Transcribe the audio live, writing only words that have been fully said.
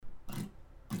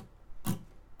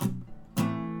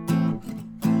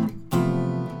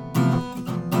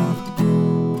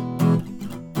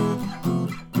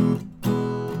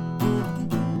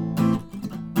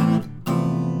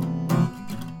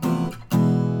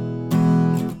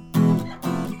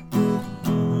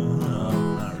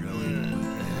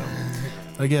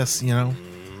I guess, you know.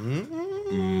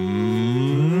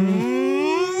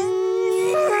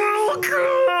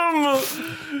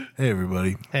 Hey,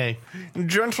 everybody. Hey.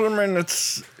 Gentlemen,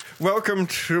 welcome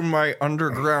to my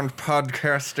underground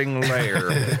podcasting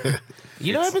lair.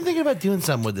 You know, I've been thinking about doing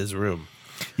something with this room.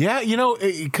 Yeah, you know,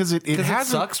 because it hasn't,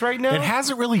 sucks right now? It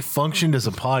hasn't really functioned as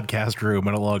a podcast room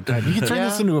in a long time. You can turn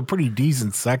this into a pretty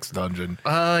decent sex dungeon.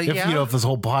 If this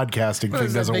whole podcasting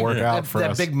thing doesn't work out for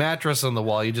us. That big mattress on the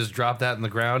wall, you just drop that in the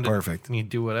ground. Perfect. And you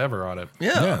do whatever on it.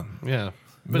 Yeah.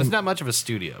 But it's not much of a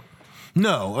studio.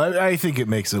 No, I think it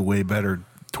makes a way better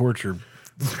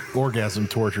orgasm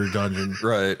torture dungeon,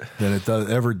 Right. than it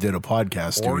ever did a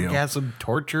podcast studio. Orgasm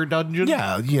torture dungeon?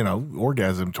 Yeah,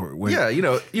 orgasm torture. Yeah,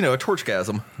 a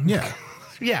torchgasm. Yeah,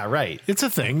 Yeah, right. it's a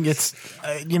thing. It's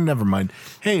never mind.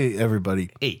 Hey,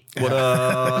 everybody, Hey. What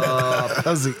up?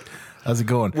 how's it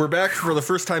going? We're back for the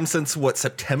first time since,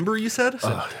 September, you said?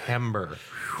 September.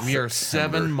 We are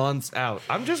 7 months out.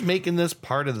 I'm just making this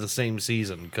part of the same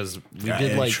season because we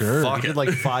did like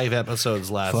 5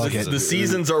 episodes last Fuck season. it. The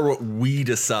seasons are what we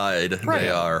decide they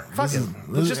are. Fuck it.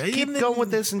 Let's just keep going with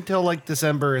this until like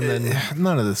December and then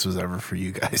None of this was ever for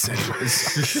you guys,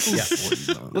 anyways.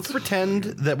 let's pretend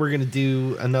that we're going to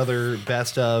do another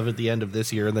best of at the end of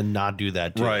this year and then not do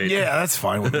that too. Right. Yeah, that's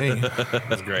fine with me.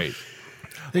 That's great.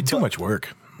 They too much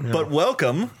work. But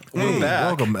welcome. We're back.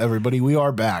 Welcome, everybody. We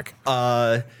are back.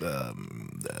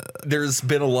 There's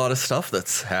been a lot of stuff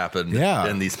that's happened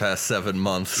in these past 7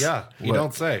 months. Yeah, you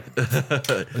don't say.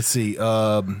 Let's see.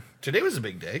 Today was a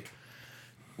big day.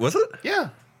 Was it? Yeah.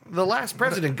 The last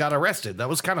president got arrested. That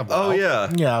was kind of Oh, wild. yeah.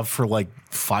 Yeah, for like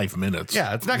 5 minutes.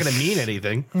 Yeah, it's not going to mean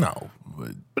anything, No.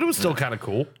 but it was still kind of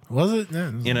cool. Was it? Yeah.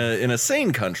 In a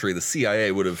sane country, the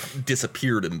CIA would have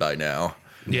disappeared him by now.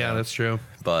 Yeah, that's true.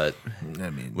 But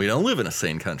I mean, we don't live in a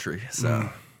sane country, so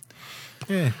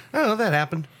yeah. I don't know, that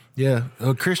happened. Yeah.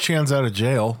 Chris Chan's out of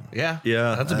jail. Yeah.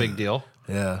 Yeah. That's a big deal.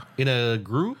 Yeah. In a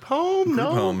group home?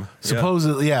 No. home.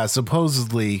 Supposedly,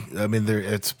 I mean,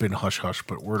 it's been hush-hush,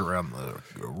 but word around the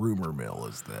rumor mill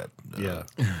is that... Yeah.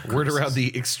 Word around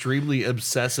the extremely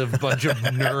obsessive bunch of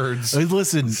nerds. I mean,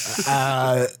 listen,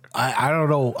 I don't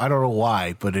know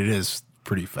why, but it is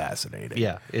pretty fascinating.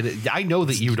 Yeah. I know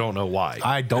that you don't know why.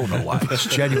 I don't know why. It's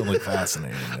genuinely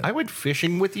fascinating. I went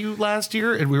fishing with you last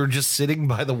year, and we were just sitting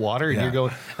by the water, and Yeah. you're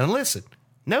going, and listen,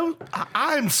 no,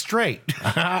 I'm straight.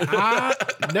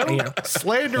 No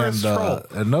slanderous troll.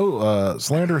 And no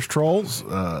slanderous trolls.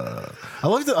 I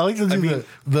like to do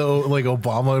the like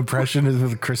Obama impression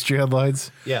of the Christian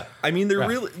lines. Yeah. I mean, there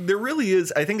really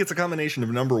is. I think it's a combination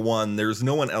of, number one, there's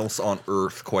no one else on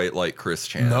earth quite like Chris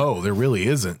Chan. No, there really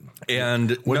isn't.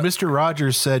 And When Mr.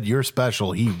 Rogers said you're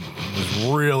special, he was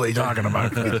really talking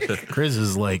about Chris. Chris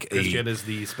is like Christian is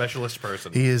the specialist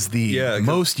person. he is the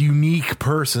most unique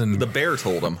person. the bear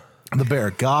told him. The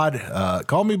bear. God,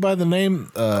 call me by the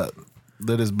name that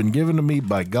has been given to me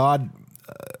by God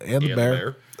and the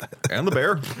bear. And the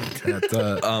bear.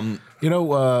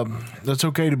 That's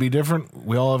okay to be different.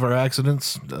 We all have our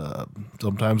accidents.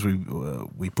 Sometimes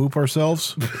we poop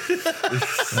ourselves,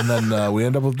 and then we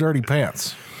end up with dirty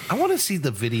pants. I want to see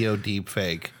the video deep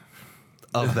fake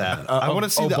of that. I want to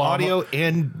see the Obama. audio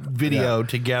and video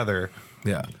together.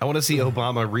 Yeah. I want to see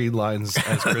Obama read lines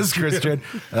as It's Christian. Christian.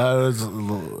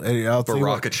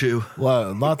 Barakachu.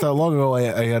 Well, not that long ago,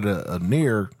 I had a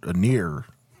near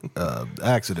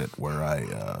accident where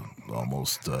I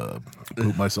almost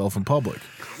pooped myself in public.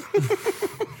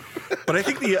 But I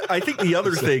think the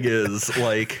other thing is,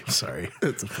 like, Sorry,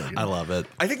 I love it.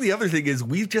 I think the other thing is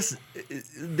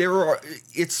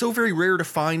it's so very rare to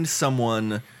find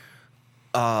someone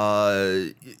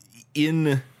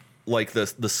in like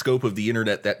the scope of the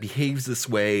internet that behaves this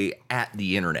way at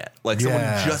the internet. Like someone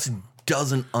who just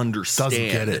doesn't understand. doesn't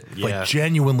get it. Yeah. Like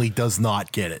genuinely does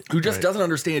not get it. Who just doesn't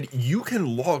understand. You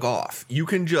can log off. You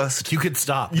can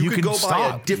stop. You can go stop.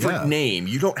 by a different name.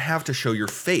 You don't have to show your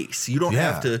face. You don't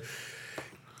have to.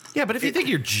 Yeah, but if you think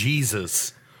you're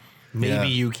Jesus, maybe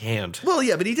you can't. Well,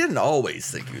 yeah, but he didn't always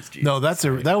think he was Jesus. No,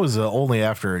 that was only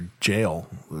after jail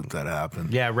that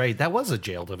happened. Yeah, right. That was a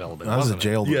jail development. That was a wasn't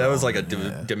jail. Yeah, it was like a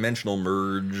dimensional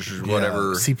merge,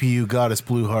 whatever. CPU Goddess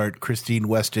Blueheart, Christine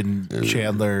Weston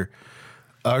Chandler.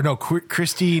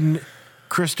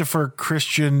 Christopher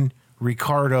Christian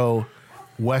Ricardo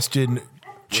Weston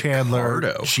Chandler.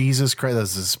 Ricardo? Jesus Christ,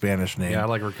 that's his Spanish name. Yeah, I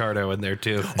like Ricardo in there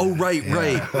too. Oh, right.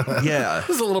 Yeah.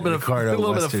 There's a little bit Ricardo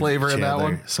of Weston flavor in that Chandler.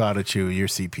 one. Sadachu, your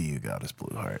CPU Goddess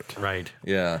Blueheart. Right.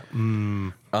 Yeah.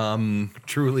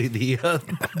 Truly the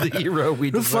hero we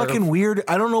It's deserve. fucking weird.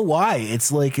 I don't know why.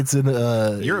 It's like it's in.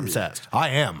 You're obsessed. I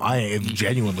am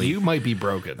genuinely. You might be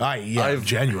broken. I'm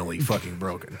genuinely fucking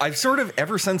broken. I've sort of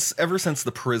ever since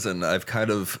the prison, I've kind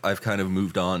of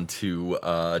moved on to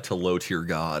low tier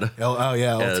God. Oh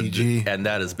yeah, LTG, and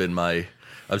that has been my.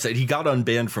 I'm saying he got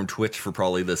unbanned from Twitch for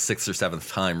probably the 6th or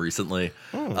 7th time recently.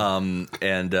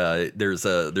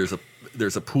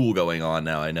 There's a pool going on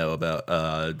now. I know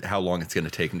about how long it's going to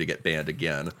take him to get banned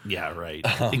again. Yeah, right.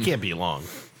 It can't be long.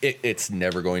 It's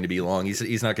never going to be long.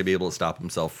 He's not going to be able to stop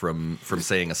himself from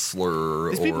saying a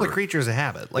slur. These people are creatures of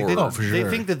habit. Like they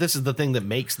think that this is the thing that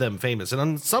makes them famous, and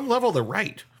on some level, they're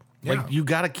right. Yeah. Like you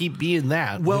got to keep being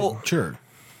that. Well, sure.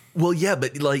 Well, yeah,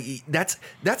 but like that's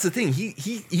the thing. He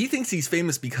thinks he's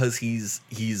famous because he's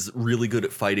really good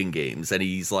at fighting games, and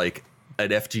he's like an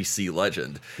FGC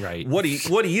legend. Right. What he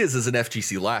is an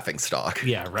FGC laughingstock.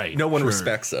 Yeah, right. No one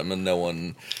respects him, and no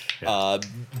one. Yeah.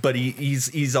 But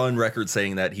he's on record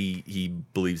saying that he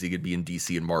believes he could be in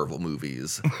DC and Marvel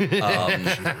movies.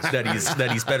 That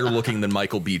he's better looking than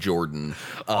Michael B. Jordan.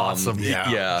 Awesome.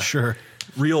 Yeah. Sure.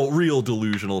 Real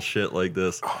delusional shit like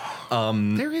this.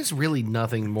 There is really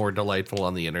nothing more delightful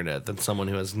on the internet than someone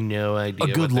who has no idea. A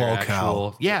good what their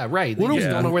lolcow. Yeah, right. They just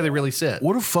don't know where they really sit.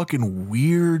 What a fucking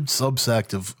weird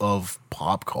subsect of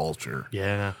pop culture.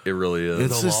 Yeah, it really is.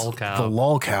 It's the just lolcow. the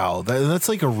lolcow. That's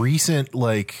like a recent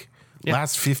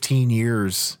last 15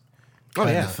 years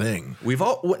kind of thing.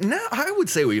 I would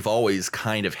say we've always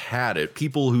kind of had it.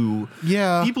 People who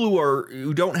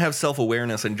don't have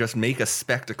self-awareness and just make a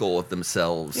spectacle of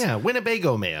themselves. Yeah,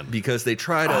 Winnebago Man. Because they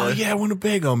try to. Oh yeah,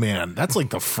 Winnebago Man. That's like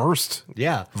the first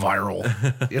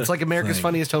viral. It's like America's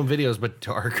Funniest Home Videos, but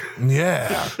dark.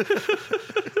 Yeah.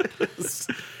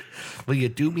 Will you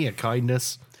do me a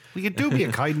kindness? Will you do me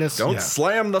a kindness? Don't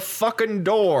slam the fucking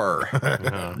door.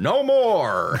 No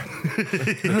more.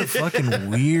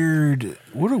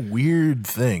 What a weird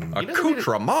thing.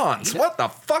 Accoutrements. What the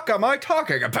fuck am I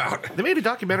talking about? They made a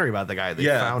documentary about the guy. They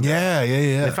found him.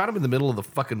 Yeah. They found him in the middle of the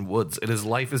fucking woods, and his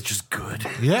life is just good.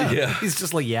 Yeah. He's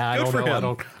just like, I Good don't for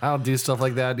know. him. I don't do stuff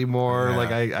like that anymore. Yeah.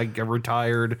 Like I got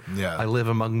retired. Yeah. I live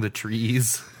among the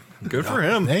trees. Good for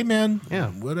him. Hey man. Yeah.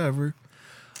 Whatever.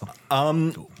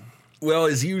 Well,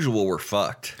 as usual, we're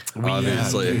fucked.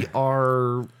 Obviously. We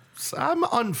are. I'm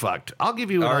unfucked. I'll give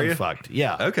you an Are you? unfucked.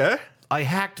 Yeah. Okay. I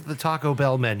hacked the Taco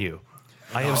Bell menu.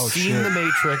 I have seen shit. The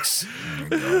Matrix.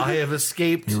 I have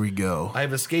escaped. Here we go. I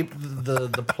have escaped the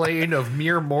plane of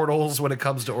mere mortals when it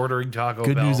comes to ordering Taco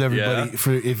Good Bell. news, everybody. Yeah.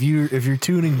 For if you're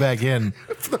tuning back in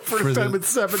For the first time in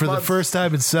 7 for months. the first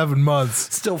time in 7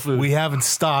 months, Still food. We haven't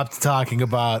stopped talking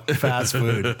about fast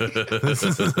food.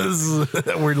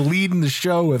 We're leading the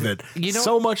show with it.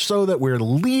 So much so that we're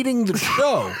leading the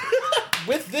show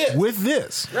with this. with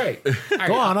this. Right. All right.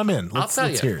 Go on, I'm in. I'll tell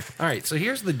let's you. hear it. All right, so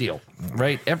here's the deal,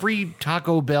 right? Every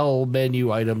Taco Bell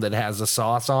menu item that has a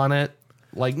sauce on it,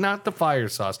 like not the fire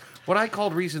sauce, what I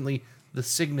called recently the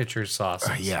signature sauce.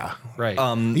 Yeah. Right.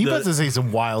 You about to say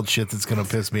some wild shit that's going to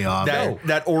piss me off.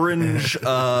 That orange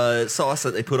sauce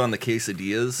that they put on the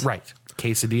quesadillas. Right.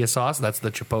 Quesadilla sauce, that's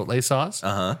the Chipotle sauce.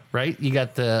 Right? You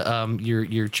got the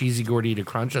your cheesy gordita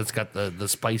crunch that's got the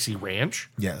spicy ranch.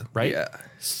 Yeah. Right? Yeah.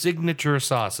 Signature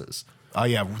sauces. Oh,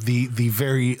 yeah. The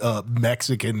very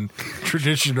Mexican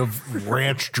tradition of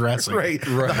ranch dressing. Right.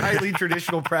 The highly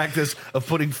traditional practice of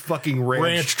putting fucking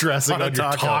ranch dressing on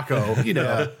your taco. You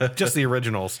know, just the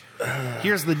originals.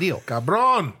 Here's the deal.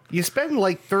 Cabron. You spend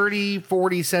like 30,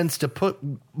 40 cents to put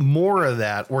more of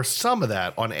that or some of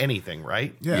that on anything,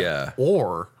 right? Yeah.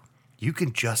 Or you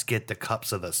can just get the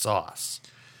cups of the sauce.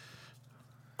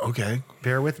 Okay.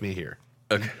 Bear with me here.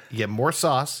 Okay. You get more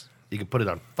sauce, you can put it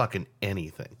on fucking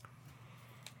anything.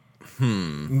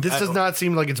 This does not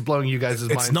seem like it's blowing you guys'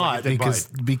 minds. It's not like it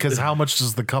did because how much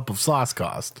does the cup of sauce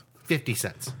cost? 50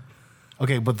 cents.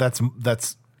 Okay, but that's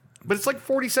But it's like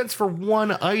 40 cents for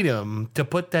one item to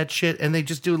put that shit, and they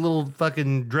just do a little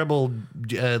fucking dribble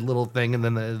little thing, and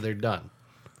then they're done.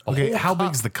 okay. How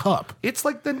big's the cup? It's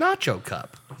like the nacho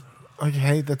cup.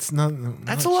 Okay, that's not.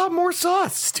 That's a lot more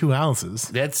sauce. It's 2 ounces.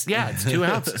 It's 2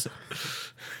 ounces.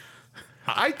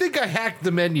 I think I hacked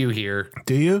the menu here.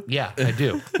 Do you? Yeah, I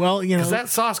do. Well, you know, Because that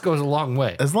sauce goes a long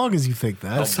way. as long as you think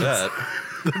that.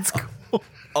 That's cool.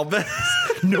 I'll bet.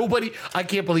 Nobody, I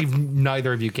can't believe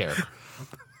neither of you care.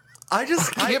 I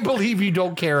Can't believe you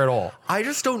don't care at all. I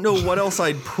just don't know what else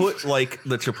I'd put like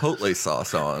the chipotle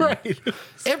sauce on. Right.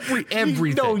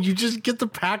 Everything. No, you just get the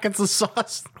packets of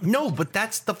sauce. No, but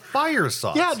that's the fire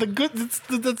sauce. Yeah, the good. That's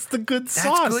the good that's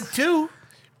sauce. good too.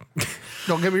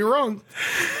 Don't get me wrong.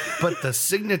 But the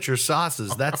signature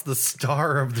sauces, that's the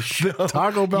star of the show.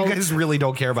 Taco Bell. You guys really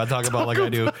don't care about Taco Bell like I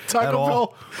do Taco at all.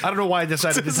 Bell. I don't know why I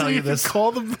decided to tell you this.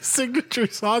 Call them the signature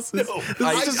sauces.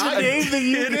 This is just a name that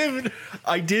you gave.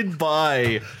 I did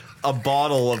buy a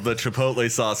bottle of the Chipotle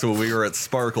sauce when we were at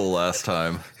Sparkle last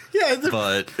time. Yeah,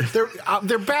 But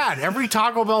they're bad. Every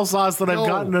Taco Bell sauce that I've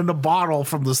gotten in a bottle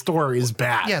from the store is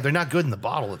bad. Yeah, they're not good in the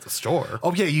bottle at the store.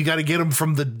 Oh yeah, you got to get them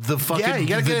from the fucking. Yeah, you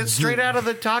got to get it straight out of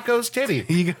the taco's titty.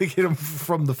 You got to get them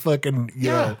from the fucking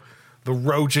Yeah. the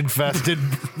roach infested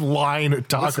line at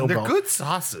Taco Listen, they're Bell. good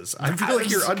sauces. I feel like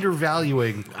you're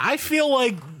undervaluing. I feel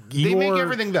like They make you're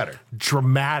everything better.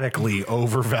 dramatically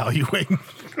overvaluing.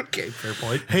 Okay, fair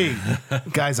point. Hey,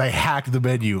 guys, I hacked the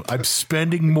menu. I'm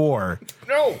spending more.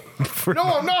 No, no,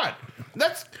 I'm not.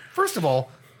 That's first of all,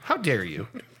 how dare you?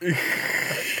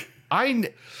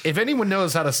 If anyone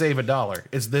knows how to save $1,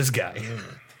 it's this guy.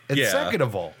 And Yeah. second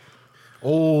of all,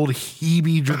 Old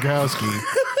Hebe Dragowski.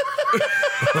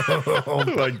 oh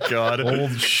my god.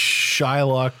 Old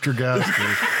Shylock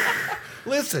Dragowski.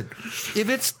 listen, if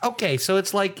it's okay, so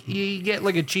it's like you get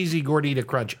like a cheesy gordita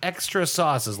crunch. Extra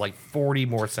sauce is like 40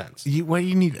 more cents. Why do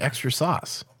you need extra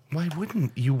sauce? Why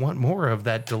wouldn't you want more of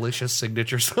that delicious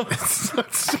signature sauce? It's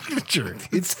not signature.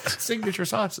 It's signature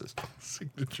sauces.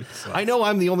 Signature sauce. I know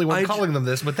I'm the only one calling them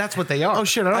this, but that's what they are. Oh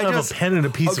shit! I don't have a pen and a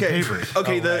piece Okay, of paper.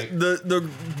 okay. Oh, The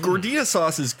gordita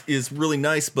sauce is really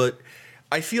nice, but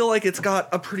I feel like it's got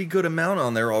a pretty good amount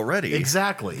on there already.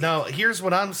 Exactly. Now, here's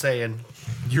what I'm saying.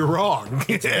 You're wrong.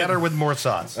 It's better with more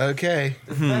sauce. Okay.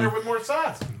 Better with more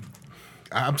sauce.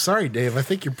 I'm sorry, Dave. I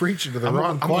think you're preaching to the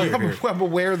wrong choir here. I'm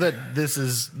aware that this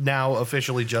is now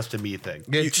officially just a me thing.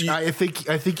 I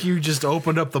think you just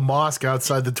opened up the mosque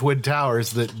outside the Twin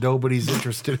Towers that nobody's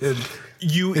interested in.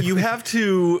 You have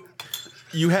to.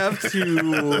 You have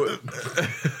to.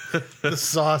 The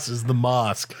sauce is the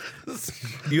mosque.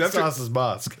 You have Sauce to. is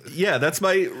mosque. Yeah, that's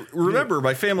my. Remember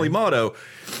my family motto: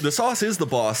 the sauce is the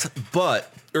boss, but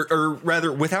or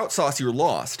rather, without sauce, you're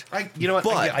lost. You know what?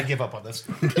 But I give up on this.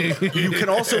 you can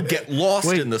also get lost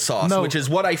Wait, in the sauce, no. which is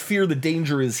what I fear the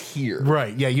danger is here.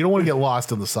 Right. Yeah, you don't want to get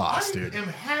lost in the sauce, I dude. am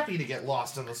happy to get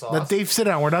lost in the sauce. Now, Dave, sit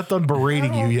down. We're not done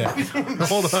berating you yet.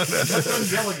 Hold on.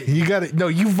 You got it. No,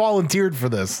 you volunteered for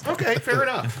this. Okay, fair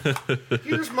enough.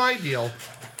 Here's my deal.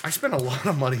 I spent a lot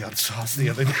of money on sauce the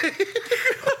other day.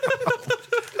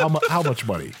 How much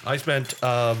money? I spent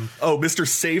Oh, Mr.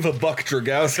 Save a Buck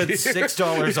Dragowski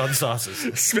 $6 on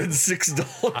sauces. spent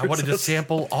 $6. I wanted to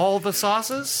sample all the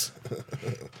sauces.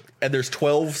 And there's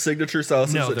 12 signature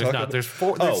sauces. No, at there's Taco not. Bell? There's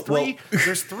four. There's Oh, three. well-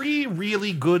 There's three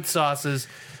really good sauces,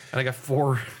 and I got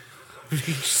 4 of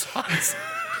each sauce.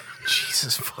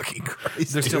 Jesus fucking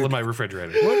Christ. They're still dude. in my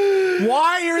refrigerator.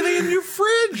 Why are they in your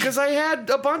fridge? Because I had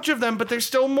a bunch of them, but there's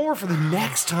still more for the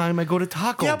next time I go to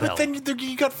Taco Yeah, Bell. but then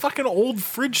you got fucking old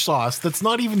fridge sauce that's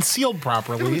not even sealed it'll be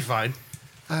properly. fine.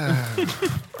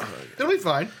 It'll be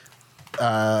fine.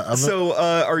 So,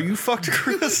 are you fucked,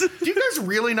 Chris? Do you guys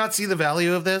really not see the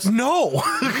value of this? No,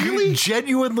 really,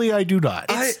 genuinely, I do not.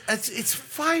 It's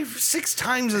 5-6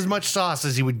 times as much sauce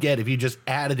as you would get if you just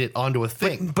added it onto a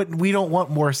thing. But we don't want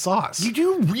more sauce. You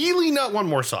do really not want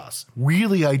more sauce.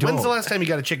 Really, I don't. When's the last time you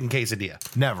got a chicken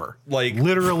quesadilla? Never. Like-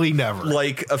 literally never.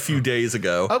 Like a few days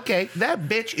ago. Okay, that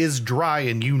bitch is dry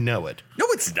and you know it. No,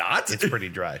 it's not. It's pretty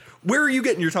dry. Where are you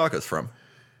getting your tacos from?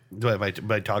 By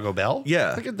Taco Bell?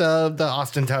 Yeah. Look at the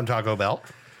Austin Town Taco Bell.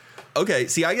 Okay,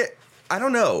 see, I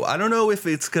don't know. I don't know if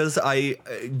it's because I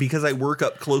work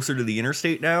up closer to the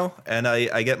interstate now, and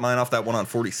I get mine off that one on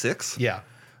 46. Yeah.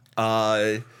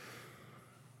 I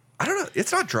don't know.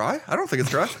 It's not dry. I don't think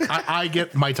it's dry. I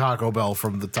get my Taco Bell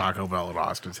from the Taco Bell in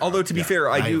Austin. Although, to be fair,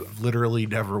 I do. literally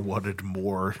never wanted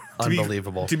more.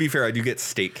 Unbelievable. To be fair, I do get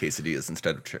steak quesadillas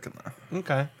instead of chicken, though.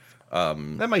 Okay.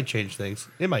 That might change things.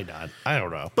 It might not. I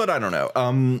don't know. But I don't know.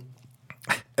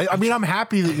 I mean, I'm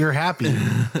happy that you're happy.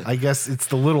 I guess it's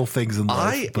the little things in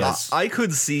life. I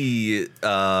could see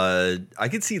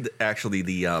actually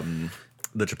the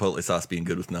Chipotle sauce being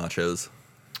good with nachos.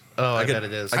 Oh, I could- bet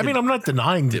it is. I mean, I'm not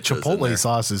denying that dip those in Chipotle there.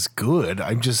 sauce is good.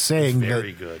 I'm just saying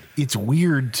very that good. it's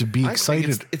weird to be I think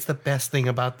excited. It's the best thing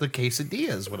about the quesadilla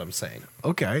is what I'm saying.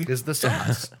 Okay. Is the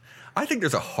sauce. I think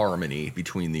there's a harmony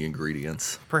between the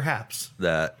ingredients Perhaps.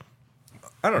 that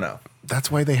I don't know. That's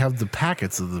why they have the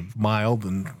packets of the mild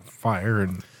and fire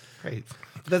and Right.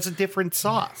 That's a different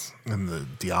sauce. And the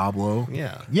Diablo.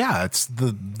 Yeah. Yeah, it's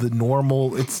the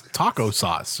normal, it's taco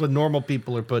sauce. It's what normal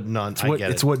people are putting on. I get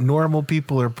It's it. what normal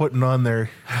people are putting on their.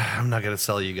 I'm not going to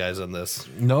sell you guys on this.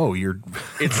 No, you're.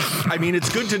 I mean, it's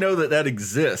good to know that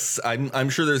exists. I'm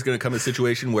sure there's going to come a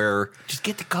situation where Just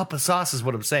get the cup of sauce is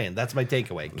what I'm saying. That's my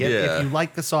takeaway. Yeah. If you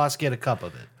like the sauce, get a cup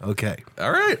of it. Okay.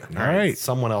 all right. All right.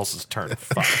 Someone else's turn.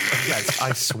 Fuck. You guys,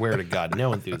 I swear to God,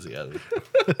 no enthusiasm.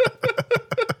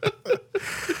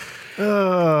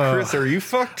 Chris, are you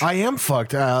fucked? I am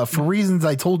fucked for reasons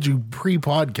I told you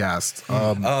pre-podcast.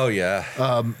 Oh yeah.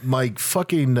 My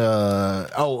fucking.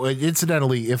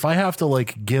 Incidentally, if I have to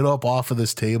like get up off of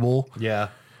this table. Yeah.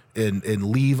 And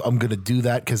leave, I'm going to do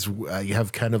that because I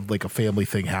have kind of like a family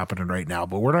thing happening right now.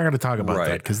 But we're not going to talk about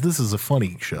that because this is a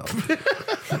funny show.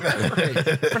 We're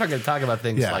not going to talk about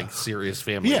things Yeah. like serious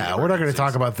family. Yeah, we're not going to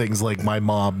talk about things like my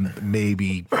mom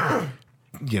maybe,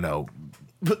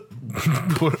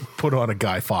 put on a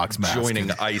Guy Fawkes mask Joining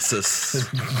ISIS.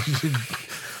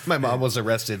 My mom was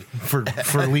arrested. for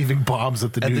leaving bombs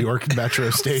at the New York metro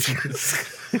station.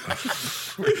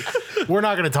 We're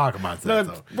not going to talk about that. No,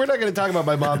 though. we're not going to talk about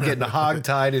my mom getting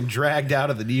hogtied and dragged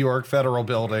out of the New York Federal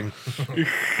Building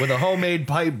with a homemade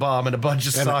pipe bomb and a bunch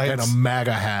of And signs. a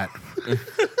MAGA hat.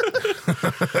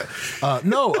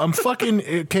 No, I'm fucking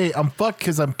okay. I'm fucked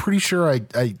because I'm pretty sure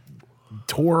I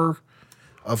tore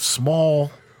a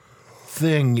small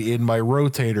thing in my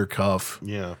rotator cuff.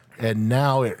 Yeah. And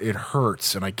now it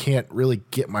hurts, and I can't really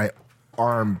get my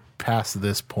arm past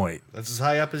this point. That's as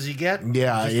high up as you get?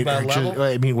 Yeah, Just about level?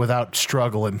 I mean, without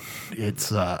struggling,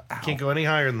 it's Can't go any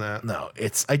higher than that. no,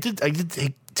 it's I did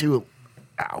take two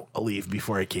a leave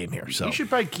before I came here. So You should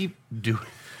probably keep doing.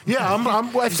 yeah, I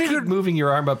Just keep figured. moving your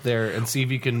arm up there and see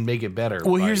if you can make it better.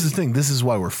 Well, here's the thing. This is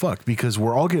why we're fucked because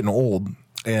we're all getting old,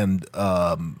 and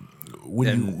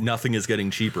Nothing is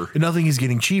getting cheaper. nothing is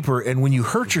getting cheaper. And when you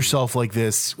hurt yourself like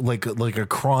this, like a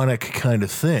chronic kind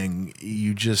of thing,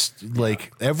 you just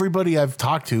like everybody I've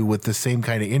talked to with the same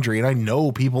kind of injury, and I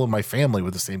know people in my family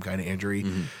with the same kind of injury.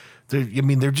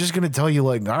 They're just going to tell you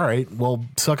like, all right, well,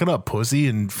 suck it up, pussy,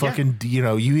 and fucking,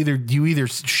 you either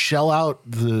shell out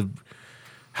the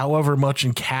however much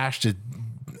in cash to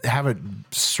have it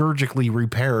surgically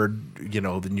repaired,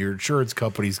 then your insurance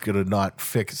company's going to not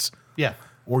fix. Yeah.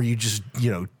 Or you just,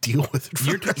 deal with it.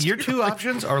 For the rest Your of two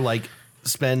options are like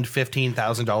spend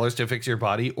 $15,000 to fix your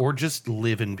body or just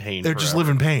live in pain. They're just forever.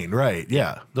 live in pain, right?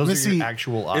 Yeah. Those are your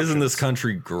actual options. Isn't this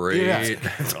country great? Yeah.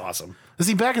 It's awesome.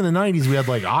 See, back in the 90s, we had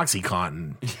like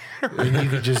OxyContin, and you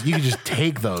could just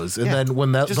take those, and then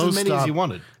when Just those as many stopped, as you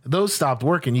wanted. those stopped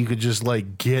working, you could just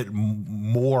like get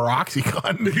more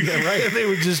OxyContin. Yeah, right. And they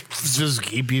would just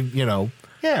keep you,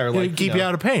 Yeah, or like keep you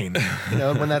out of pain.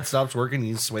 when that stops working,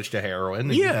 you switch to heroin.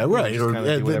 And Yeah, right. just Or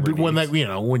kinda do whatever it when needs.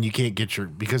 that when you can't get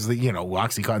because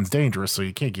OxyContin's dangerous, so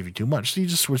you can't give you too much. So you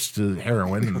just switch to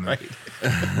heroin, and,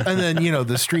 and then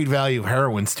the street value of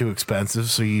heroin's too expensive,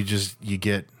 so you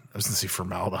get. I was gonna say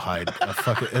formaldehyde.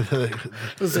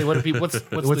 Let's say, what do people? What's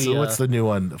the new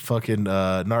one? Fucking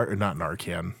not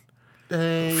Narcan.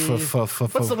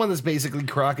 What's the one that's basically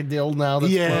crocodile now?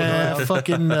 That's floating Yeah, around?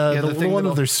 fucking the the thing one that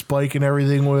that'll- they're spiking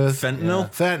everything with. Fentanyl?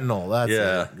 Fentanyl. That's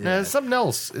Yeah. it. There's something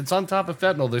else. It's on top of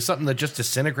fentanyl. There's something that just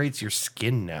disintegrates your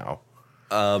skin now.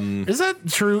 Is that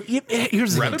true?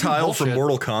 Here's the thing. Reptile from bullshit.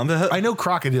 Mortal Kombat? I know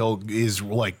crocodile is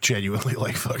like genuinely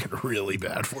like fucking really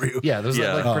bad for you. Yeah, there's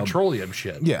Yeah. like petroleum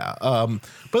shit. Yeah.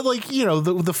 But like,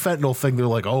 the fentanyl thing, they're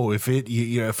like, oh, if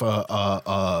if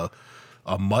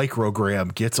a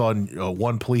microgram gets on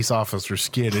one police officer's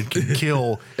skin, it can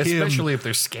kill Especially him if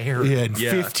they're scared. and Yeah.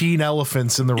 15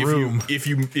 elephants in the room. If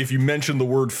you mention the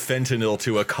word fentanyl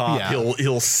to a cop, Yeah.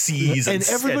 he'll seize and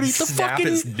everybody, the snap fucking,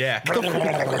 his neck.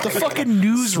 the fucking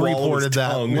news Swallow his reported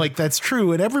that tongue. like that's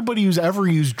true, and everybody who's ever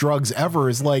used drugs ever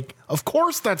is like, of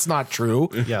course that's not true,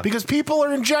 Yeah. because people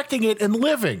are injecting it and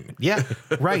living. Yeah,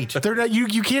 right. They're not.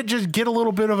 You can't just get a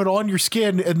little bit of it on your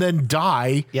skin and then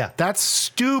die. Yeah. That's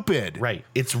stupid. Right.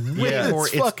 It's way Yeah. more.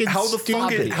 It's fucking How the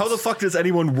stupid. fuck does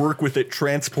anyone work with it,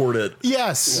 transport it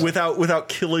Yes. without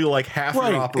killing like half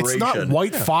Right. your operation? It's not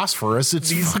white phosphorus.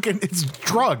 It's it's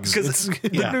drugs. It's,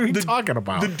 what are you talking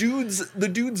about? The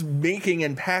dudes making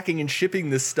and packing and shipping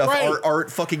this stuff Right.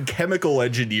 aren't fucking chemical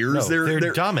engineers. No,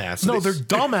 they're dumbasses. no, they're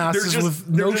dumbasses with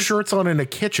no shirts on in a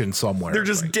kitchen somewhere. They're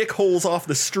just dick holes off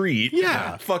the street.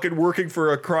 Yeah. Fucking working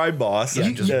for a crime boss. Yeah,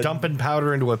 just And- dumping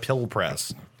powder into a pill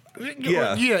press.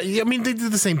 Yeah. Yeah. I mean, they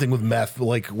did the same thing with meth,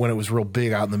 like when it was real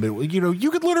big out in the middle. You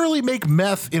could literally make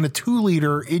meth in a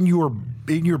 2-liter in your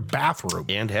bathroom,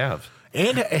 And have.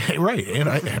 And right,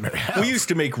 and We used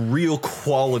to make real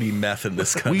quality meth in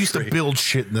this country. we used to build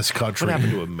shit in this country. What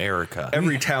happened to America?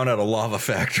 Every town had a lava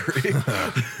factory.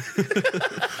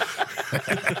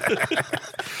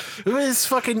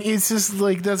 It's just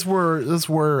like that's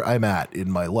where I'm at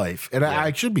in my life, and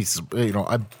I should be.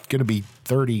 I'm gonna be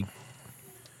 33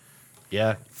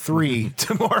 Yeah.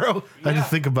 tomorrow. I had to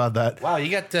think about that. Wow,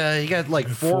 you got like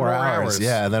 4 more hours.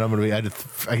 Yeah, and then I'm gonna be. I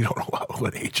don't know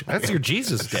what age. I That's am. your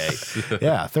Jesus day.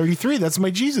 Yeah, 33. That's my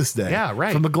Jesus day. Yeah,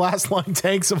 right. From the glass line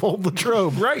tanks of Old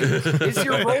Latrobe. Right. It's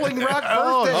your Rolling Rock birthday.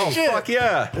 Oh, shit. Fuck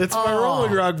yeah. It's my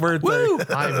Rolling Rock birthday. Woo!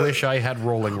 I wish I had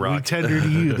Rolling We Rock. tender to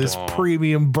you this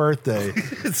premium birthday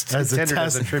It's as a tendered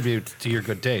as a test tribute to your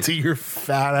good taste. to your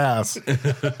fat ass.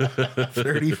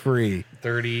 33.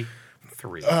 33.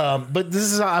 But this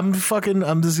is I'm just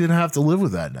gonna have to live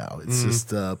with that now. It's just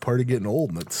part of getting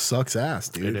old, and it sucks ass,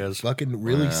 dude. It is. Fucking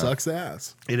really sucks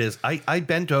ass. It is. I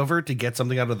bent over to get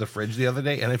something out of the fridge the other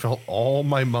day, and I felt all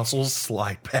my muscles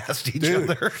slide past each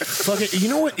other. Fucking, you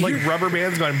know what? Like rubber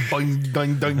bands going boing,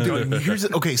 ding, ding,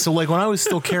 ding. Okay, so like when I was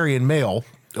still carrying mail,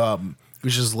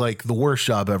 which is like the worst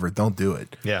job ever. Don't do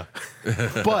it. Yeah.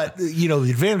 But the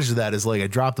advantage of that is like I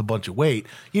dropped a bunch of weight.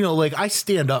 Like I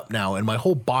stand up now and my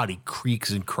whole body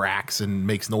creaks and cracks and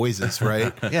makes noises,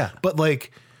 right? Yeah. But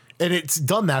like, and it's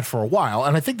done that for a while,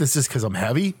 and I think this is because I'm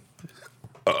heavy.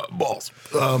 Balls.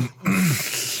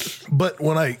 But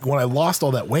when I lost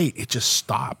all that weight, it just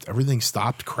stopped. Everything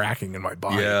stopped cracking in my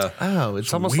body. Yeah. Oh,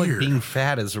 it's almost weird. like being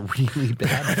fat is really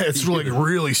bad. It's like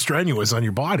really strenuous on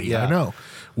your body. Yeah. I know.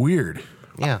 Weird.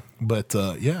 Yeah. But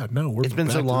we're It's been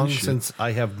back so to long this shit. since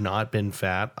I have not been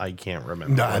fat. I can't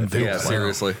remember. Nah, dude, Yeah,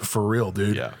 seriously. For real,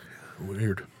 dude. Yeah.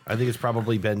 Weird. I think it's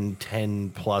probably been 10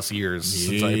 plus years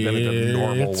since I've been at a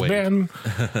normal It's weight. been,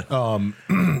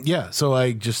 yeah. So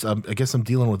I guess I'm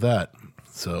dealing with that.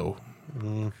 So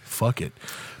fuck it.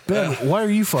 Ben, why are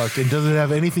you fucked? And does it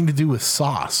have anything to do with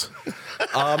sauce?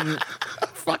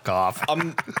 Fuck off.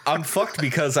 I'm fucked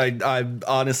because I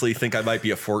honestly think I might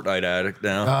be a Fortnite addict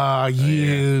now.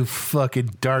 You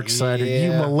fucking dark sider.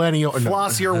 You millennial.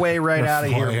 Floss your way right out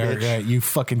of here, bitch. Yeah, you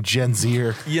fucking Gen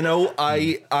Zer.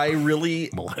 I really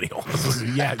Millennial.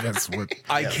 Yeah, that's what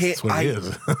I can't. that's what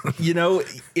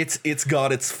it is. It's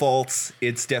got its faults.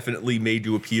 It's definitely made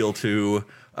to appeal to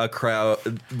a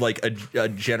crowd, like a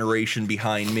generation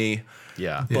behind me.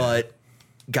 Yeah. But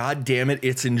God damn it,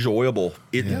 it's enjoyable.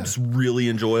 It's really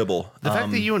enjoyable. The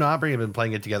fact that you and Aubrey have been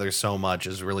playing it together so much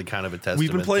is really kind of a testament.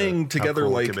 We've been playing to how together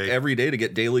cool it like can be. every day to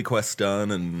get daily quests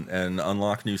done and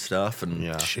unlock new stuff. And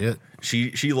Yeah. Shit.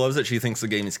 she loves it. She thinks the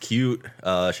game is cute.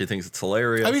 She thinks it's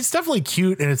hilarious. I mean, it's definitely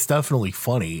cute and it's definitely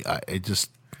funny.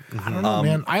 I don't know,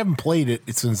 man. I haven't played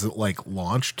it since it like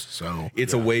launched, so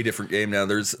it's a way different game now.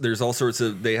 There's all sorts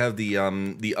of. They have the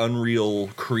Unreal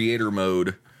Creator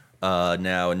mode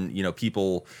now, and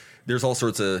people. There's all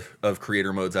sorts of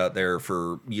creator modes out there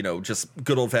for just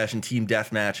good old fashioned team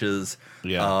death matches.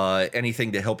 Yeah.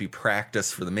 Anything to help you practice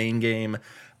for the main game.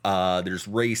 There's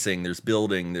racing. There's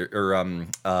building.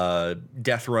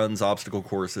 Death runs, obstacle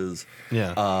courses.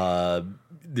 Yeah.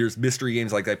 There's mystery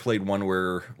games. Like I played one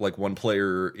where like one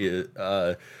player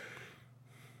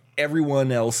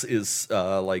everyone else is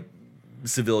like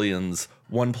civilians.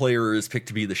 One player is picked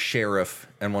to be the sheriff,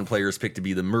 and one player is picked to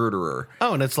be the murderer.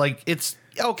 Oh, and it's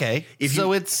okay.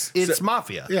 It's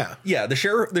mafia. yeah. Yeah, the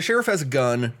sheriff has a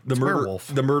gun. The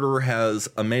werewolf. murderer has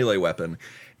a melee weapon,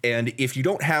 and if you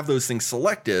don't have those things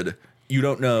selected, you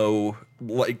don't know.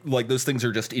 Like those things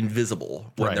are just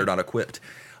invisible when Right. they're not equipped.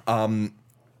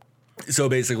 So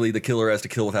basically, the killer has to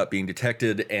kill without being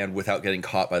detected and without getting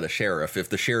caught by the sheriff. If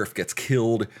the sheriff gets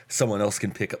killed, someone else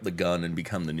can pick up the gun and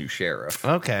become the new sheriff.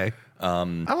 Okay.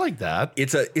 I like that.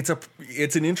 It's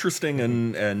an interesting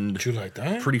and You like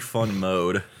that? pretty fun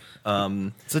mode.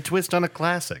 It's a twist on a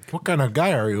classic. What kind of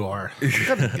guy are you? What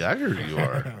kind of guy you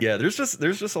are? Yeah, there's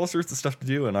just all sorts of stuff to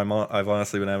do, and I've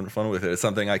honestly been having fun with it. It's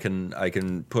something I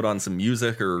can put on some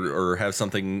music or have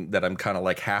something that I'm kind of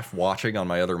like half watching on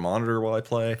my other monitor while I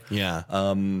play. Yeah.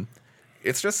 I've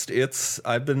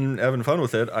been having fun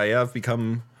with it. I have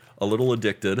become a little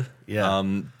addicted. Yeah.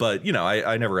 But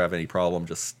I never have any problem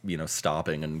just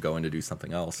stopping and going to do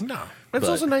something else. No. It's But-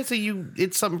 also nice that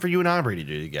it's something for you and Aubrey to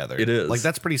do together. It is. Like,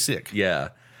 that's pretty sick. Yeah.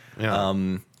 Yeah.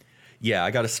 Yeah, I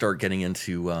got to start getting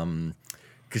into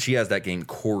because she has that game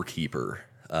Core Keeper,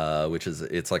 which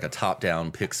it's like a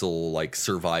top-down pixel like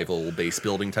survival base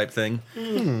building type thing,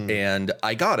 and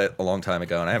I got it a long time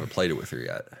ago, and I haven't played it with her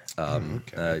yet.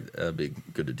 It'd be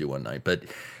good to do one night, but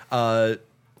no,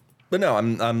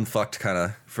 I'm fucked kind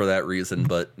of for that reason,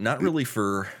 but not really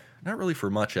for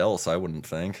much else. I wouldn't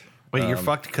think. Wait, you're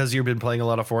fucked because you've been playing a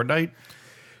lot of Fortnite?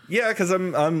 Yeah, because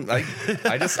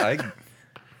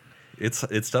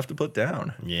it's tough to put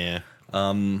down. Yeah.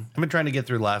 I've been trying to get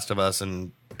through Last of Us,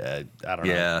 and I don't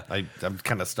know. Yeah. I'm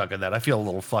kind of stuck in that. I feel a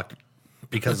little fucked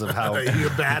because of how You're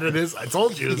bad at this. I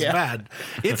told you it's bad.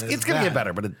 It's going to get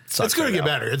better, but it sucks. It's going to right get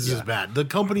now. better. It's just bad. The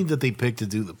company that they picked to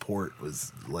do the port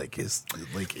was is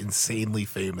insanely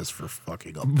famous for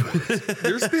fucking up ports.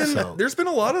 There's been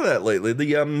a lot of that lately.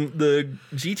 The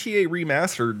GTA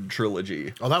remastered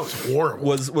trilogy Oh, that was horrible.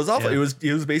 was awful. Yeah.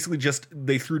 It was basically just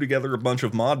they threw together a bunch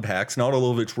of mod packs, not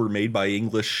all of which were made by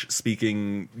English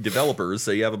speaking developers.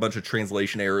 So you have a bunch of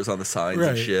translation errors on the sides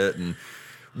and Right. shit and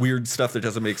weird stuff that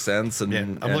doesn't make sense. And Yeah,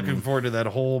 I'm looking forward to that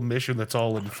whole mission that's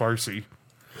all in Farsi.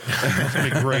 It's going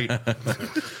to be great.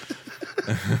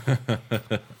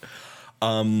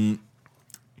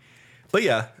 But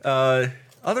yeah,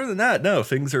 other than that, no,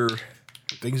 things are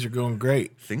going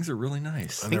great. really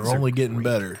nice. And they're only getting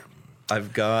better.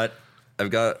 I've got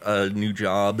a new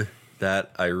job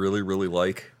that I really, really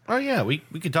like. Oh, yeah. We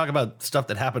could talk about stuff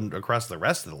that happened across the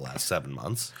rest of the last 7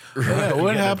 months. Yeah,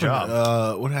 what get a happened?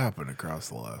 job. What happened across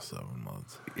the last 7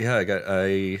 months? Yeah, I got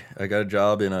a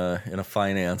job in a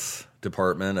finance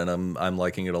department, and I'm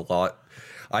liking it a lot.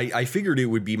 I figured it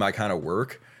would be my kind of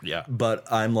work. Yeah. But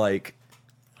I'm like,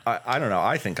 I don't know.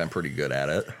 I think I'm pretty good at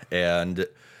it, and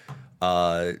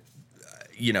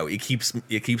it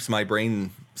keeps my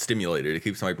brain stimulated. It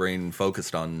keeps my brain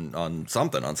focused on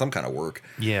something, on some kind of work.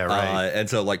 Yeah, right. And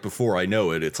so like before I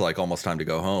know it, it's like almost time to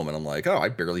go home, and I'm like, oh, I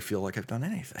barely feel like I've done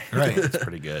anything. Right. That's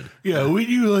pretty good. Yeah, when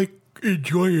you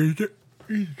enjoy your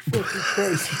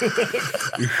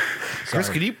Chris,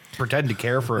 can you pretend to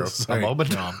care for a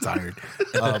moment? No, I'm tired.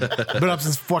 Been up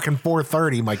since fucking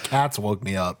 4:30. My cats woke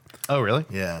me up. Oh, really?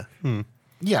 Yeah.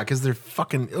 Yeah, because they're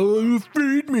fucking,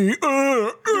 feed me.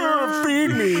 Feed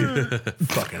me.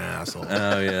 Fucking asshole.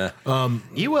 Oh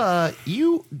yeah.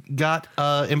 You got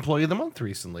Employee of the Month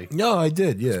recently. No, I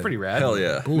did, yeah. Pretty rad. Hell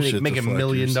yeah. Bullshit Make $1 deflectors.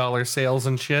 million sales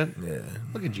and shit. Yeah,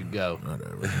 Look at you go.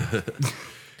 whatever.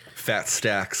 Fat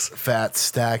stacks. Fat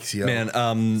stacks, yo. Man,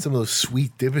 some of those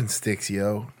sweet dipping sticks,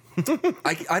 yo.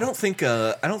 I don't think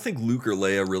Luke or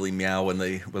Leia really meow when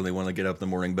they want to get up in the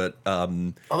morning, but Oh,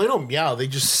 they don't meow. They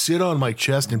just sit on my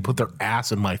chest and put their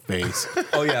ass in my face.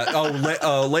 oh yeah,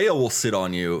 Leia will sit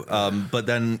on you, but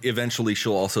then eventually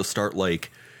she'll also start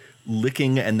like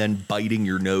licking and then biting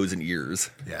your nose and ears.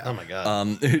 Yeah. Oh my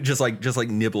god. just like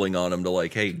nibbling on them to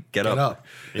like, hey, get up.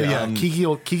 Get up. Yeah,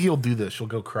 Kiki will do this. She'll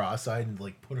go cross-eyed and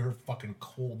like put her fucking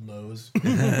cold nose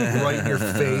right in your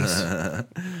face.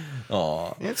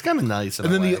 Aw. Yeah, it's kind of nice.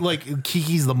 And then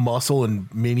Kiki's the muscle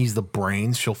and Minnie's the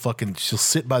brains. She'll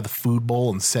sit by the food bowl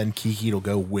and send Kiki to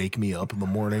go wake me up in the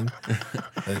morning.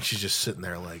 And she's just sitting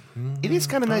there like, it is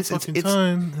kind of nice. fucking It's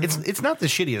time. it's not the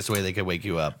shittiest way they could wake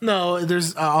you up. no,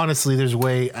 there's honestly, there's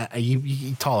way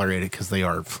you tolerate it because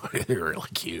they're really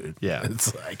cute. Yeah.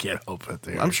 I can't help it.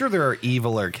 I'm sure there are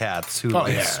eviler cats who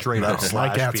straight up my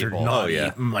slash cats people. are not. Oh,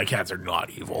 yeah. My cats are not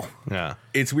evil. Yeah.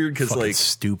 It's weird because Fucking like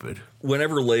stupid.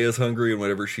 whenever Leia's hungry and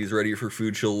whenever she's ready for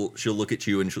food, she'll look at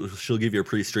you and she'll give you a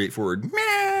pretty straightforward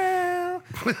meow.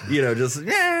 Just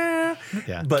meow.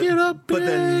 Yeah. But Get up, but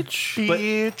then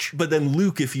bitch. but then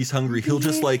Luke, if he's hungry, he'll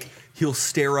just he'll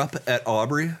stare up at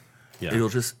Aubrey. Yeah. He'll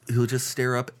just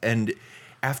stare up, and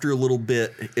after a little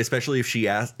bit, especially if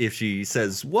she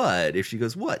says what, if she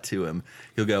goes what to him,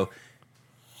 he'll go.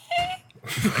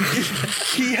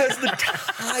 He has the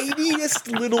tiniest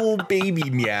little baby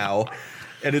meow,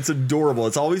 and it's adorable.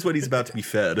 It's always when he's about to be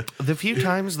fed. The few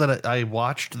times that I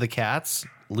watched the cats,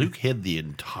 Luke hid the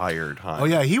entire time. Oh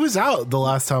yeah, he was out the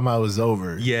last time I was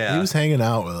over. Yeah. he was hanging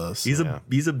out with us. He's a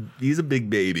big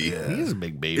baby. He is a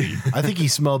big baby. I think he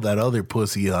smelled that other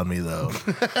pussy on me though.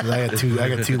 'Cause I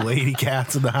got two lady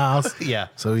cats in the house. Yeah.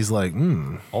 So he's like,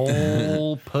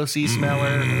 Old pussy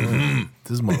smeller.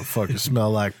 this motherfucker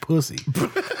smell like pussy.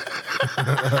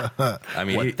 I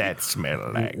mean, What that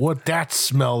smell like? What that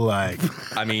smell like?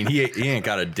 I mean, he ain't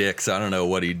got a dick, so I don't know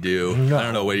what he'd do. No. I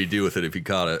don't know what he'd do with it if he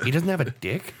caught it. He doesn't have a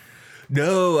dick?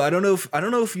 No, I don't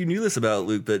know if you knew this about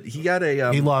Luke, but he got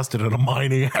a. He lost it in a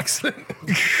mining accident.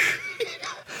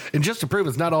 And just to prove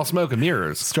it's not all smoke and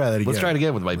mirrors. Let's try that again. Let's try it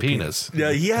again with my penis.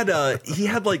 Yeah, he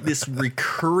had like this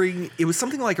recurring. It was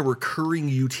something like a recurring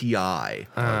UTI,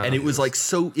 and it was like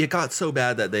it got so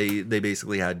bad that they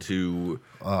basically had to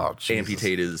Oh, Jesus.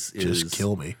 amputate his Just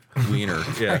kill me. wiener.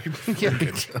 Yeah,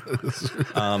 Jesus.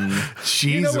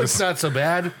 You know what's not so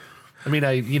bad? I mean,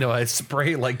 I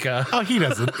spray like. Oh, he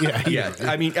doesn't. Yeah, Yeah,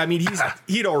 I mean,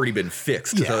 he'd already been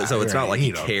fixed, so it's not like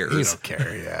he cares. He don't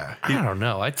care. Yeah. I don't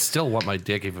know. I'd still want my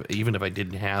dick even if I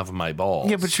didn't have my balls.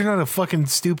 Yeah, but you're not a fucking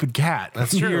stupid cat.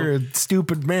 That's true. You're a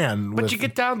stupid man. But you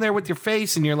get down there with your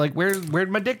face, and you're like,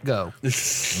 where'd my dick go?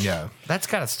 yeah. That's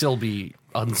gotta still be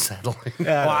unsettling.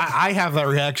 Well, I have that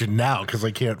reaction now because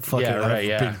I can't fucking have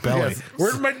a big belly. Yes.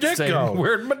 Where'd my dick Same. go?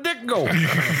 Where'd my dick go?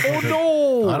 Oh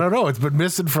no! I don't know. It's been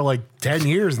missing for like 10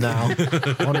 years now.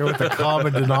 I wonder what the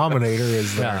common denominator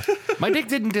is there. My dick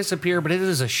didn't disappear, but it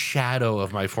is a shadow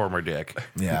of my former dick.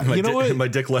 Yeah. My You know what? my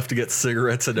dick left to get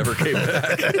cigarettes and never came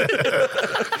back.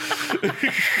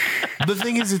 The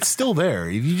thing is, it's still there.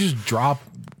 If you just drop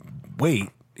weight,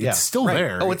 it's still right.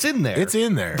 there. Oh, it's in there. It's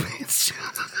in there.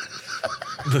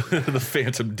 The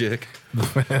phantom dick.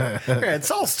 Yeah,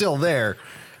 it's all still there.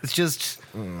 It's just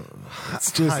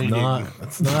It's just hiding. not.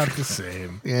 It's not the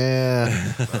same.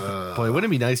 Yeah. Boy, wouldn't it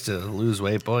be nice to lose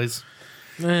weight, boys?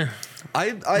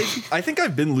 I think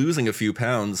I've been losing a few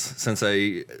pounds since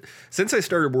I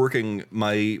started working.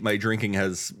 My drinking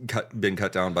has been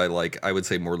cut down by, like, I would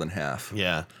say more than half.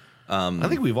 Yeah. I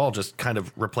think we've all just kind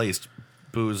of replaced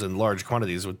booze in large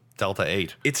quantities with Delta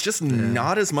 8. It's just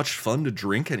not as much fun to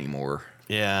drink anymore.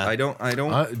 Yeah. I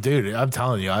don't. Dude, I'm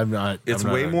telling you, I'm not. It's I'm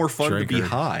not way a more fun to be drinker.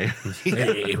 high.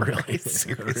 It really is.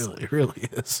 It really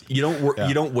is. You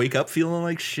don't wake up feeling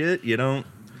like shit. You don't.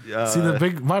 See,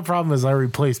 my problem is I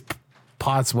replaced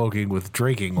pot smoking with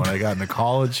drinking when I got into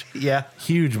college. Yeah.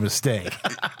 Huge mistake.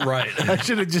 Right. I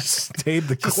should have just stayed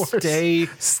the course.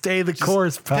 Stay the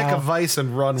course, Pick pal. a vice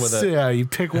and run with it. Yeah, you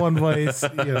pick one vice,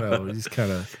 you just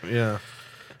kind of. Yeah.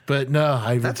 But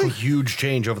no, That's a huge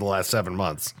change over the last 7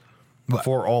 months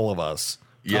for all of us.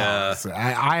 Yeah.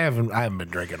 I haven't been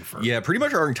drinking for. Yeah, pretty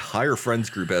much our entire friends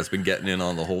group has been getting in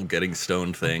on the whole getting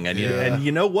stoned thing, and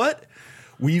you know what?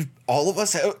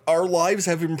 Our lives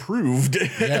have improved.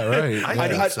 Yeah, right.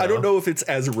 I don't know if it's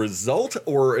as a result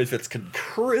or if it's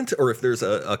concurrent or if there's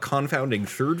a confounding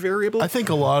third variable. I think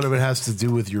a lot of it has to do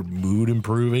with your mood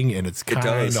improving, and it's kind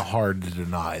does. of hard to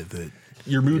deny that.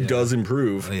 Your mood does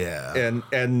improve. Yeah.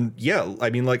 And yeah,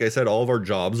 I mean, like I said, all of our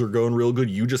jobs are going real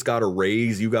good. You just got a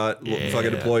raise. You got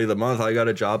fucking employee of the month. I got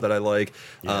a job that I like.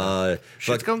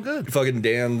 Shit's going good. Fucking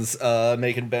Dan's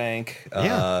making bank.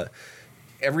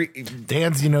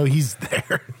 Dan's, he's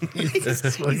there. He's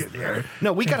there.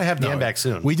 No, we got to have Dan back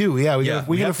soon. We do, yeah. We Yeah.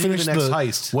 gotta have to do finish the next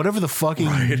heist. Whatever the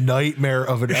fucking nightmare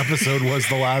of an episode was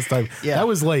the last time. Yeah. That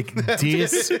was like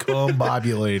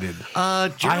discombobulated.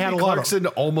 Jeremy had a lot of- Clarkson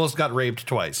almost got raped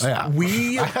twice. Yeah,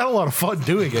 I had a lot of fun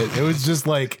doing it. It was just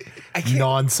like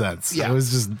nonsense. Yeah. It was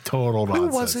just total Who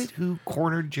nonsense. was it who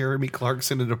cornered Jeremy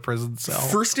Clarkson in a prison cell?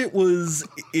 First, it was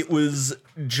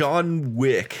John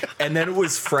Wick, and then it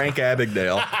was Frank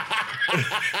Abagnale.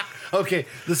 Okay,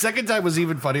 the second time was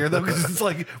even funnier though because it's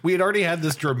like we had already had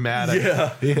this dramatic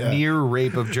near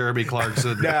rape of Jeremy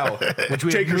Clarkson. Now, which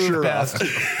we take your shirt past.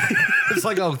 off. It's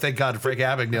like, oh, thank God, Frank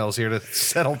Abagnale's here to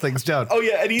settle things down. Oh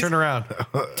yeah, and he's Turn around,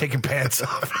 take your pants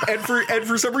off. and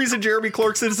for some reason Jeremy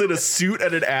Clarkson's in a suit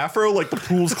and an afro, like the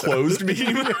pool's closed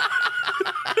meme.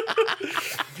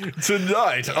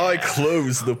 Tonight I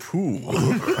close the pool.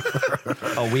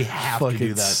 Oh, we have to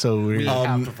do that. So weird. We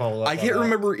have to follow up. I can't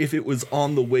remember if it was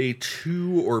on the way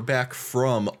to or back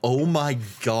from. Oh my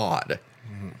God.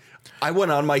 I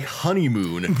went on my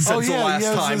honeymoon since the last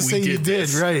time we did you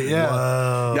this. right? Yeah.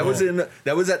 Oh. That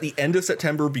was at the end of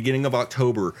September, beginning of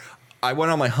October. I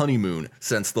went on my honeymoon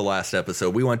since the last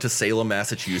episode. We went to Salem,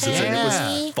 Massachusetts, and it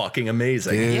was fucking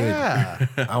amazing. Dude. Yeah.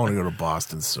 I want to go to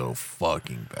Boston so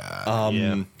fucking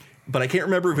bad. But I can't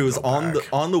remember if it was on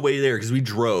the way there because we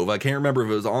drove. I can't remember if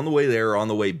it was on the way there or on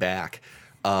the way back.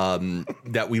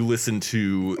 That we listened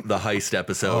to the heist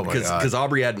episode because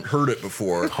Aubrey hadn't heard it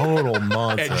before. Total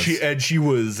nonsense. And she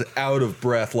was out of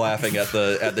breath laughing at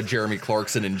the Jeremy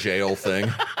Clarkson in jail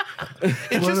thing.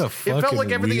 It felt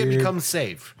like everything had become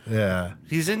safe. Yeah.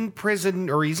 He's in prison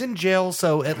or he's in jail,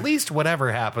 so at least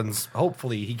whatever happens,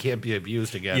 hopefully he can't be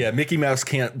abused again. Yeah, Mickey Mouse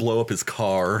can't blow up his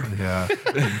car. Yeah.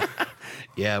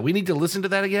 Yeah, we need to listen to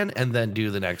that again and then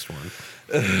do the next one.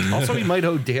 Also, he might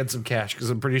owe Dan some cash because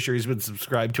I'm pretty sure he's been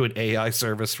subscribed to an AI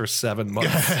service for 7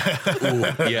 months. Ooh,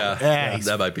 yeah,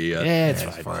 that might be it. Yeah, it's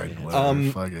Fine. fine.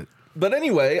 Whatever. Fuck it. But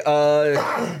anyway,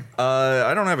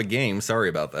 I don't have a game. Sorry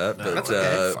about that. But that's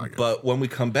okay. but when we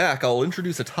come back, I'll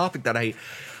introduce a topic that I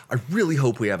really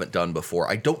hope we haven't done before.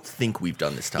 I don't think we've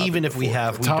done this topic. Even if we before.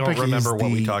 have, we Topic don't remember is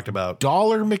what we the talked about.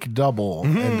 Dollar McDouble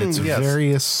and its yes.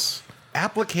 various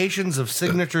Applications of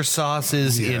signature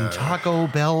sauces in Taco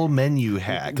Bell menu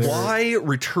hack. Why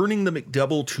returning the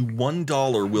McDouble to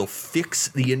 $1 will fix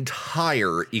the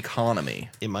entire economy?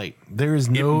 It might. There is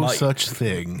no such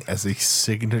thing as a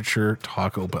signature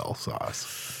Taco Bell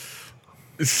sauce.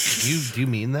 Do you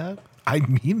mean that? I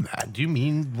mean that. Do you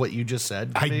mean what you just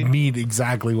said? I mean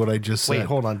exactly what I just said. Wait,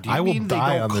 hold on. Do you I will mean they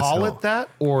die don't on this call hill. it that,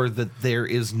 or that there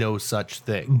is no such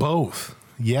thing? Both.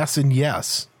 Yes and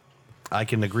yes. I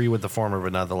can agree with the former,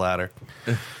 but not the latter.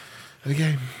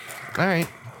 Okay. All right.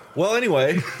 Well,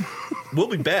 anyway, we'll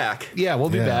be back. Yeah, we'll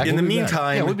be Yeah. back. In the We'll be back.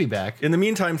 meantime, Yeah, we'll be back. In the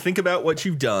meantime, think about what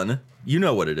you've done. You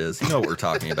know what it is. You know what we're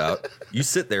talking about. You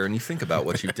sit there and you think about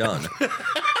what you've done.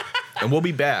 And we'll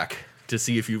be back to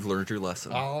see if you've learned your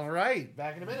lesson. All right.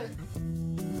 Back in a minute.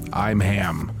 I'm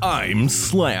Ham. I'm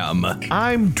Slam.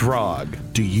 I'm Drog.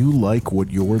 Do you like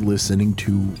what you're listening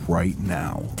to right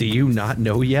now? Do you not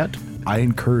know yet? I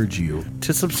encourage you.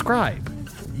 To subscribe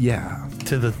Yeah.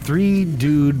 to the Three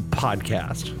Dude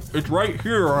Podcast. It's right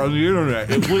here on the internet.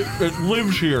 It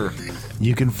lives here.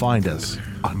 You can find us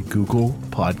on Google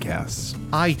Podcasts,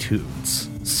 iTunes,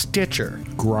 Stitcher.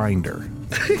 Grindr.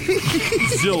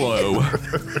 Zillow.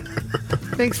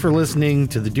 Thanks for listening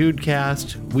to the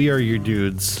Dudecast. We are your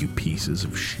dudes. You pieces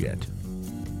of shit.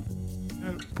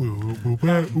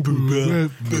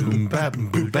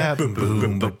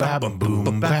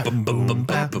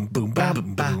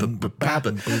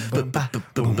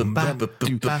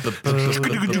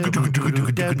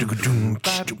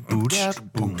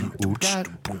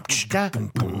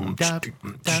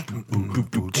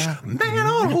 Man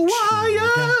on Hawaii.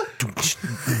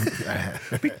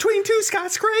 Between two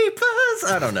skyscrapers.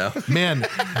 I don't know. Man,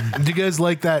 do you guys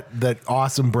like that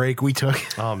awesome break we took?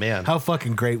 Oh, man. How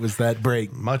fucking great was that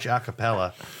break? Much a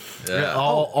cappella. Yeah.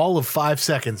 All of 5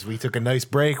 seconds. We took a nice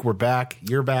break. We're back.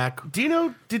 You're back.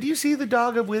 Did you see the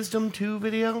Dog of Wisdom 2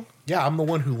 video? Yeah, I'm the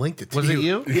one who linked it to Was you. it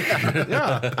you? Yeah.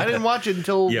 Yeah. I didn't watch it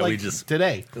until we just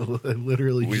today.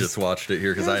 Literally. we just watched it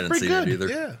here because Yeah, I it's hadn't pretty seen good. it either.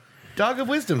 Yeah. Dog of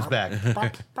Wisdom's back.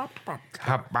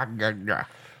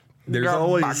 There's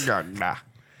always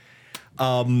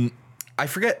I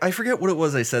forget what it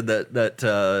was I said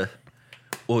that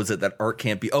what was it that art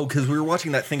can't be because we were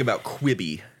watching that thing about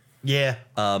Quibi. Yeah.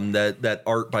 That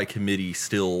art by committee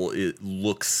still it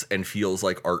looks and feels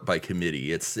like art by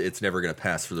committee. It's never gonna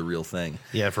pass for the real thing.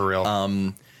 Yeah, for real.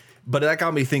 But that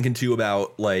got me thinking too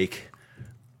about like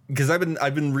because I've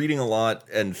been reading a lot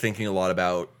and thinking a lot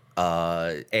about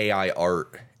AI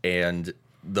art and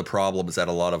the problems that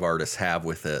a lot of artists have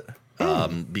with it.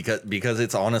 Because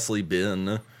it's honestly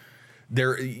been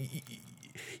there.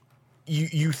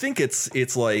 You think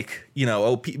it's like, you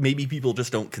know, maybe people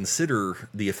just don't consider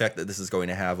the effect that this is going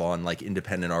to have on like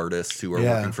independent artists who are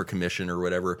working for commission or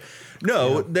whatever.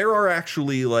 No, there are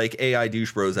actually like AI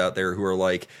douche bros out there who are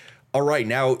like, all right,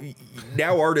 now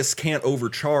artists can't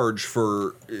overcharge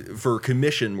for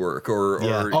commission work or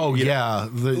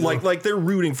like they're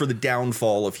rooting for the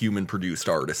downfall of human produced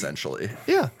art essentially.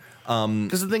 Yeah.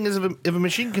 Because the thing is, if a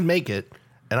machine can make it,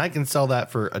 and I can sell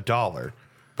that for $1,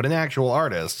 but an actual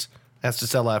artist has to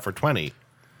sell that for $20.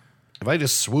 If I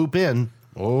just swoop in,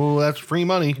 that's free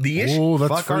money. The issue,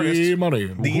 that's free money.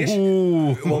 The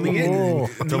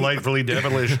issue, Delightfully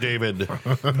devilish, David.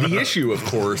 the issue, of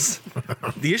course,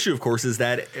 is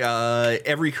that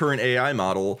every current AI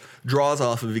model draws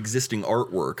off of existing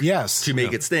artwork, to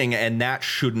make its thing, and that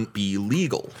shouldn't be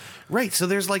legal. Right. So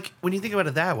there's like, when you think about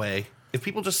it that way, if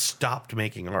people just stopped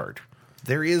making art,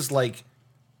 there is like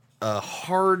a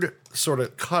hard sort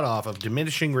of cutoff of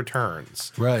diminishing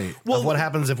returns. Right. Of what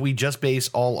happens if we just base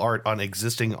all art on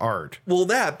existing art. Well,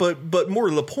 but more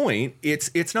to the point,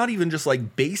 it's not even just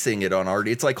like basing it on art.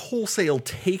 It's like wholesale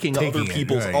taking other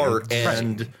people's art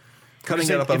and cutting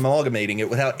it up, amalgamating it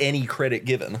without any credit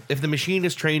given. If the machine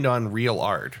is trained on real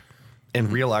art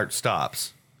and real art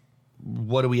stops,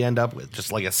 what do we end up with?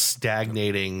 Just like a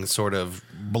stagnating sort of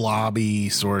blobby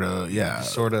sort of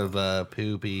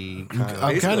poopy.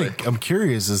 I'm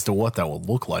curious as to what that will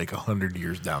look like 100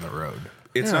 years down the road.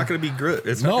 It's not going to be good.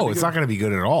 It's not going to be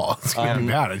good at all. It's going to be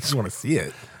bad. I just want to see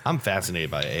it. I'm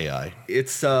fascinated by AI.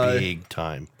 It's big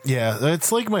time. Yeah,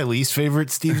 it's like my least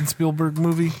favorite Steven Spielberg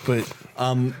movie, but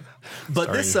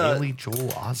this Haley Joel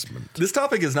Osment. This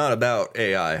topic is not about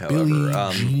AI, however.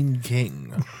 Billie Jean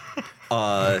King.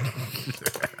 AI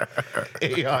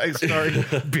starring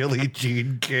Billie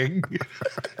Jean King.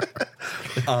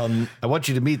 I want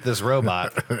you to meet this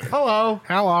robot. Hello.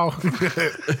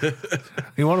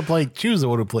 You want to play? She was the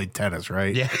one who played tennis,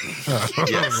 right? Yeah.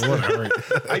 Yes.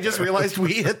 I just realized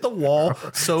we hit the wall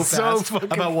so fast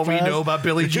fucking about what we fast. know about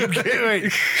Billie Jean King.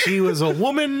 She was a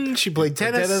woman. She played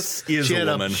tennis. Is she a had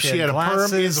woman. She had a perm.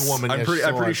 glasses. Is a woman. I'm Yeah, pretty. she's I'm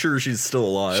still pretty alive. sure she's still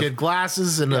alive. She had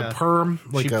glasses and a perm,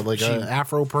 like She- a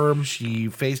afro perm. She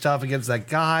faced off against that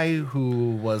guy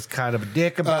who was kind of a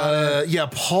dick about it. Yeah,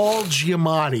 Paul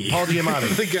Giamatti. Paul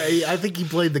Giamatti. The guy, I think he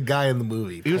played the guy in the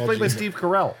movie. He was Paul played by Giamatti. Steve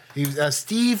Carell He was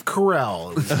Steve Carell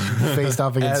faced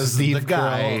off against as Steve the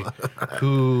guy Carell.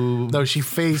 who No, she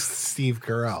faced Steve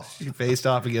Carell. she faced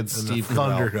off against in Steve the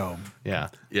Carell. Thunderdome. Yeah,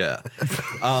 Yeah.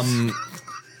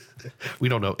 we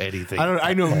don't know anything.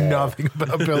 I know nothing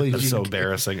about Billie That's Jean. so King.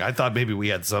 embarrassing. I thought maybe we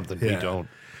had something we Yeah. don't.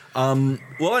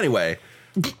 Well, anyway,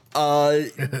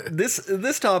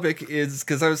 this topic is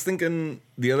because I was thinking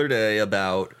the other day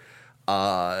about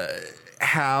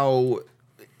how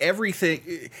anything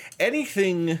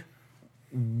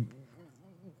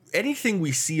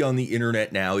we see on the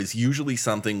internet now is usually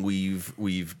something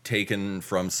we've taken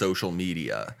from social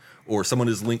media or someone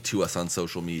has linked to us on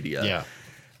social media.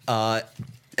 Yeah.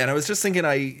 And I was just thinking,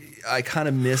 I kind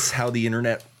of miss how the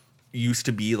internet used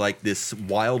to be like this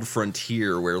wild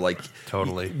frontier where like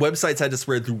Totally. websites had to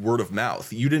spread through word of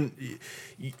mouth.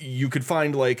 You could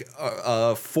find like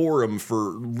a forum for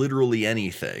literally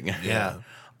anything. Yeah.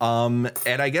 And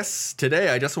I guess today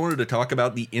I just wanted to talk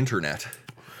about the internet.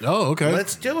 Oh, okay.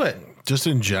 Let's do it. Just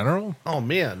in general. Oh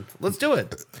man, let's do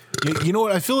it. You know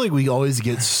what? I feel like we always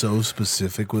get so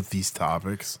specific with these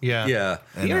topics. Yeah. Yeah.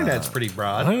 The internet's pretty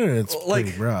broad. I don't know. It's Like-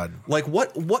 pretty broad. Like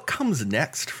what comes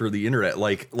next for the internet?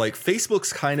 Like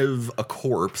Facebook's kind of a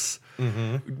corpse.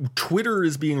 Twitter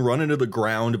is being run into the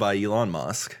ground by Elon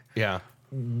Musk. Yeah.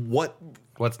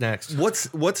 What's next?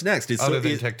 What's next? Other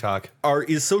than TikTok.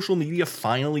 Is social media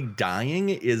finally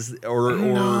dying? Or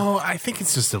No, I think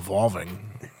it's just evolving.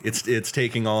 it's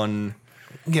taking on.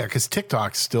 Yeah, because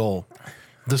TikTok's still,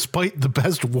 despite the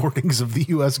best warnings of the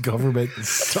U.S. government to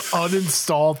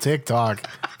uninstall TikTok,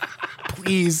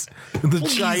 please,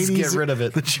 Please get rid of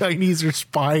it. The Chinese are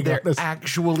spying They're on us.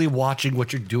 actually watching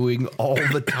what you're doing all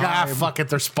the Ah, time. fuck it,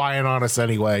 they're spying on us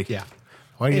anyway. Yeah.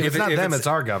 Why do you, If it's not if them, it's- it's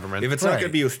our government. If it's not Right. going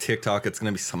to be with TikTok, it's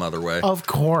going to be some other way. of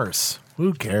course.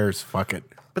 Who cares? Fuck it.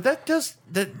 But that does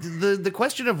the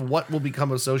question of what will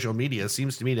become of social media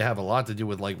seems to me to have a lot to do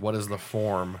with like what is the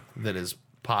form that is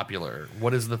popular?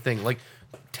 What is the thing? Like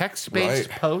text-based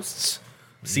Right. posts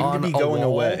Seem to on be a going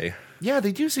wall? away. Yeah,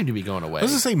 they do seem to be going away. I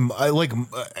was gonna say,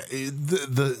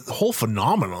 the whole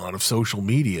phenomenon of social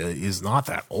media is not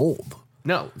that old.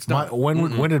 No, it's not. When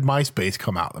did MySpace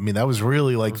come out? I mean, that was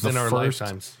really like It's the in our first.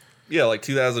 lifetimes. Yeah, like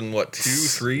 2000, what, 2,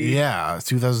 3? Yeah,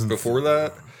 2000. Before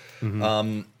that.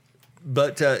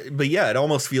 But yeah, it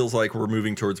almost feels like we're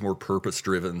moving towards more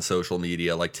purpose-driven social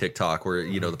media, like TikTok, where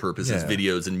the purpose is Yeah.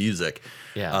 videos and music.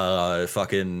 Yeah.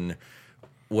 Fucking,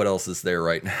 what else is there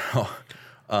right now?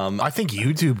 I think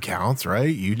YouTube counts,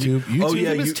 right? YouTube. Oh,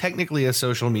 yeah, YouTube is you- technically a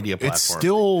social media platform. it's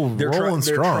still They're rolling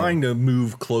strong. trying to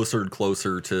move closer and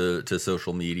closer to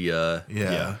social media.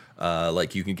 Yeah.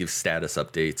 Like you can give status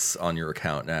updates on your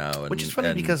account now, Which is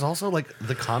funny because also like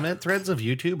the comment threads of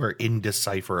YouTube are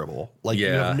indecipherable. Like you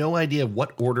Yeah. have no idea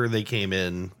what order they came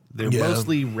in. They're Yeah.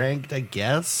 mostly ranked, I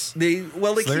guess. they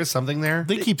So there's something there.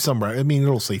 They keep some. I mean,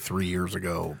 it'll say 3 years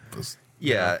ago.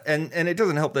 Yeah, and it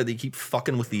doesn't help that they keep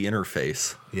fucking with the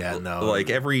interface. Yeah, no. Like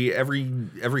every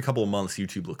couple of months,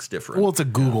 YouTube looks different. Well, it's a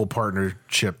Google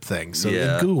partnership thing. So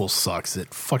Yeah. Google sucks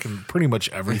at fucking pretty much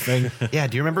everything. Yeah,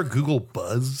 do you remember Google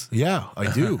Buzz? Yeah, I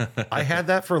do. I had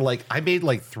that for I made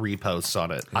 3 posts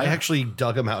on it. I actually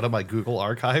dug them out of my Google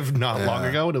archive not long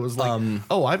ago, and it was like,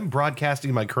 oh, I'm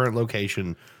broadcasting my current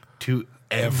location to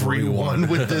everyone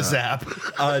with this app.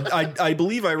 I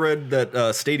believe I read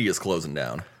that Stadia is closing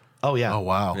down. Oh, yeah. Oh,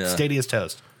 wow. Yeah. Stadia's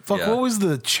toast. Fuck, Yeah. what was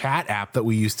the chat app that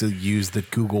we used to use that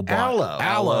Google bought? Allo.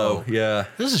 Allo. Yeah,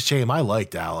 This is a shame. I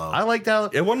liked Allo. I liked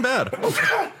that. it wasn't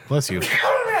bad. Bless you.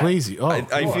 Please. Oh,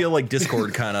 I feel like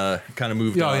Discord kind of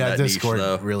moved Oh on yeah, that Discord niche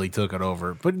though. really took it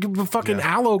over. But fucking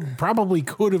Allo probably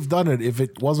could have done it if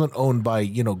it wasn't owned by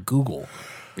Oh, Google.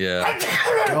 Yeah,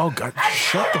 Oh god,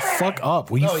 shut the fuck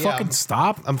up! Will you Oh, yeah. fucking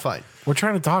stop? I'm fine. We're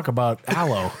trying to talk about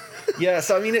Allo. yeah.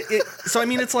 So I mean,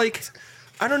 it's like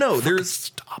I don't know.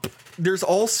 There's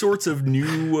all sorts of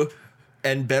new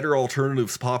and better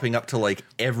alternatives popping up to like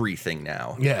everything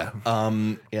now. Yeah.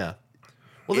 Yeah.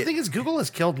 Well, the thing is, Google has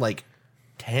killed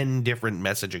 10 different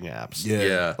messaging apps.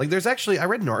 Yeah. There's actually, I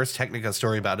read an Ars Technica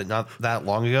story about it not that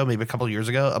long ago, maybe a couple of years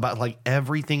ago, about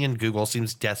everything in Google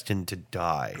seems destined to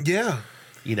die. Yeah.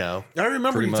 I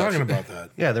remember Pretty you much. talking about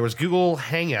that. Yeah, there was Google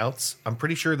Hangouts. I'm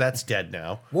pretty sure that's dead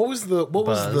now. What was the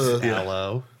Buzz,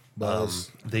 Allo.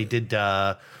 They did.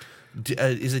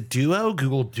 Is it Duo?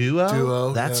 Google Duo.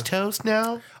 Duo, That's toast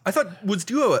now. I thought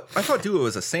Duo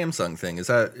was a Samsung thing. Is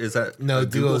that No, a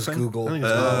Google Duo's thing? Google.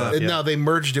 yeah. No, they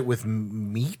merged it with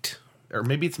Meet Or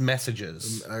maybe it's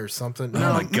Messages. or something.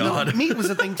 Oh my God. No, Meet was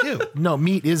a thing too. No,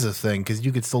 Meet is a thing because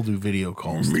you could still do video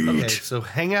calls. Okay, so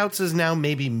Hangouts is now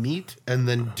maybe Meet, and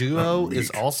then Duo is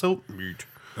also Meet.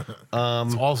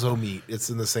 It's also Meet. It's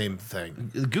in the same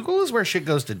thing. Google is where shit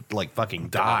goes to like fucking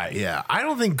die. Yeah, I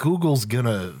don't think Google's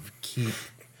gonna keep.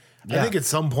 I Yeah. think at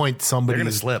some point somebody They're gonna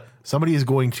is slip. Somebody is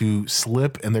going to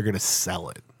slip, and they're going to sell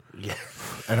it. Yeah.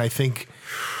 And I think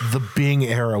the Bing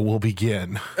era will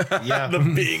begin. Yeah.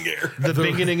 Being here. The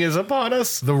beginning is upon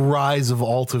us. The rise of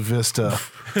Alta Vista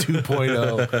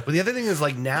 2.0. But the other thing is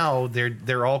like now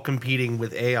they're all competing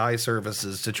with AI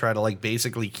services to try to like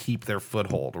basically keep their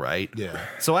foothold, right? Yeah.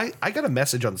 So I got a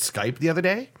message on Skype the other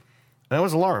day and I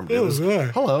was alarmed. It was,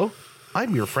 hello,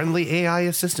 I'm your friendly AI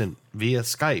assistant via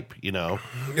Skype, you know.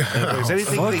 And if there's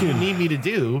anything that you need me to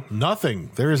do.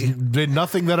 Nothing. There's been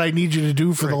nothing that I need you to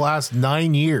do for the last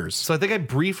 9 years. So I think I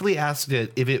briefly asked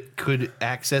it if it could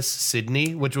access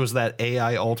Sydney, which was that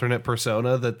AI alternate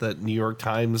persona that the New York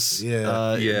Times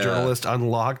Yeah. journalist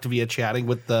unlocked via chatting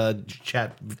with the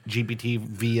chat GPT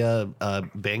via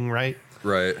Bing, right?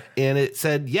 Right. And it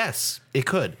said, yes, it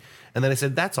could. And then I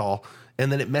said, that's all.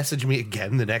 And then it messaged me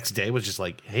again the next day, was just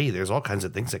like, hey, there's all kinds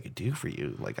of things I could do for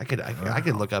you. Like I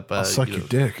could look up. I'll suck your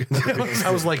dick.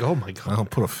 I was like, oh my God. I'll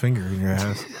put a finger in your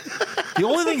ass. The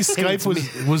only thing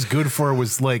Skype was good for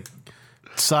was like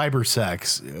cyber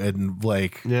sex and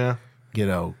like, Yeah. you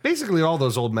know, Basically all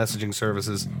those old messaging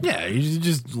services. yeah, you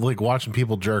just like watching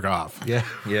people jerk off. Yeah.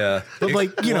 Yeah. But,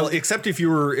 like, you know, except if you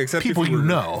were People if you you were,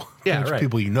 know. Yeah, Which right.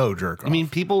 people you know jerk off. I mean,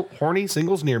 people, horny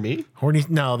singles near me. horny.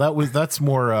 No, that's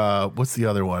more. What's the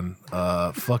other one?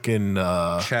 Fucking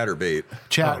Chatterbait.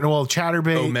 Well,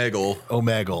 Chatterbait.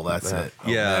 Omegle. That's it.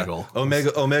 Yeah, Omegle.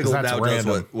 Omegle 'Cause that's now random.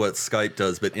 does what Skype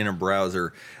does, but in a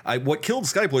browser. What killed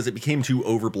Skype was it became too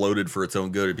overbloated for its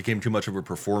own good. It became too much of a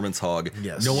performance hog.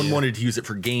 Yes. No one Yeah. wanted to use it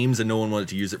for games, and no one wanted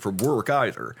to use it for work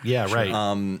either. Yeah, right.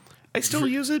 I still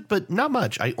use it, but not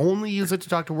much. I only use it to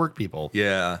talk to work people.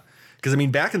 Yeah, because I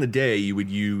mean, back in the day, you would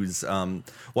use. Well,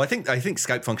 I think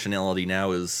Skype functionality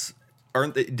now is.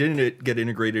 Didn't it get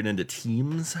integrated into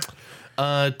Teams?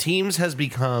 Teams has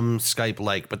become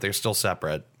Skype-like, but they're still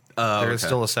separate. There is okay.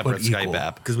 still a separate But Skype equal.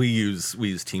 app. Because we use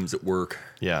Teams at work.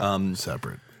 Yeah.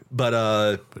 Separate.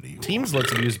 But Teams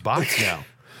lets you use bots now.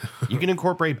 You can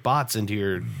incorporate bots into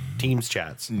your Teams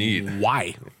chats. neat.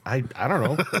 Why? I don't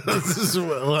know. This is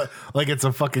like it's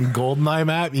a fucking GoldenEye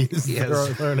map. You just Yes.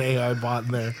 throw an AI bot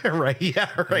in there. Right? Yeah,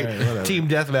 right. whatever. Team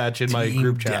deathmatch in my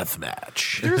group chat.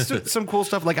 Deathmatch. There's some cool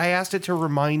stuff. Like I asked it to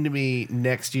remind me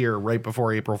next year, right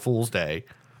before April Fool's Day,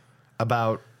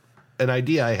 about an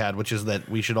idea I had, which is that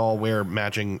we should all wear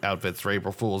matching outfits for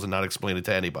April Fools and not explain it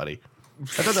to anybody. I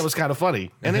thought that was kind of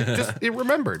funny, and it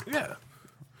remembered. Yeah.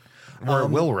 Or it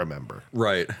will remember.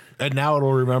 Right. And now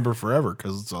it'll remember forever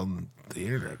because it's on the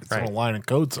internet. It's on Right. a line of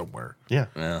code somewhere. Yeah.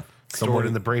 Yeah. Stored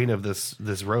in the brain of this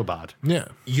robot. Yeah.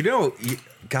 You know,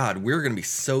 God, we're going to be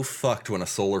so fucked when a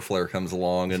solar flare comes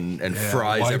along and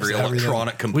fries Wipes every everything.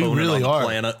 electronic component we really on the are.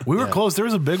 planet. We were close. There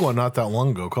was a big one not that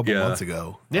long ago, a couple Yeah. months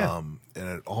ago. Yeah. And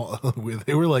it all,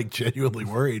 they were like genuinely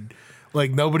worried.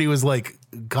 Like nobody was like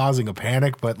causing a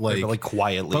panic, but like,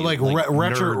 Quietly. but like,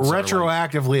 nerds are like-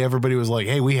 retroactively, everybody was like,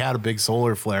 "Hey, we had a big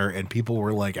solar flare," and people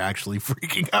were like actually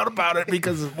freaking out about it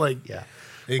because of like, Yeah.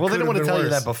 it Well, they could don't want to have tell been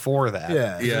you worse. that before that.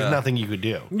 Yeah. Yeah. There's nothing you could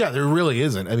do. Yeah, there really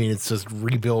isn't. I mean, it's just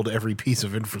rebuild every piece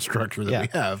of infrastructure that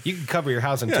we have. You can cover your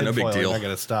house in Yeah, no tinfoil. big deal. You're not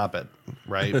going to stop it,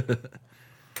 right?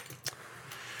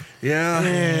 Yeah.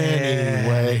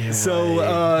 Anyway,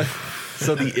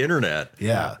 So the internet.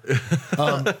 yeah.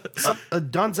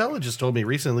 Don Zella just told me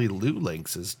recently Lou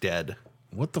Links is dead.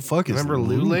 What the fuck is Remember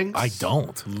Lou Links? I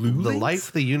don't. The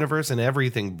Life, the Universe, and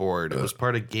Everything board. It was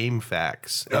part of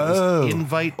GameFAQs. It was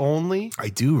invite only. I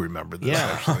do remember this.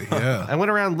 Yeah. Actually. Yeah. I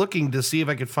went around looking to see if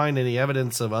I could find any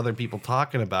evidence of other people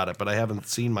talking about it, but I haven't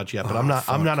seen much yet. But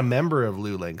I'm not a member of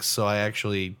Lou Links, so I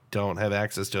actually don't have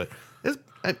access to it.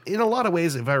 In a lot of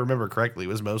ways, if I remember correctly, it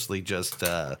was mostly just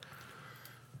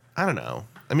I don't know.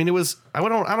 I mean, it was. I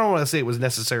don't want to say it was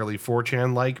necessarily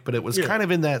 4chan like, but it was kind of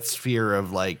in that sphere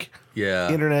of like,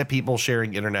 internet people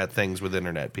sharing internet things with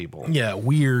internet people. Yeah,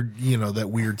 weird. You know, that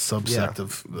weird subsect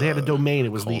of. They had a domain.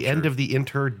 It was culture. the end of the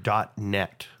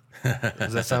inter.net.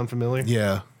 Does that sound familiar?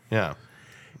 Yeah. Yeah.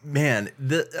 Man,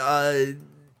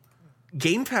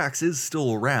 GameFAQs is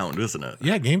still around, isn't it?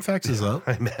 Yeah, GameFAQs is up.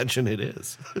 I imagine it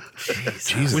is.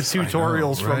 Jesus, With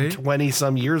tutorials I know, right? from 20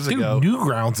 some years Dude, ago.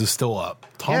 Newgrounds is still up.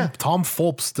 Tom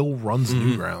Fulp still runs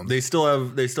Newgrounds. They still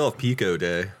have Pico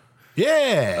Day.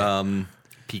 Yeah.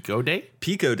 Pico Day?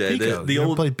 Pico Day. Pico. The You ever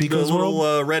old played Pico's the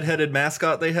little redheaded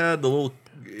mascot they had. The little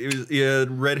he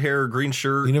had red hair, green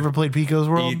shirt. You never played Pico's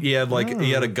World? He had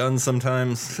he had a gun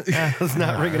sometimes. It's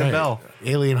not ringing a bell.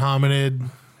 Alien Hominid.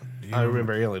 I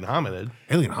remember Alien Hominid.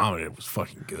 Alien Hominid was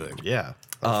fucking good. Yeah.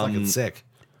 That's fucking sick.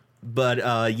 But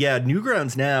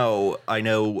Newgrounds now I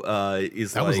know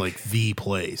is That was like the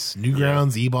place.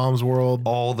 Newgrounds, E-Bombs World.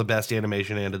 All the best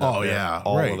animation ended up Oh, there. yeah.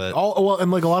 All right. of it. Well,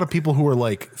 and like a lot of people who are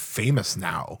like famous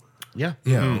now. Yeah.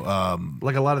 You know,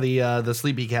 Like a lot of the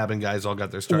Sleepy Cabin guys all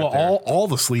got their start well, there. all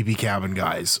the Sleepy Cabin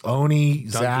guys. Oni,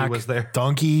 Zach, was there.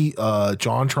 Donkey,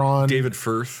 Jontron, David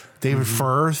Firth.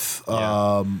 Firth,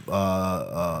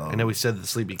 I know we said the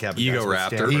Sleepy Cabin Ego guys were Raptor.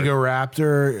 standard. Ego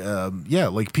Raptor. Yeah,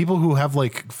 like people who have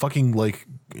like fucking like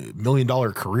 $1 million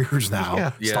careers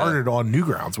now Yeah. started on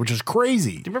Newgrounds, which is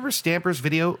crazy. Do you remember Stamper's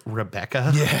video,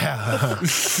 Rebecca? Yeah,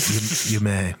 you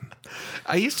may.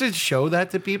 I used to show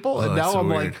that to people, and that's now so I'm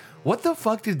weird. like, what the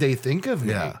fuck did they think of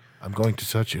me? Yeah, I'm going to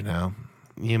touch you now.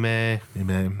 You may. You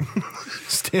may.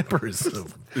 Stampers.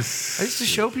 I used to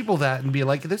show people that and be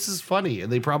like, this is funny.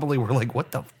 And they probably were like,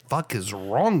 what the fuck is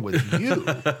wrong with you?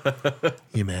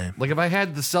 You may. Like, if I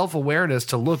had the self-awareness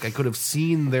to look, I could have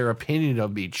seen their opinion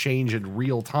of me change in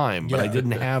real time. But Yeah. I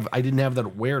didn't have that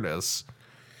awareness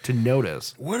to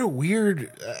notice. What a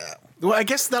weird. Well, I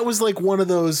guess that was like one of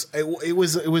those. It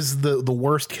was the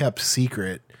worst kept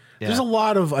secret. Yeah. There's a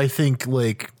lot of, I think,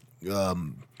 like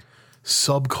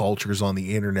subcultures on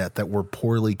the internet that were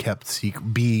poorly kept secret.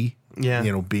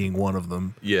 Yeah. Being one of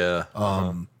them. Yeah.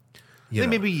 I think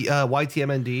maybe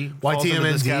YTMND. falls into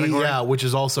this YTMND, category. yeah, which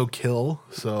is also Kill.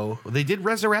 So They did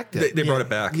resurrect it. they brought it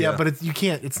back. yeah, but you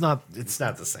can't. It's not the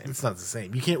same. It's not the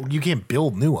same. You can't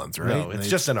build new ones, right? No, it's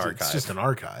just an archive. It's just an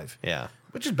archive. Yeah.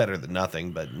 Which is better than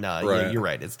nothing, but no, Right. you're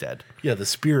right. It's dead. Yeah, the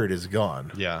spirit is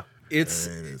gone. Yeah.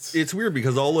 It's weird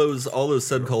because all those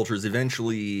subcultures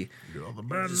eventually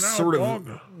sort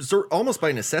of almost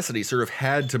by necessity sort of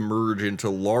had to merge into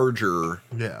larger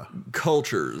Yeah.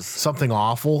 cultures. Something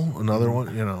awful. Another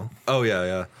one. You know. Oh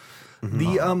yeah.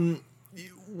 The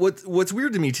what's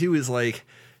weird to me too is like,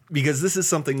 because this is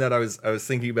something that I was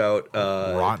thinking about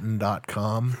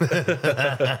Rotten.com.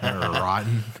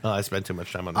 Rotten. I spent too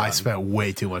much time on that. I spent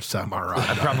way too much time on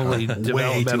Rotten. probably way too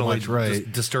developmentally much, right?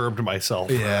 disturbed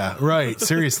myself. Yeah, right.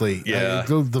 Seriously. Yeah.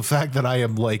 The fact that I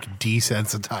am like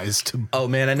desensitized to. oh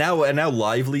man, and now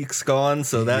Live Leak's gone,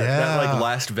 so that like Yeah.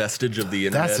 last vestige of the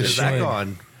internet That's a is shame. Back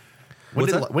on.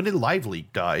 What's that? When did Live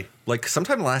Leak die? like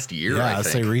sometime last year. Yeah, I I'd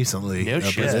say think. recently. No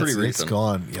shit. But It's pretty It's recent.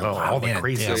 gone. Yeah, Oh, all the man,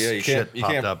 crazy damn. Yeah, you shit can't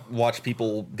popped up. watch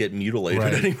people get mutilated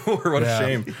Right. anymore. What Yeah. a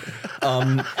shame.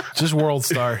 Just World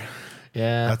Star.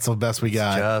 Yeah. That's the best we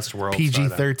got. just World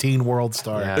PG-13 World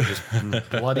Star. Yeah, just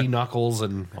bloody knuckles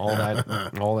and all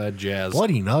that jazz.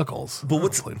 Bloody Knuckles. But I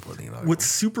played Bloody Knuckles. what's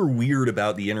super weird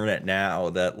about the internet now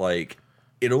that like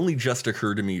it only just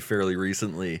occurred to me fairly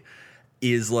recently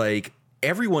is like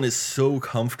everyone is so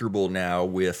comfortable now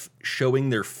with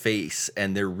showing their face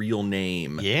and their real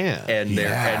name. Yeah. And their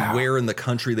Yeah. and where in the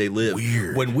country they live.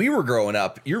 Weird. When we were growing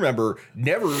up, you remember,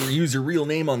 never use your real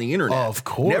name on the internet. Of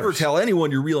course. Never tell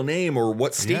anyone your real name or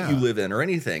what state Yeah. you live in or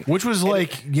anything. Which was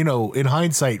like, in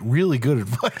hindsight, really good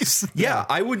advice. Yeah,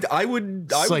 I would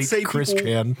Cite say Chris people,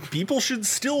 Chan. people should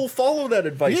still follow that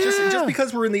advice. Yeah. Just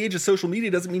because we're in the age of social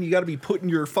media doesn't mean you got to be putting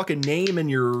your fucking name and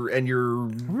your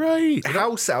Right.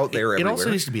 house out there It everywhere.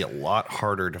 also needs to be a lot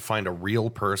harder to find a real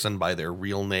person by their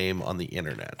real name on the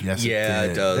internet. Yes, Yeah, it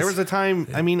did. does. There was a time,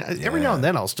 I mean, every now and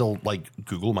then I'll still like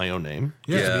Google my own name.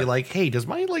 Just to Yeah. be like, hey, does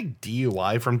my like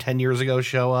DUI from 10 years ago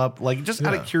show up? Like just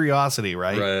out Yeah. of curiosity,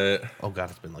 right? right. Oh God,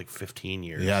 it's been like 15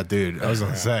 years. Yeah, dude. I was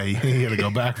going to say, you got to go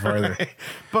back further.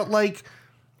 But like,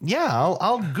 yeah,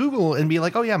 I'll Google and be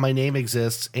like, oh yeah, my name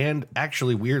exists. And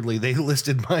actually, weirdly, they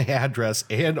listed my address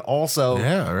and also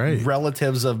Yeah, right.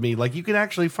 relatives of me. Like you can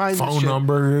actually find this Phone shit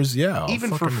numbers. Yeah.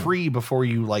 even for free before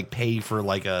you like pay for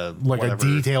like a Like whatever.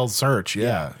 a detailed search.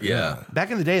 Yeah. Yeah. Back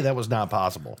in the day, that was not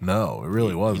possible. No, it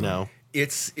really wasn't. You know,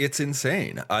 It's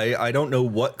insane. I don't know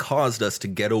what caused us to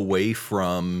get away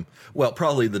from, well,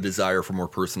 probably the desire for more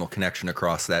personal connection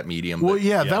across that medium. Well, but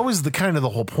yeah, that was the kind of the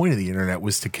whole point of the internet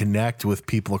was to connect with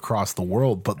people across the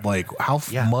world. But like, how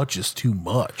much is too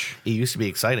much? it used to be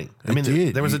exciting. I It mean,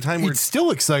 did. there was a time where it's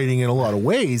still exciting in a lot of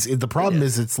ways. The problem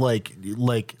is, it's like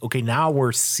okay, now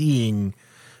we're seeing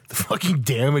the fucking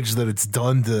damage that it's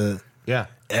done to Yeah.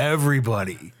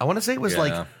 Everybody. I want to say it was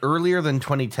like earlier than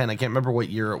 2010. I can't remember what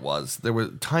year it was. There was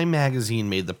Time Magazine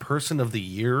made the Person of the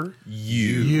Year.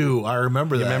 You. I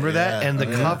remember that. Remember that? And the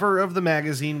cover of the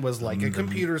magazine was like a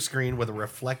computer screen with a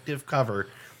reflective cover,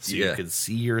 so you could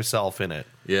see yourself in it.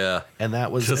 Yeah. And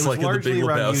that was just it was like in the Big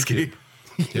largely around Lebowski.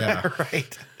 YouTube. Yeah,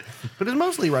 right. But it was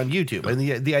mostly around YouTube. And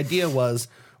the idea was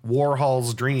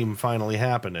Warhol's dream finally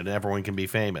happened and everyone can be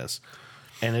famous.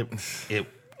 And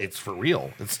it's for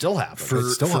real. It still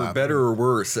happens. For better or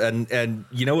worse. And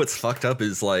you know what's fucked up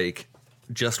is like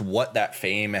just what that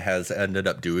fame has ended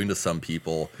up doing to some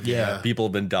people. Yeah. People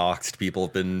have been doxxed, people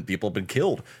have been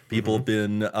killed. People have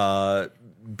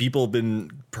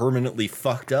been permanently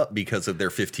fucked up because of their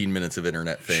 15 minutes of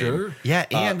internet fame. Sure. Yeah,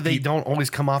 and they don't always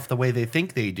come off the way they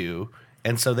think they do.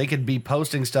 And so they could be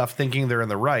posting stuff thinking they're in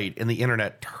the right, and the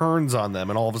internet turns on them,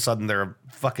 and all of a sudden they're a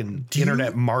fucking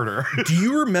internet martyr. Do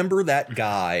you remember that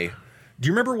guy? Do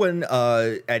you remember when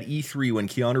at E3 when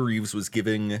Keanu Reeves was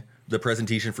giving the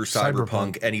presentation for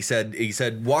Cyberpunk and he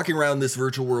said walking around this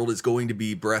virtual world is going to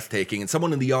be breathtaking, and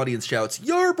someone in the audience shouts,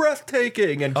 "You're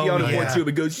breathtaking," and Keanu points to him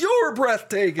and goes, "You're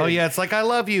breathtaking." Oh yeah, it's like I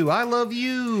love you.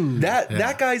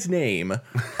 That guy's name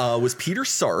was Peter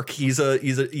Sark. He's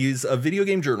a video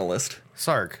game journalist.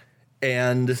 Sark.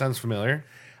 And Sounds familiar.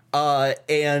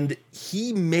 And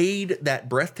he made that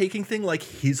breathtaking thing like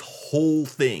his whole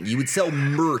thing. You would sell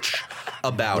merch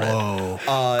about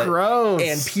it.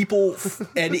 Gross.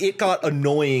 And it got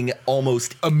annoying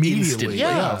almost Immediately. instantly.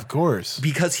 Yeah, of course.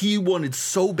 Because he wanted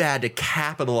so bad to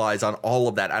capitalize on all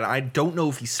of that. And I don't know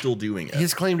if he's still doing it.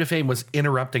 His claim to fame was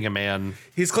interrupting a man.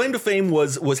 His claim to fame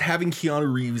was having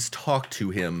Keanu Reeves talk to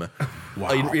him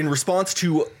in response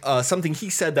to something he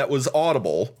said that was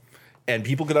audible. And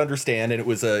people could understand, and it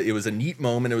was a neat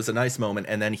moment. It was a nice moment,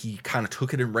 and then he kind of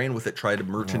took it and ran with it, tried to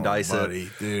merchandise it.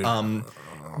 Dude.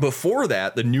 Before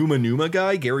that, the Numa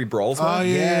guy, Gary Bralsma,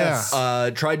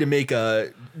 tried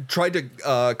to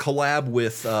collab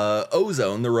with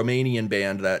Ozone, the Romanian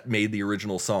band that made the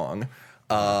original song,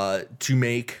 to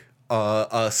make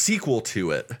a sequel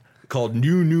to it called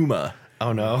New Numa.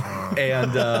 Oh no!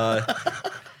 And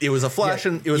it was a flash,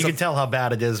 and it was. You can tell how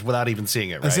bad it is without even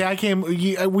seeing it. Right?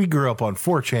 See, we grew up on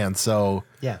 4chan, so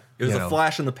yeah, it was a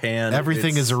flash in the pan.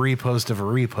 Everything is a repost of a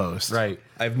repost, right?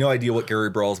 I have no idea what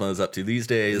Gary Bralsma is up to these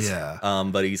days. Yeah,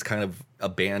 but he's kind of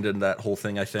abandoned that whole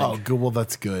thing, I think. Oh, good. Well,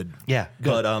 that's good. Yeah,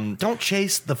 good. But don't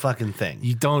chase the fucking thing.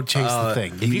 You don't chase the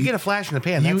thing. If you get a flash in the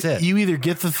pan, that's it. You either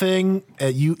get the thing.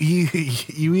 You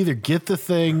either get the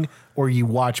thing. Or you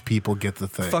watch people get the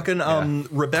thing. Fucking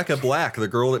Rebecca Black, the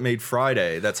girl that made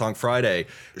Friday, that song Friday.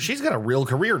 She's got a real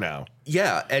career now.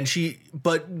 Yeah,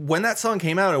 but when that song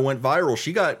came out and went viral,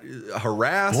 she got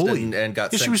harassed and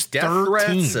got sent death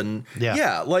threats. And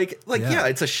yeah,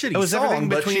 it's a shitty song. It was everything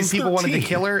but between she's people 13. wanted to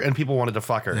kill her and people wanted to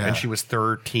fuck her. Yeah. And she was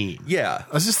 13. Yeah.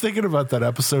 I was just thinking about that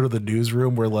episode of the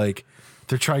newsroom where like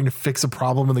they're trying to fix a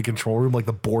problem in the control room, like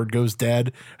the board goes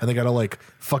dead and they gotta like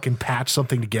fucking patch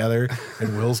something together,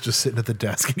 and Will's just sitting at the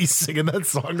desk and he's singing that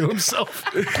song to himself.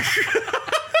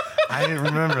 I didn't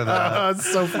remember that.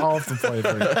 It's so awesome play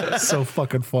for it. It's so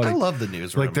fucking funny. I love the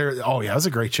newsroom. Like it was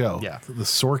a great show. Yeah. The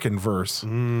Sorkin verse.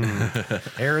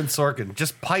 Aaron Sorkin,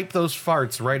 just pipe those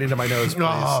farts right into my nose,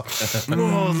 please.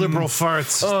 Liberal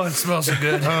farts. Oh, it smells so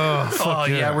good.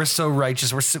 Yeah, we're so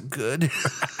righteous. We're so good.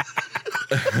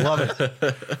 Love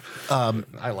it.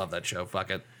 I love that show.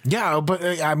 Fuck it. Yeah, but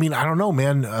I mean, I don't know,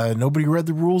 man. Nobody read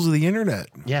the rules of the internet.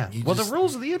 Yeah. The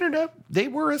rules of the internet, they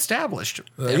were established.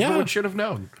 Everyone should have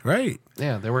known. Right.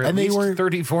 Yeah, there were at least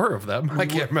 34 of them. I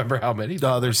can't remember how many.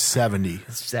 There's 70.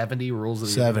 70 rules of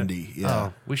the 70, internet. yeah.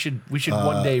 Oh, we should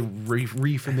one day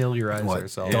refamiliarize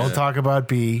ourselves. Don't talk about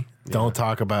B. Don't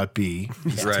talk about B.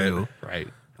 Right. Right.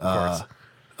 Of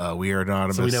course. We are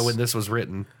anonymous. So we know when this was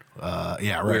written.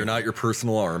 Yeah, right. We're not your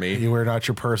personal army. You are not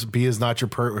your person. B is not your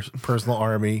personal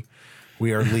army.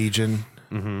 We are Legion.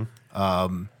 I'm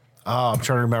trying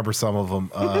to remember some of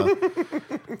them.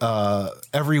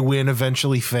 Every win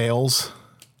eventually fails.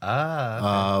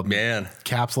 Man.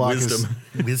 Caps lock Wisdom.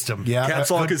 is Wisdom. yeah.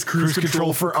 Caps lock is cruise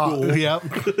control for cool. Yep.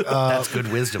 That's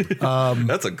good wisdom.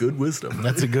 That's a good wisdom.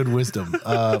 That's a good wisdom.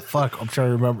 Fuck. I'm trying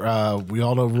to remember. We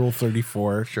all know Rule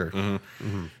 34. Sure.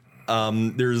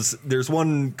 There's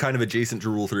one kind of adjacent to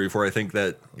Rule 34. I think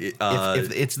that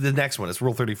if it's the next one, it's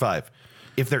Rule 35.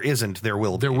 If there isn't, there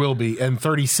will be. There will be. And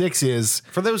 36 is...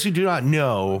 For those who do not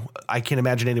know, I can't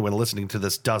imagine anyone listening to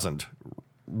this doesn't.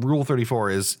 Rule 34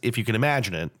 is if you can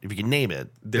imagine it, if you can name it,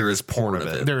 there is porn of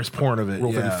it. There is porn of it.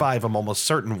 Rule 35, I'm almost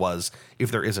certain, was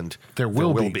if there isn't, there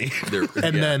will be.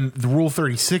 And then the Rule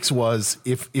 36 was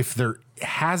if there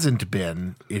hasn't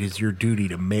been, it is your duty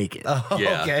to make it. Oh,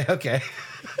 Yeah. Okay.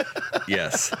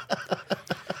 Yes.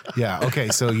 Yeah. Okay.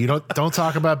 So you don't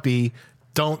talk about B.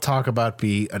 Don't talk about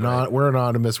B. We're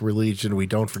anonymous. We're legion. We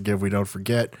don't forgive. We don't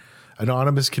forget.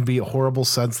 Anonymous can be a horrible,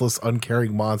 senseless,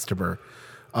 uncaring monster.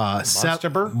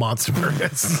 Monster.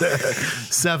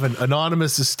 7.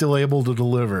 Anonymous is still able to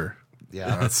deliver.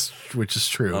 Yeah, which is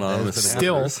true.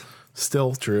 Anonymous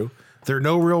Still true. There are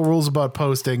no real rules about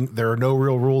posting. There are no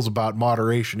real rules about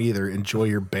moderation either. Enjoy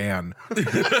your ban.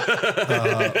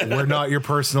 We're not your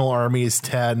personal army is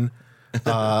 10.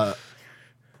 No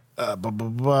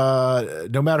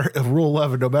matter Rule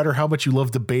 11, no matter how much you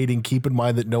love debating, keep in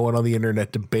mind that no one on the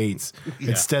internet debates.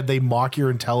 Instead, they mock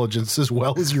your intelligence as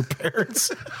well as your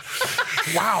parents.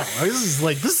 Wow, this is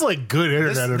like good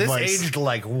internet advice. This aged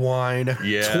like wine.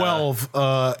 Yeah. 12.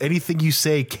 Anything you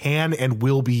say can and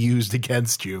will be used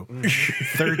against you.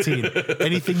 13.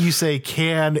 Anything you say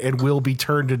can and will be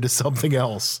turned into something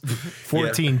else.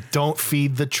 14. Don't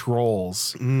feed the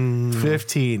trolls.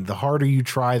 15. The harder you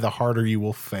try, the harder you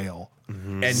will fail.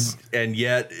 And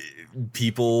yet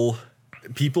people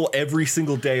every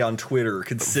single day on Twitter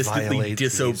consistently Violate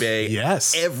disobey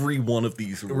Yes. every one of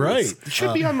these rules. Right. It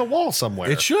should be on the wall somewhere.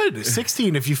 It should.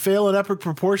 16. If you fail in epic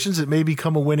proportions, it may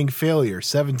become a winning failure.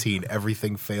 17.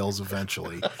 Everything fails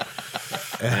eventually.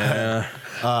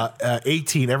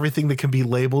 18. Everything that can be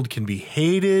labeled can be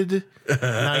hated.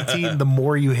 19. The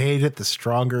more you hate it, the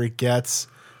stronger it gets.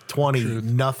 20.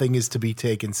 Nothing is to be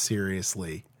taken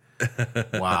seriously.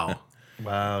 Wow.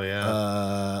 Wow,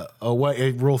 yeah.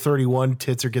 Rule 31,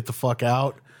 tits or get the fuck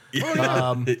out.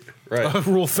 Right.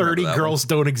 Rule 30, girls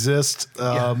don't exist.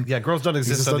 Girls don't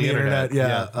exist on the internet.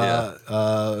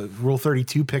 Rule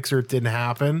 32, Pixar didn't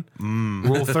happen.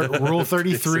 Rule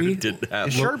 33. Didn't happen.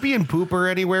 Is Sharpie and Pooper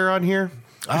anywhere on here?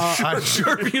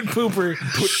 Sharpie and Pooper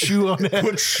put shoe on head.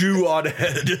 Put shoe on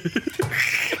head.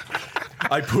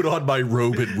 I put on my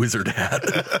robe and wizard hat.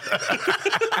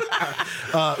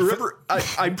 Remember,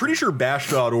 I'm pretty sure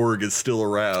bash.org is still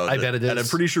around. I bet it is. And I'm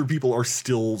pretty sure people are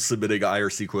still submitting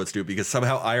IRC quotes to it because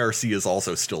somehow IRC is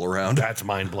also still around. That's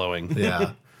mind-blowing.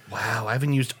 Yeah. Wow, I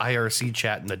haven't used IRC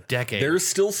chat in a decade. There's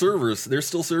still servers. There's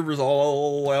still servers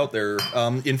all out there.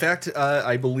 In fact,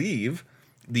 I believe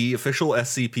the official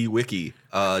SCP wiki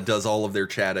does all of their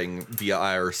chatting via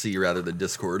IRC rather than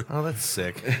Discord. Oh, that's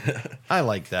sick. I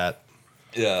like that.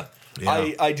 Yeah.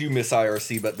 I do miss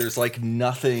IRC, but there's like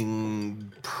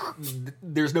nothing.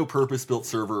 There's no purpose-built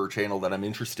server or channel that I'm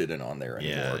interested in on there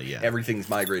anymore. Yeah. Everything's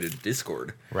migrated to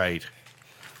Discord. Right.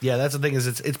 Yeah, that's the thing is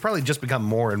it's probably just become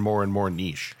more and more and more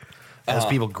niche as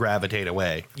people gravitate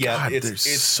away. Yeah, God, it's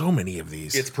there's so many of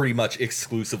these. It's pretty much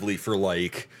exclusively for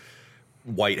like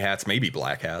white hats, maybe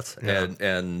black hats,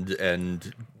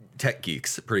 and tech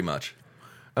geeks, pretty much.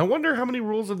 I wonder how many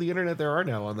rules of the internet there are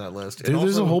now on that list. Dude,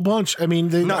 there's a whole bunch. I mean,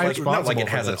 Not like it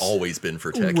hasn't always been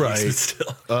for tech geeks.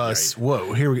 Still.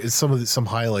 Whoa, here we some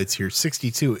highlights here.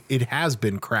 62. It has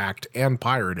been cracked and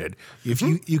pirated. If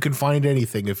you can find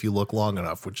anything if you look long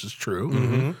enough, which is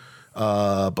true.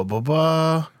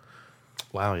 Wow.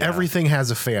 Yeah. Everything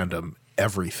has a fandom.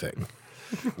 Everything.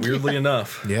 Weirdly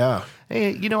enough. Yeah.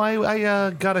 Hey,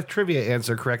 I got a trivia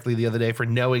answer correctly the other day for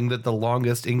knowing that the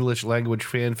longest English language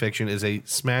fan fiction is a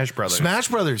Smash Brothers. Smash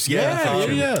Brothers. The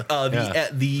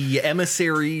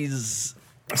emissaries.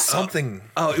 Something.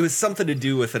 It was something to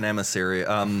do with an emissary.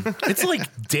 It's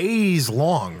like days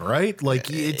long, right? Like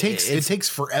it takes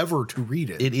forever to read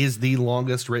it. It is the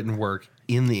longest written work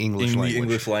in the English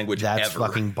language. That's ever.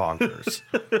 fucking bonkers.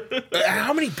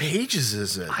 How many pages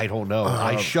is it? I don't know.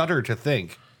 I shudder to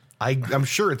think. I'm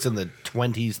sure it's in the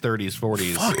 20s, 30s,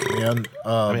 40s. Fuck, man.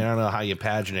 I don't know how you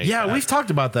paginate. Yeah, that. we've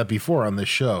talked about that before on this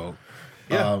show.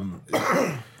 Yeah.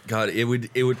 God, it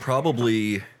would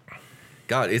probably.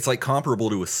 God, it's like comparable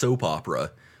to a soap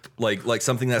opera. Like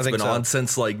something that's been on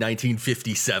since like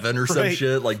 1957 or some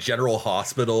shit, like General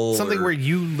Hospital. Something where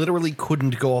you literally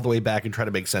couldn't go all the way back and try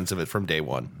to make sense of it from day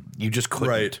one. You just couldn't.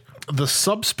 Right. The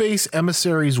Subspace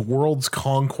Emissaries World's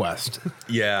Conquest.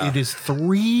 Yeah. It is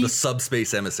 3 the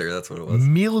subspace emissary, that's what it was.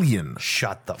 million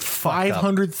Shut the fuck up.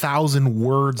 500,000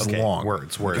 words long.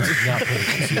 Words. Not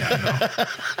pages. Yeah,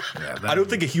 no. I don't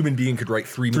think a human being could write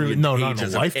 3 million not in a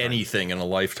pages of lifetime. anything in a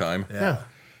lifetime. Yeah.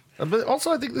 But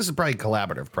also, I think this is probably a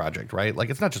collaborative project, right? Like,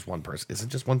 it's not just one person. Is it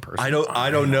just one person? I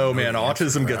don't know, man.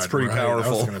 Autism gets pretty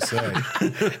powerful. I was gonna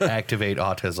say. Activate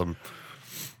autism.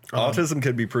 Autism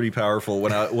can be pretty powerful.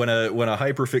 When a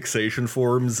hyperfixation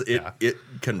forms, it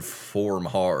can form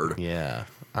hard. Yeah.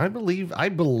 I believe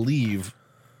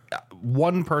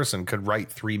one person could write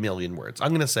 3 million words. I'm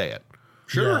going to say it.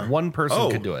 Sure. Yeah. One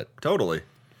person could do it. Totally.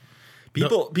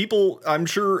 People, I'm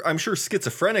sure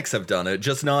schizophrenics have done it,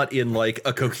 just not in like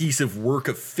a cohesive work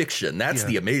of fiction. That's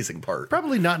the amazing part.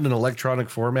 Probably not in an electronic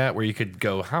format where you could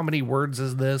go, how many words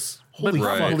is this? But Holy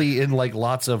probably in like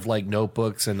lots of like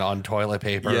notebooks and on toilet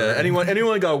paper. Yeah.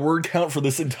 Anyone got a word count for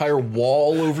this entire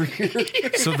wall over here?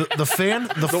 So the fan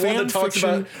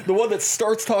fiction, the one that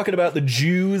starts talking about the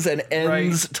Jews and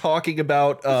ends talking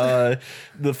about the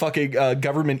fucking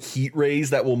government heat rays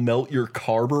that will melt your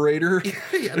carburetor.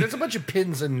 Yeah, there's a bunch of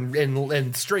pins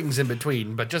and strings in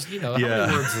between, but just, how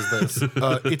many words is this?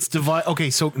 it's divided. Okay,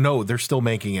 so no, they're still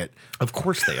making it. Of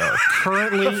course they are.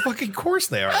 Currently, Of fucking course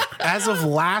they are. as of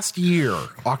last year,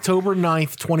 October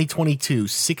 9th, 2022,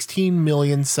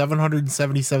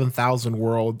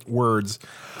 16,777,000 words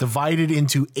divided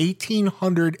into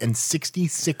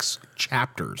 1,866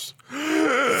 chapters.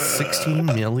 16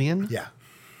 million? Yeah.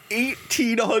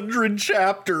 1,800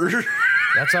 chapters.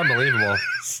 That's unbelievable.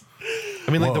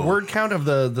 I mean, like the word count of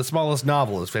the smallest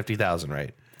novel is 50,000,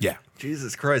 right? Yeah.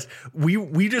 Jesus Christ.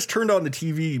 We just turned on the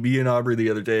TV, me and Aubrey, the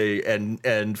other day,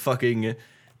 and fucking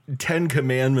 10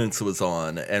 Commandments was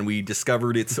on, and we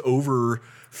discovered it's over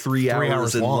 3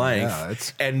 hours in long.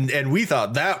 length. Yeah, and we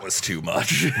thought that was too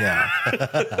much. Yeah.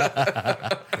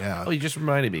 Yeah. Oh, you just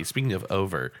reminded me, speaking of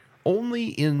over, only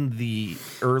in the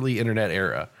early internet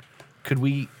era could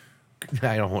we,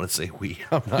 I don't want to say we,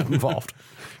 I'm not involved.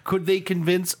 Could they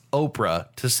convince Oprah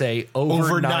to say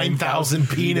over 9,000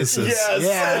 penises? Yes.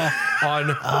 Yeah. On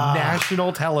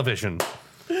national television?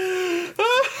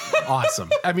 Awesome.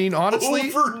 I mean,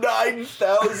 honestly, Over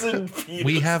 9,000 penises.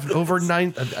 we have over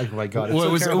 9. Oh my God. It's Well,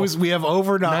 so it terrible. was we have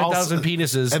over 9,000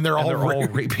 penises, and they're all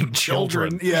raping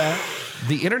children. Yeah.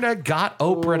 The internet got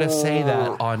Oprah to say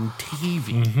that on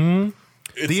TV. Mm-hmm.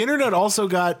 The internet also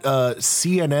got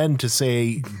CNN to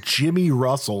say Jimmy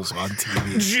Russell's on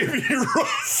TV. Jimmy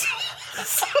Russell.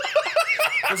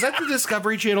 Was that the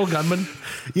Discovery Channel gunman?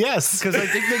 Yes. Because I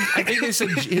think they said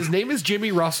his name is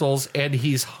Jimmy Russell's and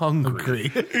he's hungry.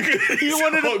 He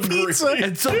wanted a pizza.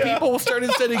 And so people started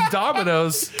sending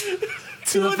Dominoes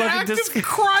to the an fucking active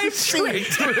crime scene.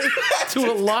 to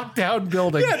a lockdown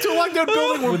building. Yeah, to a lockdown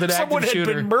building where With an someone active had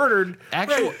shooter. been murdered.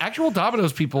 Actual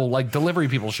Domino's people, like delivery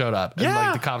people, showed up. And Yeah.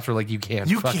 like the cops were like, "You can't.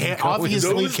 You fucking can't, go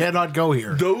obviously Those- cannot go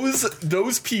here.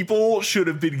 Those people should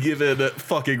have been given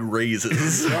fucking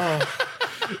raises.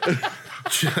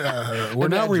 We're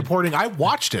now reporting. I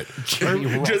watched it. Jimmy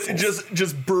Russell.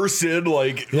 just bursts in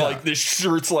like this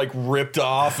shirt's like ripped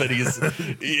off and he's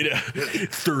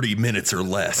 30 minutes or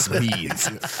less means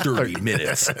 30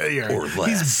 minutes or less.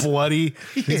 He's bloody.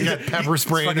 He's got pepper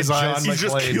spray in his fucking eyes. He's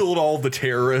just McClane. killed all the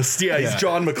terrorists. Yeah, he's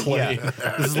John McClane.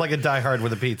 This is like a Die Hard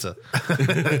with a pizza.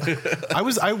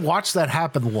 I watched that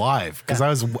happen live because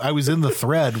I was in the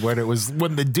thread when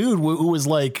the dude who was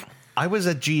like. I was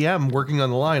at GM working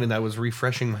on the line and I was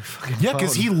refreshing my fucking Yeah, phone.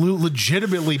 because he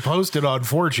legitimately posted on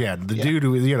 4chan. The dude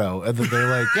who, and then they're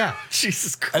like, Yeah.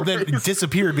 Jesus Christ. and then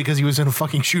disappeared because he was in a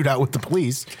fucking shootout with the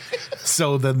police.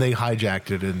 So then they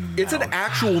hijacked it, and It's an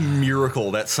actual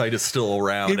miracle that site is still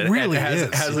around. It really is.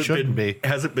 Hasn't shouldn't been, be.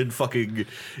 Hasn't been fucking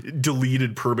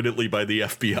deleted permanently by the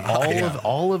FBI.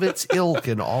 all of its ilk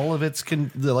and all of its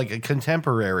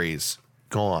contemporaries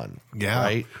gone. Yeah.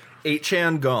 Right.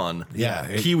 8chan gone.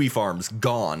 Yeah. Kiwi Farms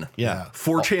gone. Yeah.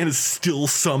 4chan is still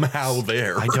somehow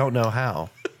there. I don't know how.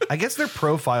 I guess their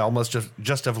profile must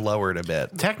just have lowered a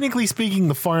bit. technically speaking,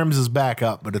 the farms is back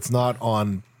up, but it's not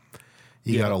on.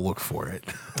 You got to look for it.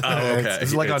 Oh, okay.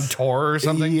 Is it like on Tor or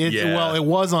something? Yeah. Well, it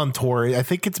was on Tor. I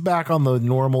think it's back on the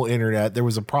normal internet. There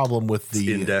was a problem with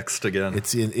the indexed again.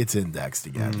 It's indexed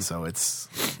again, so it's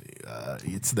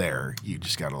there. You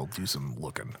just got to do some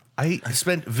looking. I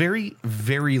spent very,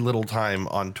 very little time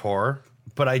on Tor,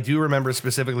 but I do remember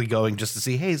specifically going just to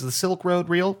see, hey, is the Silk Road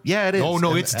real? Yeah, it is. Oh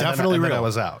no, And- it's and then- definitely and then real. I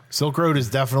was out. Silk Road is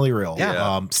definitely real.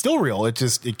 Yeah. Still real. It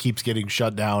keeps getting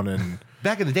shut down and.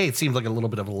 Back in the day, it seemed like a little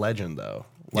bit of a legend, though.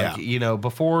 Like, Yeah.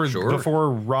 before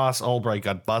Ross Ulbright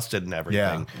got busted and everything.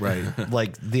 Yeah, right.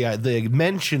 Like the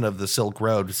mention of the Silk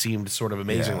Road seemed sort of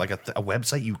amazing. Yeah. Like a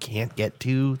website you can't get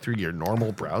to through your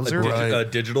normal browser. A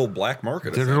digital black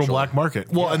market. Digital essentially. black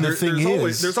market. Well, and the thing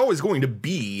there's always going to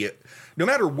be, no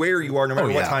matter where you are, no matter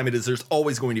what yeah. time it is, there's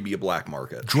always going to be a black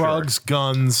market. drugs,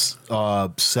 guns,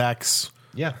 sex,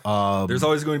 Yeah. There's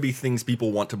always going to be things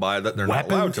people want to buy that they're not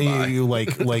allowed weapons, to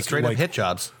buy. like Straight up hit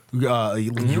jobs.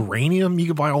 uranium. You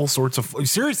can buy all sorts of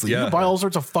seriously. You Yeah. can buy all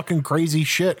sorts of fucking crazy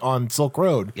shit on Silk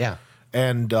Road. Yeah.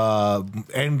 And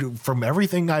from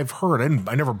everything I've heard, and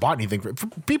I never bought anything. For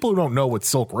people who don't know what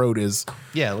Silk Road is,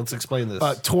 Yeah, let's explain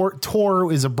this.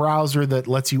 Tor is a browser that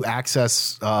lets you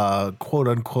access quote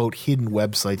unquote hidden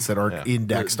websites that aren't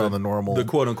indexed on the normal, the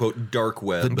quote unquote dark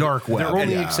web. the dark web. They're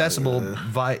only accessible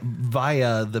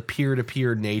via the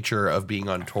peer-to-peer nature of being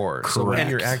on Tor. So when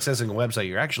you're accessing a website,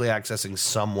 you're actually accessing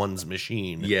someone's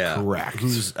machine. Yeah, correct.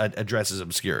 Whose address is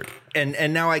obscured.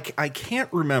 And now I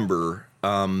can't remember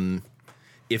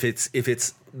if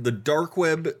it's the dark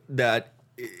web that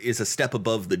is a step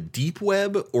above the deep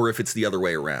web, or if it's the other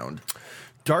way around.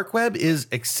 Dark web is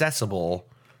accessible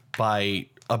by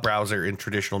a browser in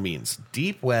traditional means.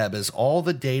 Deep web is all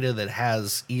the data that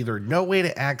has either no way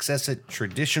to access it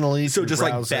traditionally. So just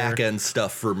browser, like back end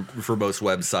stuff for most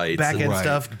websites. back end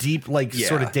stuff, deep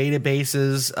sort of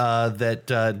databases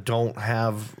that don't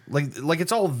have like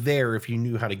it's all there if you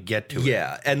knew how to get to it.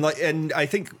 Yeah, and I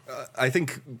think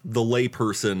the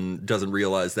layperson doesn't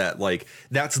realize that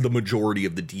that's the majority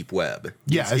of the deep web.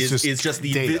 Yeah, it's just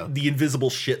data. the invisible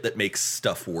shit that makes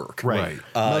stuff work. Right.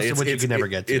 Most of which you can never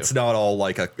get to. It's not all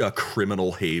like a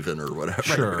criminal haven or whatever.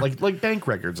 Sure. Like bank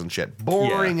records and shit.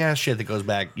 Boring ass shit that goes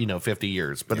back 50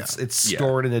 years, but it's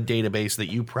stored in a database that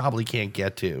you probably can't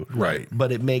get to. Right.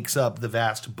 But it makes up the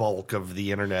vast bulk of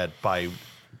the internet by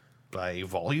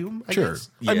volume, I guess.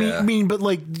 Yeah. I mean, but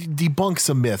debunk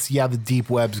some myths. Yeah, the deep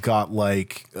web's got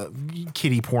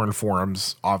kiddie porn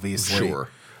forums, obviously. Sure.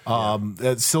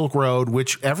 Silk Road,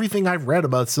 which everything I've read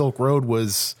about Silk Road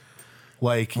was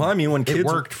when kids, it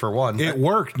worked for one. It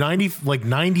worked.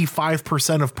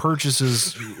 95% of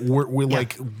purchases were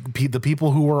the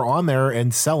people who were on there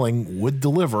and selling would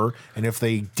deliver, and if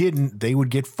they didn't, they would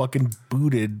get fucking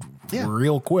booted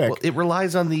real quick. Well, it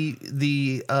relies on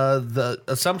the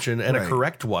assumption, and a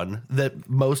correct one, that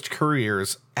most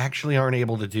couriers actually aren't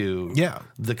able to do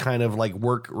the kind of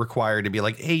work required to be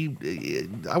like, hey,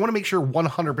 I want to make sure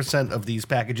 100% of these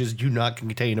packages do not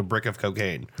contain a brick of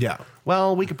cocaine. Yeah.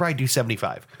 Well, we could probably do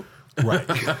 75. Right.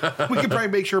 We could probably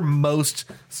make sure most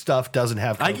stuff doesn't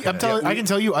have cocaine. I can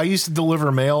tell you, I used to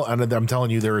deliver mail, and I'm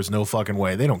telling you, there is no fucking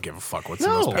way. They don't give a fuck what's in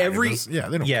those packages. They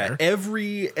don't care.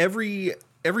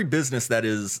 Every business that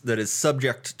is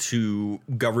subject to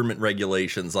government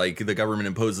regulations, like the government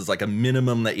imposes a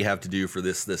minimum that you have to do for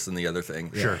this, and the other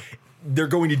thing. Sure. They're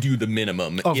going to do the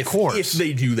minimum if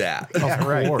they do that.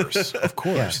 Of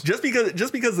course. Just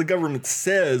because the government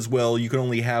says, well, you can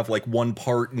only have one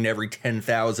part in every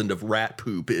 10,000 of rat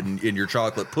poop in your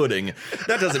chocolate pudding,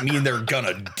 that doesn't mean they're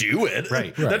gonna do it.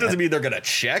 Right. That doesn't mean they're gonna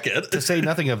check it. To say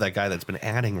nothing of that guy that's been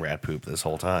adding rat poop this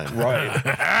whole time. Right.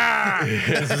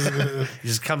 He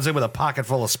just comes in with a pocket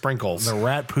full of sprinkles. The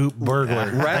rat poop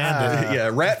burglar.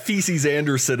 Rat Feces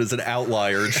Anderson is an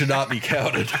outlier and should not be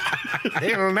counted.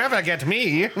 They'll never get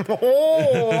me.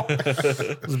 Oh,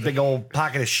 this big old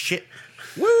pocket of shit.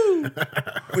 Woo!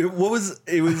 What was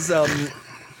it? Was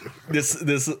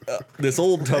this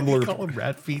old Tumblr? Call him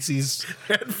Rat Feces.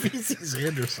 Rat Feces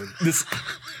Anderson. It's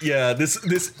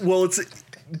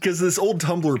because this old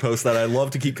Tumblr post that I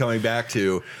love to keep coming back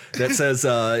to that says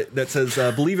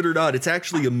believe it or not, it's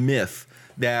actually a myth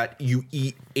that you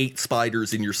eat 8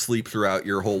 spiders in your sleep throughout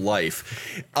your whole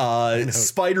life.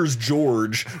 Spiders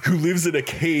George, who lives in a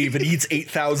cave and eats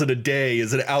 8,000 a day,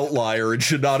 is an outlier and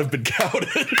should not have been counted.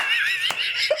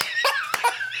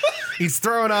 He's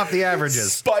throwing off the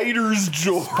averages. Spiders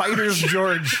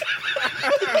George.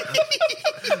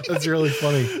 That's really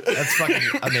funny. That's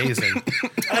fucking amazing.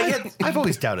 I've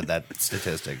always doubted that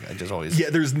statistic. I just always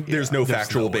there's no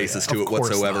factual basis to it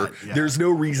whatsoever. There's no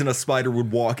reason a spider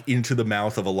would walk into the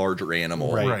mouth of a larger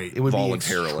animal, right? It would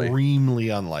voluntarily. be extremely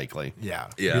unlikely. Yeah,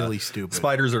 really stupid.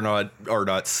 Spiders are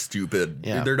not stupid.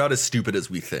 Yeah. They're not as stupid as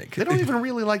we think. They don't even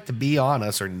really like to be on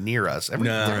us or near us. Every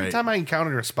time I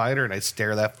encounter a spider and I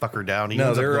stare that fucker down, he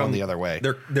ends up going the other way.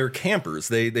 They're campers.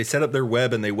 They set up their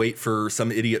web and they wait for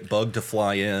some idiot bug to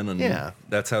fly in, and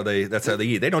that's how they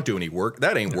eat. They don't do any work.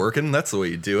 That ain't working. That's the way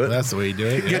you do it. That's the way you do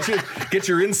it. Get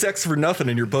your insects for nothing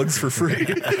and your bugs for free.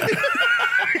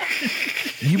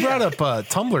 You brought up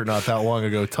Tumblr not that long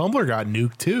ago. Tumblr got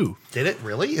nuked too. Did it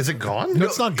really? Is it gone? No,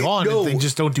 it's not gone. They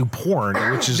just don't do porn,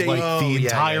 which is the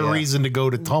entire reason to go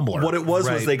to Tumblr. What it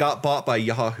was they got bought by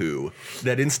Yahoo,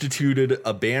 that instituted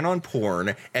a ban on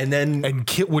porn, and then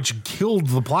which killed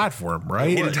the platform,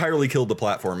 right? It entirely killed the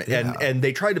platform, and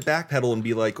they tried to backpedal and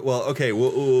be like, well, okay,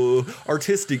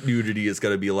 artistic nudity is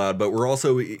going to be allowed, but we're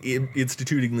also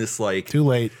instituting this too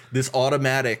late, this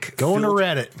automatic going to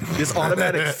Reddit, this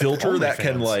automatic filter that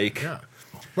can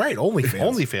Right,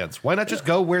 OnlyFans. Why not just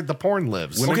go where the porn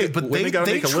lives? Okay, but women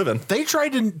gotta make a living. They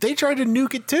tried to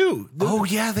nuke it too. Oh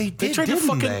yeah, they They did. tried to didn't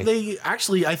fucking. They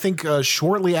actually, I think,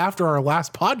 shortly after our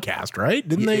last podcast, right?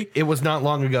 Didn't they? It was not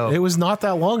long ago. It was not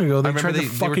that long ago. They I remember tried to they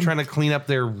were fucking. trying to clean up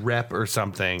their rep or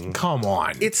something. Come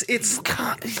on,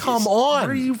 Come on.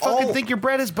 Where do you fucking think your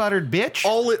bread is buttered, bitch?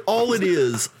 All it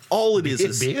is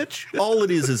Bitch. all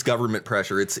it is government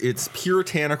pressure. It's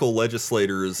puritanical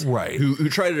legislators, Right. who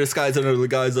try to disguise it under the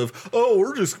guise of, oh,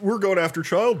 we're going after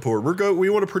child porn. We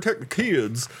want to protect the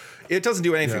kids. It doesn't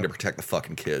do anything to protect the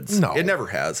fucking kids. No. It never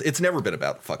has. It's never been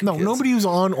about the fucking no, kids. nobody who's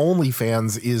on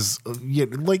OnlyFans is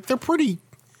like they're pretty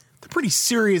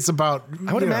serious about.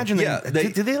 I would imagine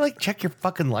they- did they like check your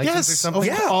fucking license or Yes,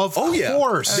 something? of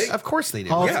course, Of course they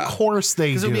do. of Yeah. course they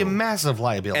Because do. it would be a massive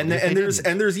liability. and if they there's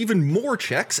didn't. there's even more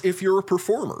checks if you're a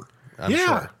performer. I'm yeah.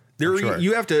 sure. There, Sure.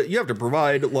 you have to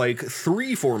provide like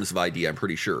 3 forms of ID. I'm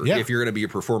pretty sure Yeah. if you're going to be a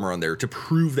performer on there to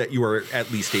prove that you are at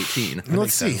least 18.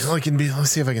 Let's see. Let's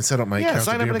see if I can set up my account.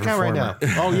 sign to up be an a account right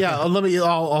performer. Oh yeah,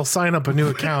 I'll sign up a new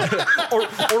account.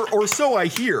 or so I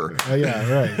hear. Yeah,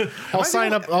 right. I'll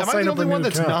sign up. I'll Am I sign the up a only new one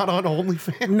that's account. not on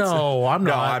OnlyFans? No, I'm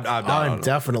not. I'm not on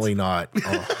definitely not.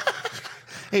 Oh.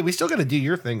 Hey, we still got to do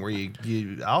your thing where you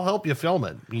I'll help you film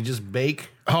it. You just bake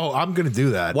Oh, I'm gonna do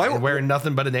that. Why? and wearing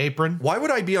nothing but an apron. Why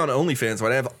would I be on OnlyFans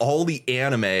when I have all the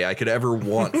anime I could ever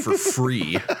want for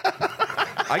free?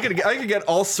 I could get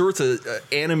all sorts of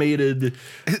animated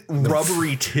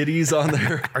rubbery titties on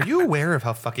there. Are you aware of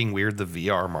how fucking weird the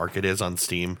VR market is on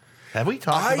Steam? Have we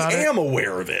talked about it? I am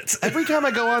aware of it. Every time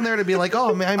I go on there to be like,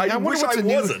 oh man, I wonder wish what's I a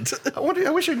new, wasn't.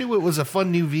 I wish I knew it was a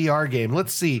fun new VR game.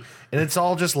 Let's see, and it's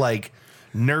all just like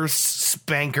Nurse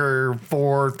Spanker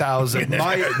 4000.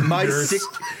 My sick.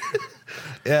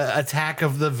 Attack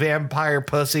of the Vampire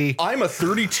Pussy. I'm a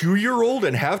 32-year-old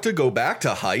and have to go back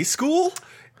to high school.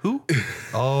 Who?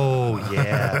 Oh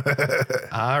yeah.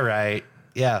 All right.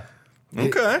 Yeah.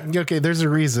 Okay. Okay, there's a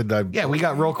reason. Yeah, we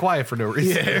got real quiet for no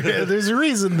reason. There's a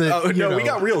reason that. Oh you no, know, we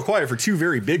got real quiet for 2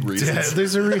 very big reasons.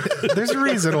 There's a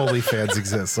reason OnlyFans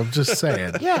exists. I'm just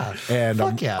saying. Yeah. And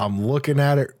Fuck yeah. I'm looking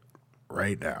at it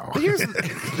right now. Here's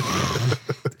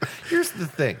the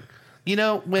thing. You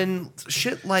know, when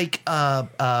shit like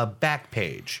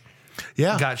Backpage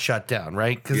Yeah. got shut down,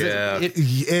 right? Because Yeah.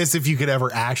 As if you could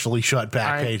ever actually shut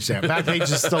Backpage down. Backpage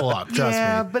is still up. Trust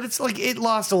yeah, me. but it's like it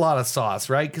lost a lot of sauce,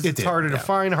 right? Because It it's did, harder to yeah.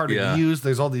 find, harder Yeah. to use.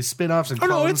 There's all these spin-offs and Oh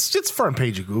no, clones. it's front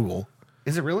page of Google.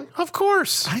 Is it really? Of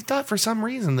course. I thought for some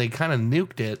reason they kind of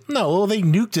nuked it. No, well, they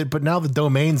nuked it, but now the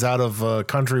domain's out of a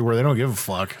country where they don't give a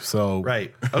fuck. So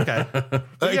Right. Okay.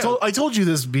 I told you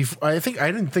this before. I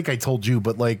didn't think I told you,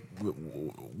 but like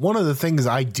one of the things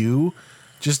I do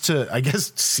just to, I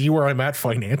guess, see where I'm at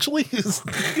financially is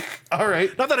All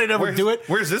right. not that I never do it.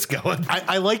 Where's this going?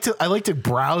 I like to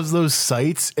browse those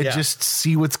sites and Yeah. just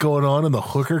see what's going on in the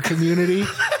hooker community.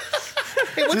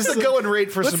 Hey, what's Just the going rate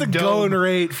for What's some the dome? going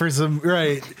rate for some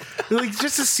like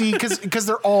just to see because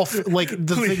they're all like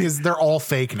the thing is they're all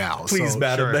fake now. Please, so,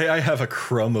 madam, sure. may I have a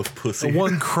crumb of pussy?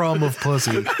 one crumb of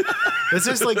pussy. It's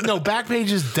just like no, Backpage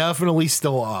is definitely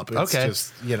still up. It's Okay.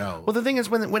 just Well, the thing is,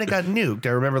 when it got nuked, I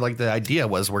remember like the idea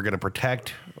was we're going to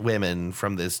protect women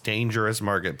from this dangerous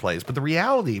marketplace. But the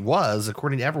reality was,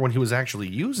 according to everyone who was actually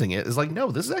using it, is like,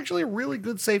 no, this is actually a really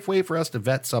good, safe way for us to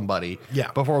vet somebody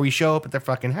before we show up at their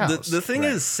fucking house. The thing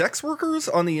is, sex workers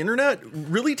on the internet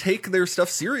really take their stuff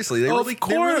seriously. They really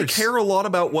course. care a lot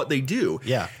about what they do.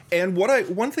 Yeah. And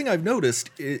one thing I've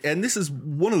noticed, and this is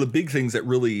one of the big things that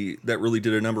really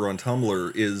did a number on Tumblr,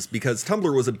 is because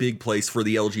Tumblr was a big place for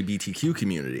the LGBTQ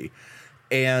community,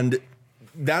 and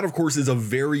that, of course, is a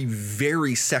very,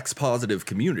 very sex positive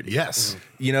community. yes.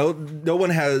 You know, no one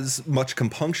has much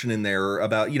compunction in there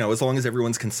about, you know, as long as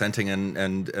everyone's consenting and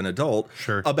an adult,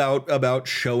 Sure. about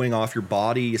showing off your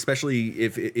body, especially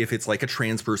if it's like a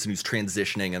trans person who's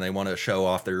transitioning and they want to show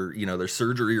off their, you know, their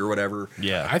surgery or whatever.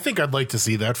 yeah. I think I'd like to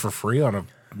see that for free on a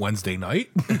Wednesday night.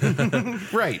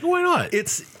 Right. Why not?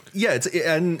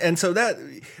 And so that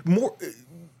more,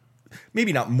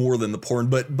 maybe not more than the porn,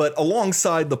 but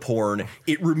alongside the porn,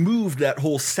 it removed that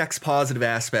whole sex positive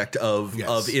aspect of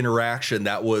interaction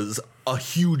that was a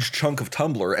huge chunk of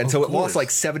Tumblr, and so it lost like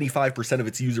 75% of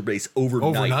its user base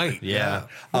overnight. Yeah.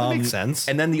 Well, that makes sense.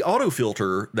 And then the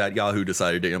autofilter that Yahoo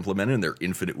decided to implement in their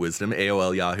infinite wisdom,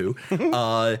 AOL Yahoo,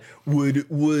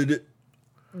 would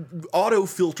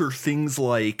auto-filter things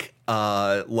like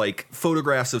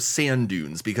photographs of sand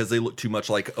dunes because they look too much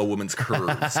like a woman's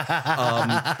curves,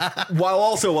 while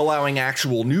also allowing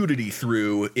actual nudity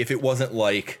through if it wasn't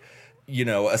like,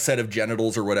 a set of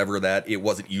genitals or whatever that it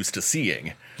wasn't used to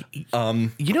seeing.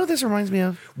 You know what this reminds me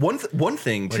of? One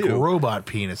thing like too, robot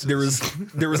penises.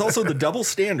 there was also the double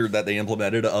standard that they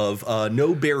implemented of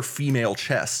no bare female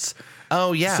chests.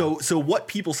 Oh yeah. So what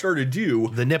people started to do,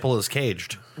 The nipple is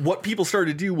caged. what people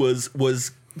started to do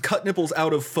was cut nipples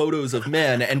out of photos of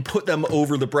men and put them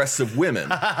over the breasts of women.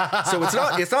 So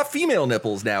it's not female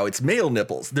nipples now, it's male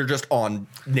nipples. They're just on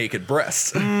naked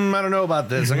breasts. I don't know about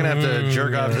this. I'm gonna have to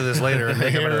jerk off to this later and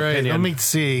make up an opinion. Let me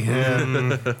see. I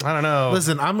don't know.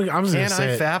 Listen, I'm just gonna Can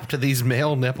say I fap to these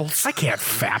male nipples? I can't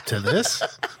fap to this.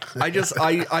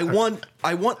 I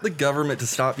want the government to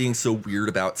stop being so weird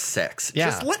about sex. Yeah.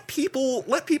 Just let people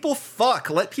fuck.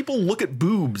 Let people look at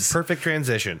boobs. Perfect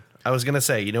transition. I was gonna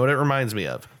say, you know what it reminds me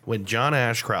of? When John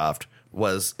Ashcroft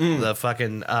was the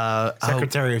fucking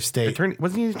Secretary of State. attorney,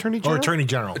 wasn't he Attorney General? Or Attorney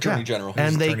General. Attorney General.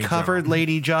 And they Attorney covered General.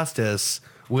 Lady Justice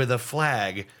with a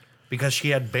flag because she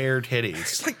had bare titties.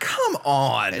 It's like, come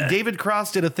on. David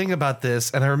Cross did a thing about this,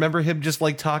 and I remember him just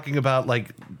like talking about like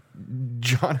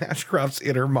John Ashcroft's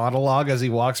inner monologue as he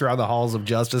walks around the halls of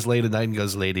justice late at night and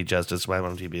goes, "Lady Justice, why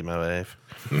won't you be my wife?"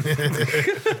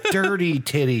 Dirty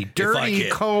titty, dirty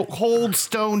cold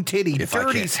stone titty,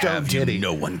 dirty stone titty.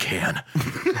 No one can.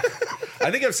 I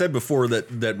think I've said before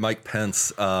that Mike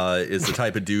Pence is the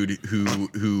type of dude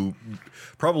who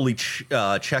probably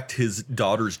checked his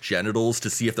daughter's genitals to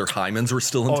see if their hymens were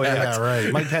still intact. Yeah,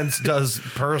 right. Mike Pence does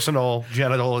personal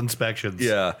genital inspections.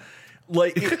 Yeah.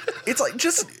 Like it's like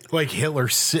just Like Hitler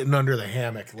sitting under the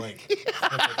hammock, like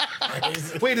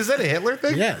Wait, is that a Hitler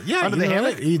thing? yeah, Under the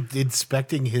hammock?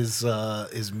 inspecting his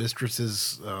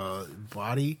mistress's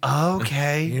body.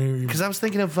 Okay, because I was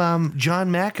thinking of John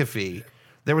McAfee.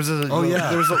 There was a yeah.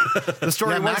 there was the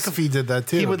story Yeah, was McAfee did that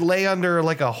too. he would lay under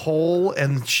like a hole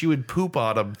and she would poop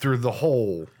on him through the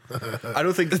hole. I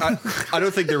don't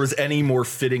think there was any more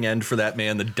fitting end for that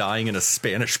man than dying in a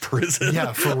Spanish prison.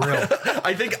 Yeah, for real.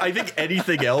 I think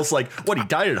anything else, like what, he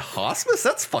died in hospice?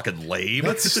 That's fucking lame.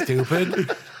 That's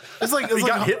stupid. It's like He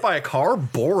got hit by a car.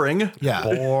 Boring. Yeah,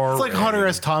 Boring. it's like Hunter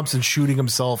S. Thompson shooting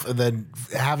himself and then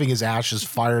having his ashes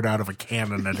fired out of a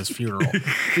cannon at his funeral.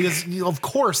 Because of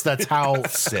course that's how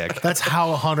Sick. That's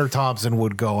how Hunter Thompson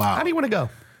would go out. How do you want to go?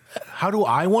 How do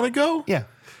I want to go? Yeah.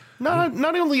 Not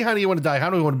only how do you want to die,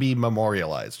 how do you want to be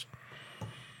memorialized?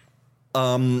 I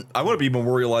want to be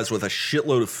memorialized with a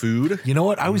shitload of food. You know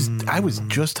what? I was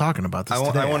just talking about this. I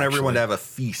want today, everyone actually. to have a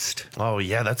feast, Oh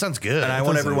yeah, that sounds good. and I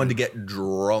want everyone to get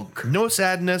drunk. no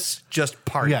sadness, just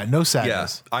party. Yeah, no Yeah,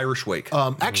 sadness. Irish wake.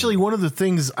 Actually, one of the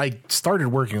things I started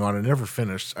working on and never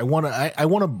finished. I want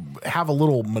to have a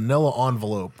little Manila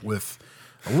envelope with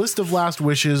a list of last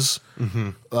wishes,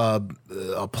 a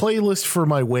playlist for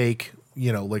my wake.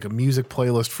 You know, like a music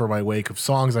playlist for my wake of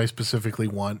songs I specifically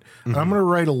want. And I'm going to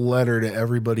write a letter to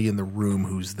everybody in the room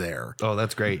who's there. Oh,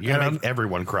 that's great. You're gonna make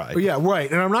everyone cry. Yeah,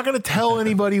 right. And I'm not going to tell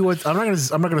anybody what I'm not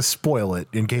going to spoil it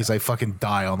in case I fucking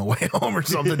die on the way home or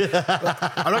something. I'm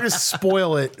not going to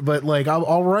spoil it, but like I'm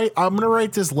going to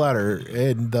write this letter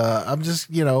and I'm just,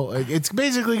 it's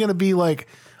basically going to be like,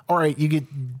 all right, you get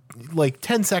like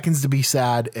 10 seconds to be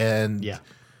sad and Yeah.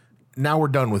 now we're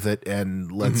done with it and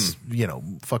let's,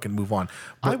 fucking move on.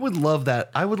 I would love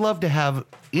that. I would love to have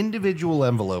individual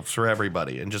envelopes for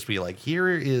everybody and just be like, here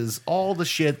is all the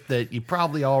shit that you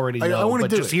probably already know. I wanna but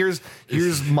do just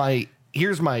it.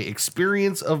 here's my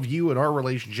experience of you and our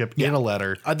relationship in a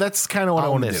letter. That's kind of what I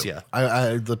I'll want to miss do. ya.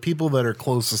 I the people that are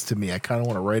closest to me, I kind of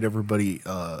want to write everybody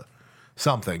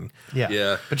something.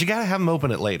 Yeah. But you got to have them open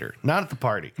it later, not at the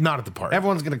party. Not at the party.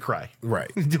 Everyone's going to cry.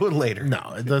 Right. Do it later.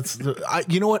 No,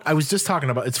 you know what? I was just talking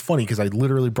about, it's funny because I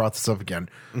literally brought this up again.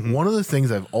 One of the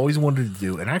things I've always wanted to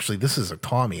do, and actually this is a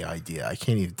Tommy idea. I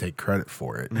can't even take credit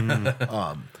for it.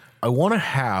 I want to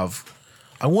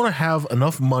have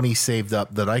enough money saved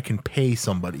up that I can pay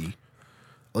somebody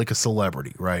like a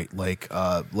celebrity, right? Like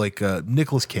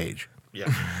Nicolas Cage.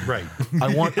 Yeah. Right.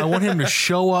 I want him to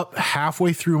show up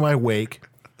halfway through my wake,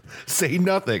 Say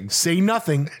nothing. say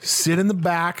nothing, sit in the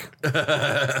back,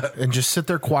 and just sit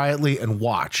there quietly and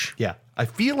watch. Yeah. I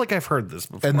feel like I've heard this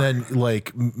before. And then,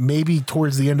 like, maybe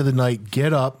towards the end of the night,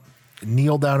 get up,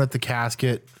 kneel down at the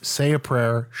casket, say a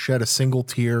prayer, shed a single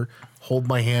tear, hold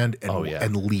my hand, and,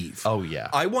 and leave. Oh, yeah.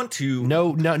 I want to.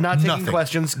 No, not taking Nothing.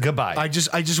 questions. Goodbye. I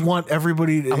just want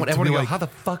everybody to, I want everyone to be go, like, how the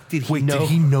fuck did he wait, know? did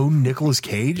he know Nicolas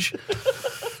Cage?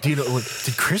 Did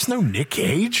Chris know Nick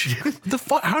Cage? The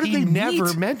fuck? How did He they never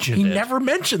meet? mentioned He it. never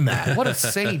mentioned that. What a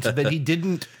saint that he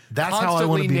didn't. That's how I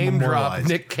want to be name drop memorialized.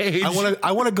 Nick Cage.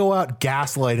 I want to go out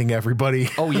gaslighting everybody.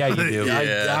 Oh yeah, you do.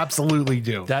 I absolutely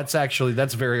do. That's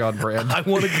very on brand. I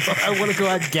want to go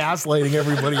out gaslighting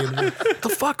everybody. The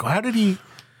fuck? How did he?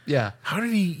 Yeah. How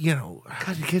did he,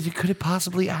 Could it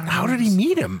possibly? I don't know. how did he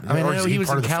meet him? I mean, Or I know is he was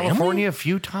part in of the family? California a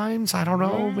few times. I don't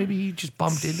know. Maybe he just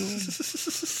bumped into him.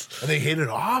 And they hit it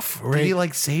off? Did Right. he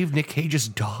like save Nick Cage's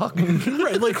dog?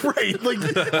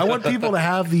 right. I want people to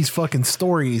have these fucking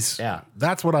stories. Yeah.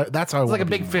 That's how I It's want like a to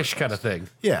big do fish kind of thing.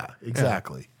 Yeah,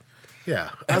 exactly.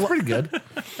 Yeah. That's pretty good.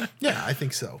 Yeah, I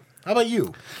think so. How about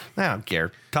you? I don't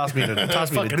care. Toss me in a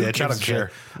Fucking ditch. I gives don't a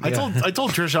care. shit. I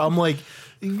told Trisha, I'm like,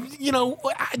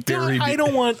 Bury me. I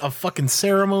don't want a fucking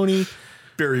ceremony.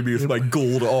 Bury me with my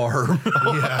gold arm.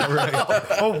 Yeah, right.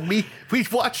 Oh, we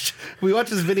watched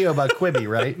this video about Quibi,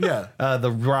 right? Yeah. The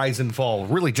rise and fall,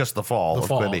 really just the fall of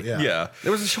fall, Quibi. yeah. Yeah.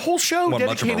 There was a whole show Wasn't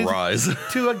much of a dedicated rise.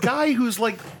 to a guy whose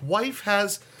like wife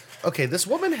has. Okay, this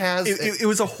woman has It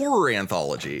was a horror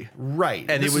anthology. right,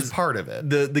 And this it was is part of it.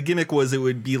 The gimmick was it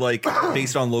would be like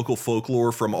based on local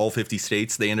folklore from all 50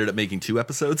 states. They ended up making 2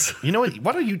 episodes. You know what?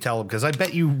 Why don't you tell him? Because I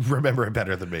bet you remember it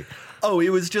better than me. Oh, it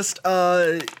was just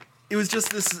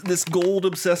this gold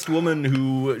obsessed woman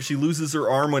who she loses her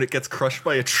arm when it gets crushed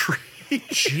by a tree.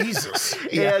 Jesus.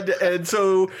 And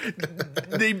so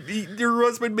her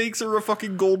husband makes her a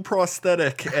fucking gold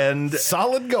prosthetic and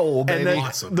Solid gold, baby. and then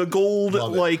Awesome. the gold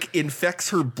Love it. like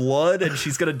infects her blood and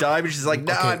she's gonna die, but she's like,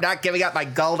 no, Okay. I'm not giving up my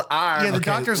gold arm. Yeah, the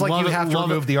doctor's like, Love you it, have to love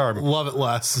remove it, the arm. Love it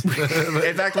less. In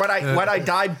fact, when I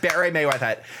die, bury me with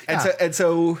it. And Yeah.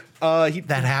 so he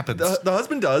That happens. The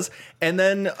husband does, and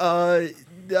then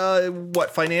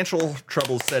financial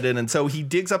troubles set in, and so he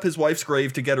digs up his wife's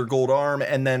grave to get her gold arm,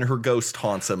 and then her ghost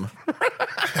haunts him.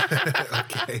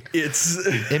 Okay. It's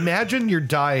Imagine you're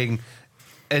dying,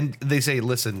 and they say,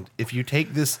 "Listen, if you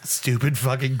take this stupid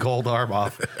fucking gold arm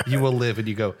off, you will live." And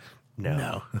you go,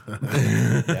 "No,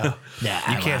 no,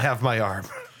 you can't have my arm.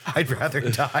 I'd rather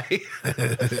die."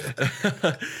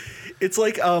 It's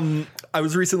like I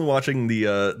was recently watching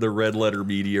the Red Letter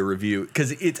Media review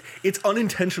because it's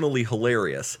unintentionally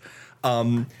hilarious,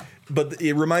 but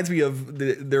it reminds me of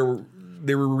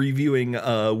they were reviewing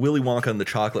Willy Wonka and the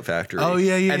Chocolate Factory. Oh,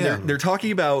 yeah, and yeah. they're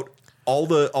talking about all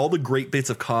the great bits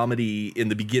of comedy in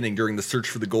the beginning during the search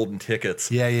for the golden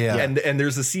tickets. Yeah. And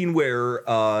there's a scene where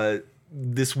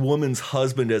this woman's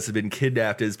husband has been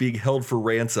kidnapped, is being held for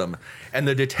ransom, and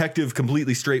the detective,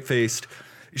 completely straight-faced,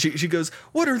 she goes,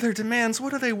 "What are their demands?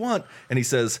 What do they want?" And he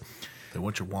says, They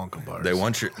want your Wonka bars. They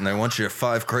want your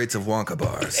 5 crates of Wonka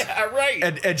bars." Yeah, right.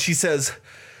 And she says,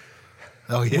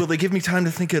 Oh, yeah. "Will they give me time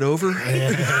to think it over?"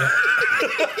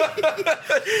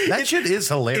 That shit is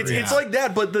hilarious. It's like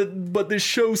that, but the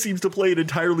show seems to play it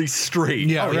entirely straight.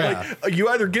 Yeah, Like, you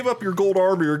either give up your gold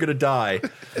arm or you're gonna die.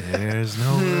 There's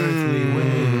no earthly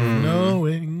way of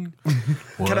knowing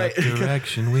what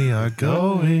direction we are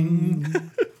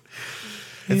going.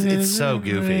 It's so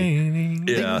goofy.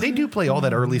 Yeah. They do play all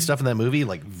that early stuff in that movie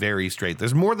like very straight.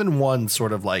 There's more than one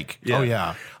sort of like Oh,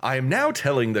 yeah. I am now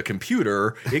telling the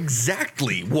computer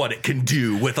exactly what it can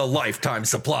do with a lifetime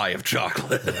supply of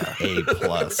chocolate. A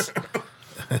plus.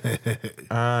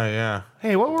 Yeah.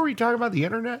 Hey, what were we talking about? The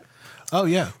internet? Oh,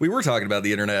 yeah. We were talking about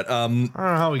the internet. I don't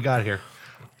know how we got here.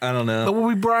 I don't know. Well,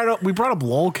 we brought up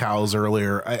lol cows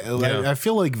earlier. I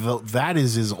feel like that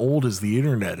is as old as the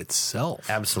internet itself.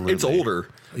 Absolutely. It's older.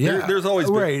 Yeah. There's always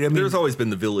been, Right, I mean- there's always been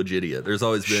the village idiot. There's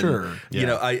always been, Sure. you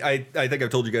know, I think I've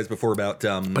told you guys before about,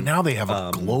 But now they have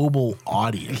a global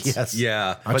audience. Yes.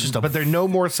 yeah. But they're no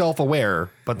more self-aware,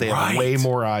 but they have Right. way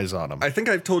more eyes on them. I think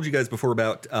I've told you guys before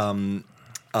about,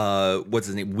 what's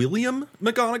his name? William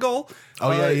McGonagall.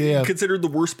 Oh, yeah. Considered the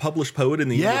worst published poet in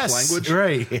the Yes, English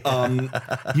language.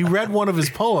 right. You read one of his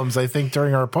poems, I think,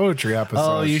 during our poetry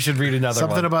episode. Oh, you should read another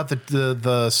Something one. about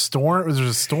the storm. Was there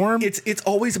a storm? It's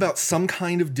always about some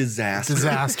kind of disaster.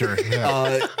 disaster.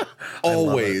 Yeah.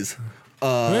 Always.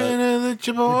 When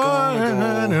the boy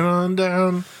on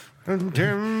down.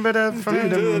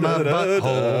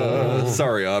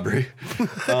 Sorry, Aubrey.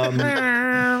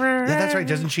 Yeah, that's right.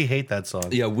 Doesn't she hate that song?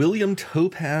 Yeah, William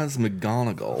Topaz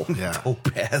McGonagall. Yeah.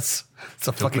 Topaz. It's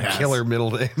a fucking Topaz. killer middle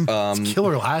name.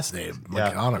 Killer last name,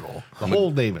 McGonagall. The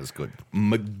whole name is good.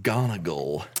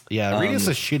 McGonagall. Yeah, read us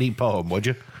a shitty poem, would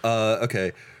you?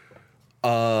 Okay.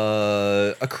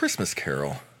 A Christmas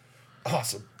Carol.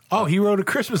 Awesome. Oh, he wrote A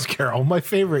Christmas Carol, my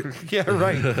favorite. Yeah,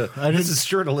 right. This is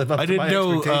sure to live up I to my didn't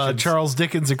know expectations. Charles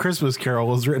Dickens' A Christmas Carol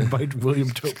was written by William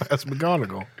Topaz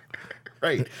McGonagall.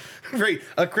 Right.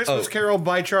 A Christmas Carol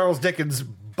by Charles Dickens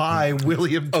by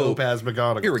William Topaz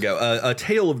McGonagall. Here we go. A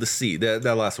Tale of the Sea. That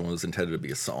last one was intended to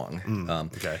be a song.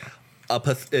 Okay.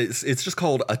 It's just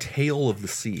called A Tale of the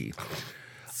Sea.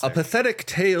 A pathetic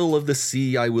tale of the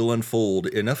sea I will unfold,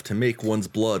 enough to make one's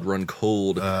blood run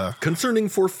cold. Concerning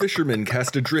 4 fishermen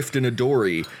cast adrift in a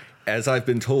dory, As I've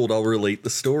been told, I'll relate the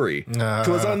story.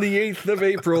 'Twas on the 8th of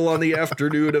April, on the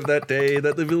afternoon of that day,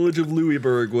 that the village of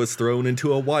Louisburg was thrown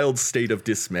into a wild state of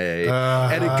dismay.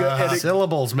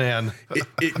 Syllables, man.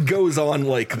 It goes on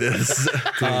like this,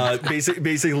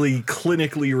 basically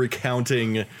clinically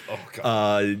recounting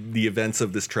the events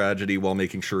of this tragedy while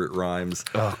making sure it rhymes.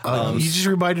 You just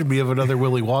reminded me of another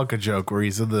Willy Wonka joke where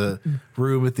he's in the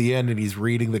room at the end and he's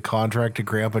reading the contract to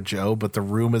Grandpa Joe, but the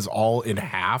room is all in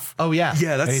half. Oh, yeah.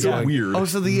 Yeah, that's so weird. Oh,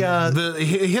 so the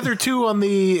hitherto on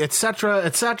the etc.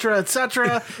 The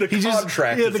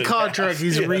contract.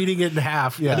 He's reading it in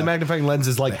half. Yeah, the magnifying lens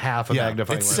is like half a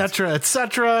magnifying lens.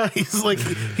 etc. He's like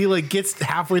he gets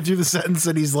halfway through the sentence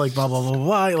and he's like blah blah blah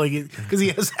blah, like because he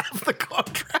has half the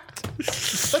contract.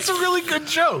 That's a really good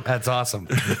joke. That's awesome.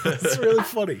 It's really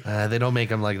funny. They don't make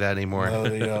them like that anymore. No,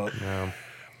 they don't.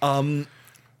 No.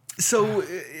 So,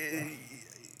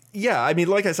 yeah, I mean,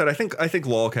 like I said, I think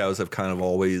lolcows have kind of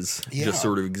always just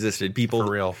sort of existed. People,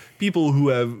 For real. people who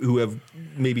have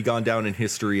maybe gone down in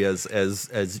history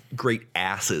as great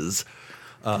asses,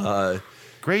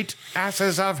 Great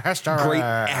asses of history. great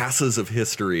asses of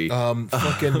history. Oh,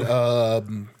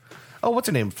 what's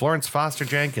her name? Florence Foster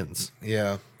Jenkins.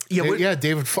 Yeah. Yeah,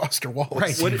 David Foster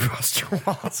Wallace. Right. What- Foster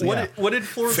Wallace. What did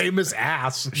Florence? Famous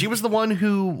ass. She was the one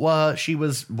who she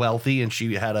was wealthy and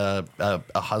she had a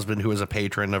husband who was a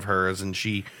patron of hers, and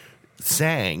she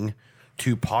sang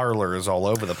to parlors all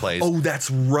over the place. Oh, that's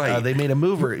right. They made a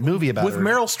movie about With her.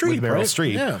 Meryl Streep, With Meryl right?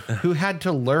 Streep, Yeah. who had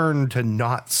to learn to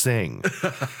not sing,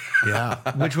 Yeah.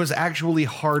 which was actually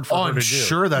hard for her I'm to do.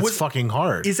 sure that's Was- fucking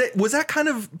hard. Was that kind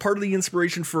of part of the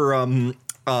inspiration for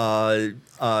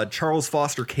Charles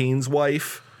Foster Kane's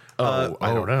wife? I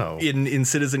don't know. In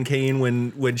Citizen Kane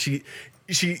when she's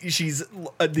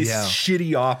this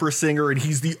shitty opera singer and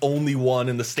he's the only one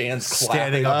in the stands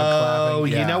Standing clapping. up and clapping. Oh,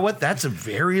 Yeah. you know what? That's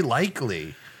very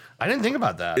likely. I didn't think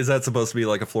about that. Is that supposed to be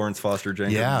like a Florence Foster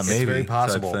Jenkins? Yeah, It's maybe. very type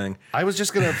possible. thing? I was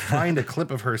just gonna find a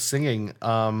clip of her singing.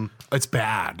 It's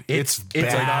bad. It's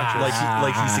bad.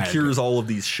 Like he secures all of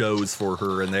these shows for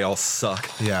her and they all suck.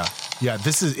 Yeah. Yeah.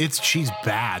 She's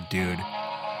bad, dude.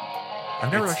 I've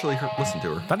never actually listened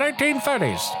to her. The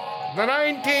 1930s. The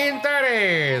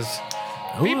 1930s.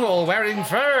 People wearing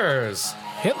furs,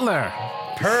 Hitler.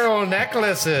 pearl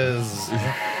necklaces.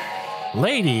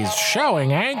 Ladies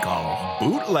showing ankle.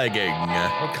 Bootlegging.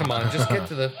 Oh, come on, just get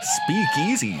to the.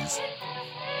 Speakeasies.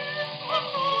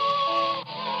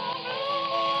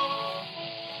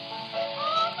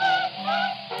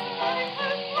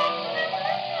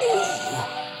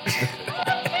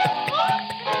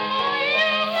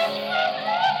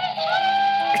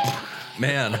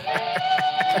 Man,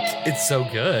 It's so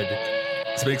good.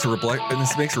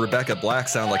 this makes Rebecca Black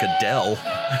sound like Adele.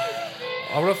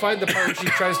 I'm gonna find the part where she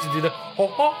tries to do the ho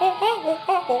ho ho ho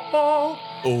ho ho ho,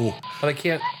 Oh, but I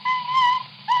can't.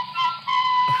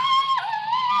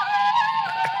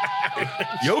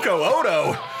 Yoko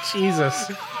Ono.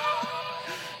 Jesus.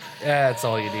 That's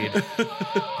all you need.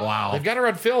 Wow. They've got her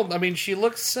on film. I mean, she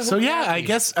looks so. So yeah, happy. I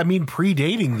guess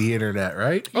predating the internet,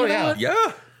 right? Oh yeah,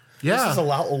 Yeah. Yeah. This is a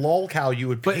lol cow you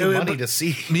would pay money to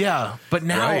see. Yeah, but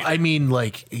now Right. I mean,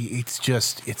 like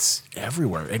it's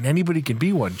everywhere, and anybody can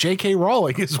be one. J.K.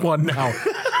 Rowling is one now.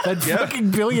 That fucking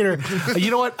billionaire.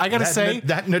 You know what? I gotta say,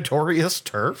 that notorious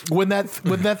turf. when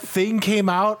that thing came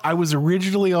out, I was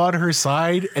originally on her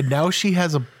side, and now she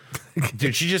has a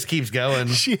Dude, she just keeps going.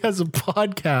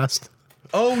 podcast.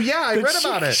 Oh yeah, I read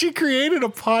about it. She created a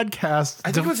podcast.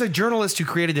 I think it was a journalist who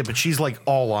created it, but she's like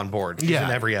all on board. She's in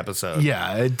every episode.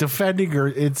 Yeah, defending her.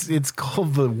 It's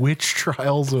called the Witch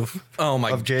Trials of Oh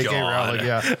my Of J.K. God. Rowling,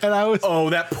 yeah. and I was Oh,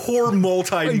 that poor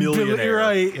multi-millionaire.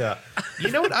 right. Yeah.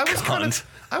 You know what? I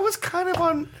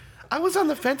was on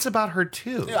the fence about her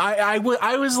too. I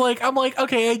was like, I'm like,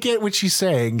 okay, I get what she's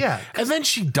saying. Yeah. And then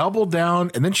she doubled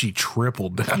down, and then she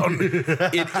tripled down,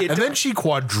 It and then she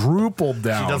quadrupled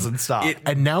down. She doesn't stop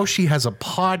And now she has a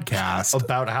podcast.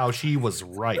 about how she was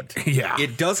right. Yeah.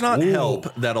 It does not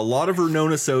help that a lot of her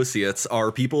known associates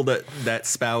are people that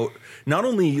spout not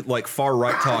only like far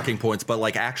right talking points, but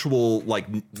like actual like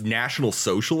National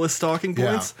Socialist talking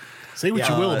Yeah. points. Say what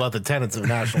you will about the tenets of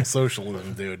National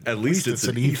Socialism, dude. At least it's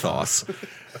an ethos.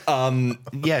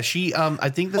 Yeah, she. I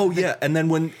think. That Oh yeah, and then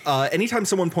when anytime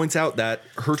someone points out that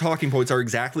her talking points are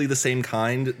exactly the same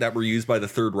kind that were used by the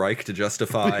Third Reich to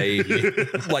justify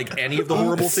like any of the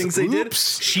horrible things they did,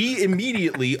 Oops. she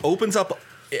immediately opens up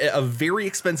a very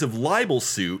expensive libel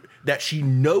suit that she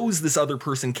knows this other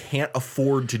person can't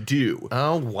afford to do.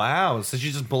 Oh, wow. So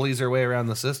she just bullies her way around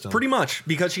the system. Pretty much,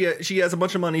 because she has a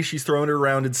bunch of money. She's throwing it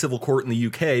around in civil court in the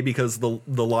UK because the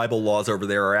libel laws over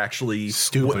there are actually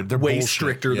stupid. They're way bullshit.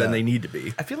 stricter than they need to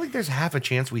be. I feel like there's half a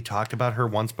chance we talked about her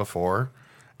once before.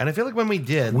 And I feel like when we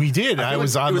did. I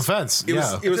was on the fence. It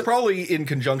was probably in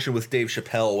conjunction with Dave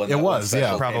Chappelle when it that was,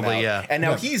 special probably, came out. yeah. And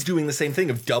now he's doing the same thing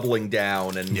of doubling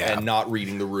down and not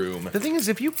reading the room. The thing is,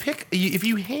 if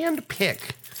you hand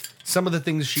pick some of the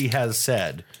things she has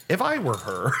said, if I were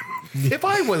her, if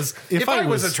I was a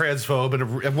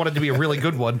transphobe and wanted to be a really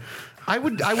good one, I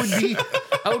would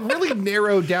really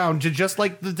narrow down to just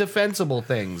like the defensible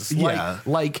things.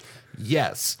 Like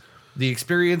yes, the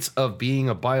experience of being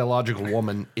a biological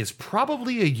woman is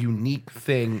probably a unique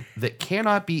thing that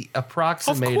cannot be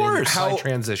approximated by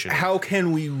transition. How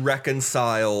can we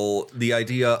reconcile the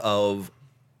idea of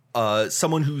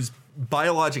someone who's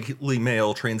biologically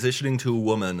male transitioning to a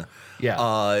woman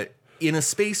in a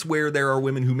space where there are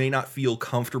women who may not feel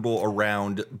comfortable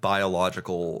around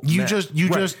biological men? You just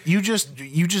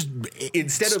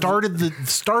Instead started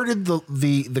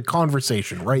the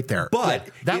conversation right there. But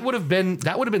that would have been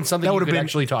something you could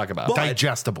actually talk about.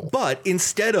 Digestible. But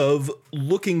instead of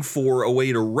looking for a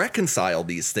way to reconcile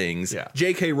these things,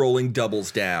 J.K. Rowling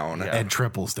doubles down and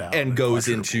triples down and goes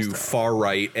into far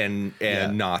right and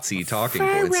Nazi talking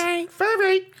points. Far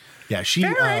right.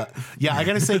 Yeah, I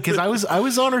gotta say, because I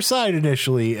was on her side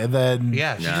initially, and then she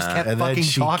just kept fucking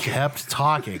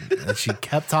talking. She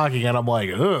kept talking, and I'm like,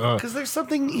 ugh. Because there's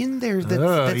something in there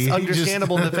that's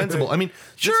understandable and defensible. I mean,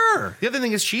 sure. The other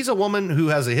thing is she's a woman who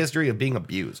has a history of being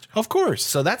abused. Of course.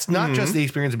 So that's not just the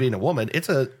experience of being a woman. It's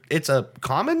a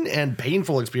common and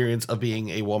painful experience of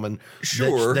being a woman.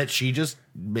 Sure. That she just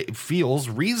feels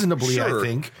reasonably, I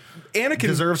think, Anakin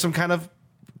deserves some kind of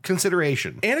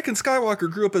consideration. Anakin Skywalker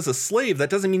grew up as a slave.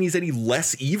 That doesn't mean he's any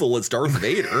less evil as Darth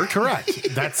Vader.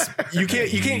 Correct. That's you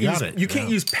can't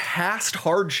use past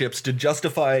hardships to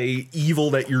justify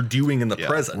evil that you're doing in the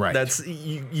present. Right. That's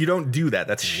you don't do that.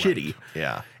 That's shitty.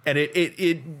 Yeah. And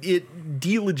it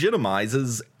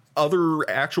delegitimizes other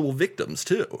actual victims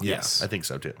too. yes, I think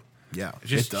so too. yeah.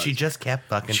 She just kept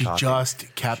fucking She talking.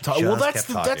 just kept talking. Well, that's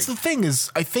the thing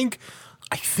is, I think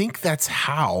that's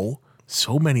how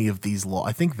so many of these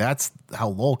I think that's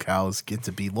how lolcows get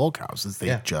to be lolcows, is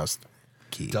they just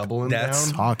keep doubling down,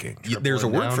 talking. There's a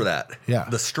word for that. Yeah.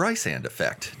 The Streisand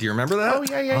effect. Do you remember that? Oh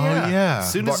yeah. yeah.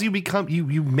 As soon as you become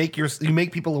you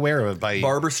make people aware of it by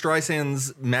Barbara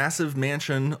Streisand's massive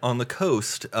mansion on the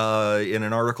coast, in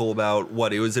an article about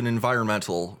it was an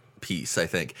environmental piece, I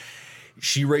think.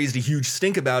 She raised a huge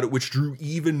stink about it, which drew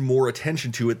even more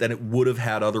attention to it than it would have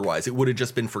had otherwise. It would have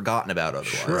just been forgotten about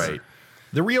otherwise. Right.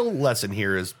 The real lesson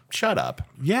here is shut up.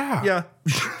 Yeah. Yeah.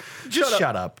 Just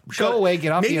shut up. Go away.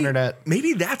 Get off the internet.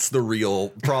 Maybe that's the real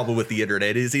problem with the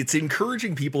internet is it's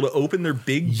encouraging people to open their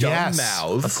big dumb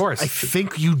mouths. Of course. I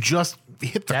think you just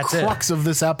hit the crux of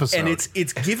this episode. And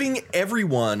it's giving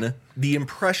everyone the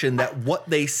impression that what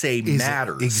they say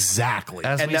matters. Exactly.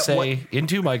 As we say,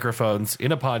 into microphones,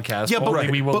 in a podcast,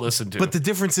 we will listen to. But the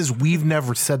difference is we've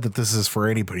never said that this is for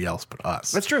anybody else but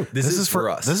us. That's true. This is for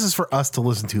us. This is for us to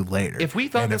listen to later. If we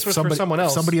thought this was for someone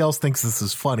else. If somebody else thinks this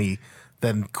is funny,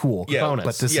 then cool. Yeah, bonus.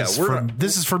 But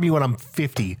this is for me when I'm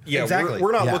 50. Yeah, exactly.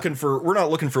 We're not looking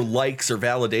for likes or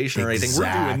validation or anything.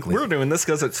 Exactly. We're doing this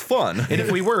because it's fun. And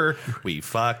if we were, we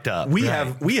fucked up. We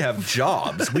have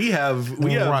jobs. We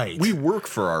work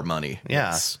for our money.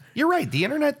 Yeah. You're right. The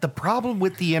internet, the problem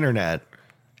with the internet,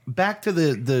 back to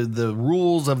the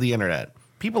rules of the internet.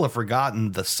 People have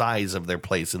forgotten the size of their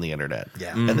place in the internet.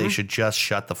 Yeah. And they should just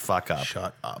shut the fuck up.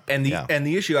 Shut up. And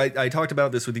the issue, I talked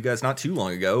about this with you guys not too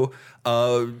long ago.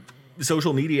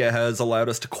 Social media has allowed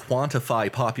us to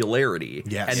quantify popularity.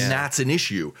 Yes. And that's an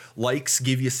issue. Likes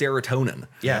give you serotonin.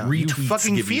 Yeah. Retweets You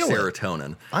fucking give feel you it.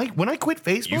 serotonin. When I quit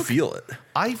Facebook, You feel it.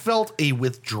 I felt a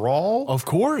withdrawal. Of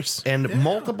course. And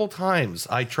multiple times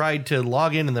I tried to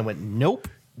log in and then went, nope.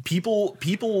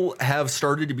 People have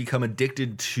started to become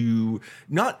addicted to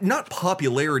not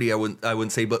popularity, I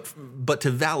wouldn't say, but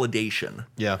to validation.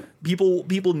 Yeah.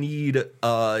 People need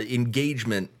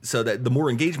engagement, so that the more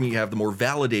engagement you have, the more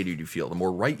validated you feel, the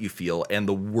more right you feel, and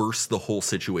the worse the whole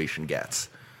situation gets.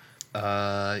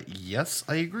 Yes,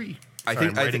 I agree. I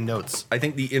I'm writing notes. I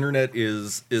think the internet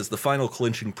is the final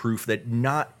clinching proof that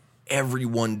not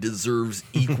everyone deserves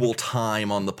equal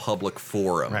time on the public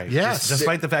forum. Right. Yes.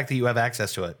 Despite the fact that you have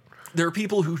access to it. There are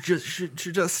people who should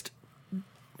just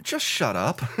shut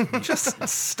up. Just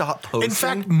stop posting. In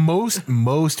fact,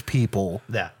 most people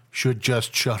should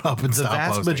just shut up and The stop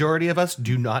vast posting. majority of us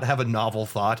do not have a novel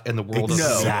thought in the world of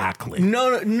Exactly.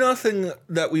 No, nothing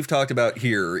that we've talked about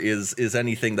here is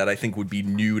anything that I think would be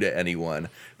new to anyone.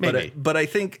 Maybe. But I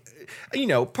think, you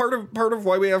know, part of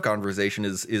why we have conversation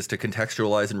is to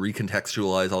contextualize and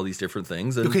recontextualize all these different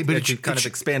things, and, Okay, but and to kind of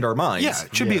expand our minds. Yeah,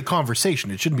 it should be a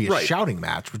conversation. It shouldn't be a Right. shouting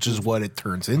match, which is what it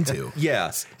turns into.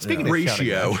 Yes. Speaking of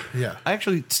ratio. Yeah. I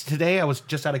actually today I was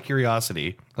just out of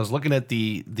curiosity. I was looking at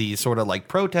the sort of like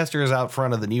protesters out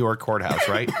front of the New York courthouse,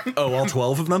 right? Oh, all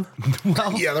 12 of them?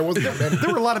 Yeah, there wasn't that many.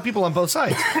 There were a lot of people on both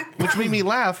sides, which made me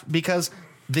laugh because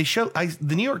they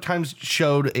the New York Times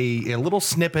showed a little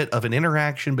snippet of an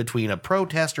interaction between a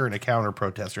protester and a counter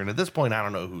protester, and at this point, I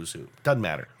don't know who's who. Doesn't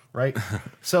matter, right?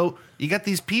 So you got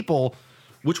these people.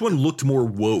 Which one looked more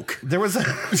woke? There was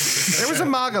a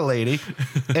MAGA lady,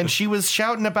 and she was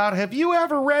shouting about, have you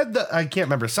ever read I can't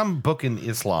remember, some book in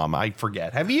Islam, I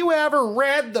forget. Have you ever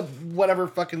read the whatever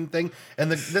fucking thing?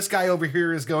 And this guy over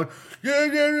here is going, yeah,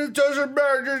 it doesn't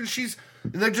matter.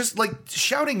 They're just like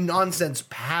shouting nonsense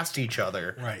past each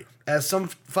other. Right. As some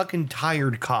fucking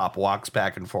tired cop walks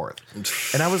back and forth.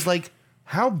 And I was like,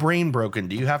 how brain broken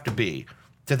do you have to be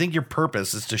to think your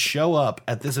purpose is to show up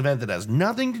at this event that has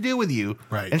nothing to do with you,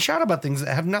 right, and shout about things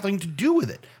that have nothing to do with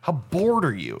it? How bored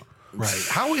are you? Right.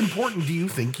 How important do you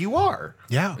think you are?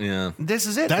 Yeah. Yeah. This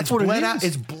is it. That's what it bled is. out.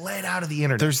 It's bled out of the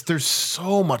internet. There's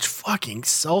so much fucking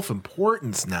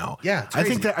self-importance now. Yeah, it's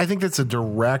I think that's a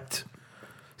direct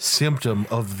symptom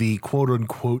of the quote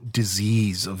unquote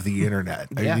disease of the internet.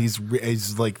 Yeah.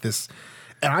 Is like this,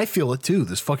 and I feel it too.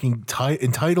 This fucking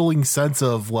entitling sense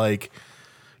of like,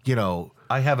 you know,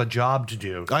 I have a job to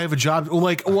do. I have a job,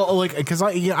 because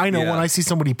I know when I see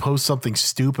somebody post something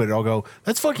stupid, I'll go,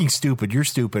 "That's fucking stupid. You're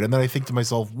stupid," and then I think to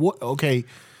myself, "What? Okay,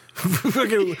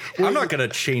 I'm not going to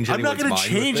change. I'm not going to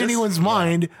change anyone's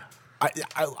mind.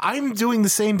 I'm doing the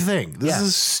same thing. This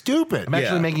is stupid. I'm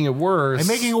actually making it worse. I'm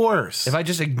making it worse. If I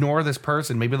just ignore this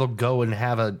person, maybe they'll go and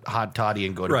have a hot toddy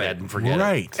and go to bed and forget it.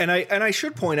 Right. And I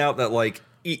should point out that, like,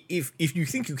 if you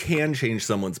think you can change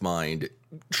someone's mind,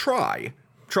 try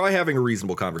having a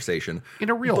reasonable conversation In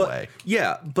a real way.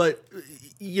 Yeah, but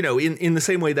you know, in the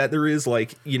same way that there is,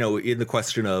 like, you know, in the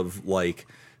question of, like,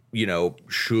 you know,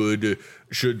 should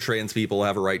trans people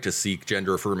have a right to seek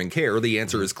gender affirming care? The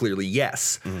answer is clearly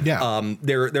yes. Yeah.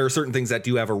 There are certain things that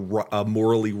do have a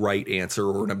morally right answer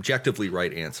or an objectively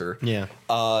right answer. Yeah.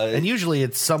 And usually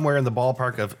it's somewhere in the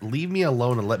ballpark of leave me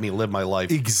alone and let me live my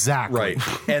life. Exactly.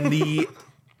 Right. And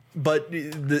but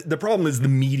the problem is the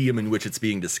medium in which it's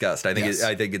being discussed. I think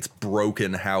I think it's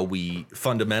broken how we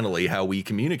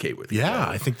communicate with each Yeah,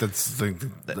 other. I think that's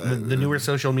The newer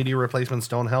social media replacements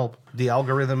don't help. The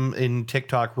algorithm in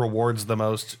TikTok rewards the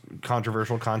most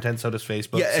controversial content. So does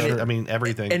Facebook. Yeah, and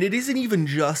everything. And it isn't even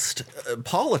just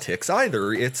politics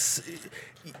either. It's,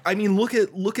 I mean, look at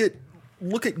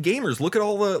gamers. Look at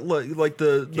all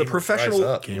the professional.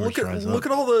 Look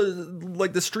at all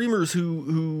the streamers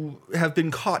who have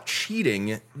been caught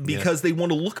cheating because they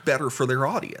want to look better for their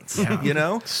audience. Yeah. You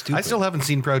know, stupid. I still haven't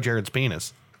seen Pro Jared's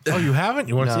penis. Oh, you haven't?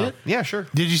 You want to see it? Yeah, sure.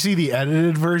 Did you see the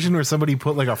edited version where somebody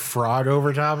put like a frog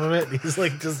over top of it? He's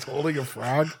like just holding a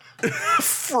frog.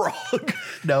 frog.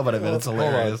 No, but I mean, it's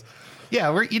hilarious.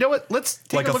 Yeah, you know what? Let's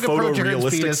take Like a look at Pro Jared's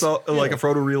penis. like a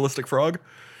photorealistic frog.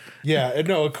 Yeah,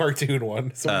 no, a cartoon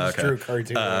one. Someone drew a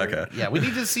cartoon. Okay. Yeah, we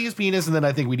need to see his penis, and then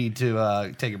I think we need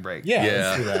to take a break. Yeah, Yeah.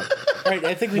 let's do that. All right,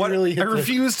 I think we really hit I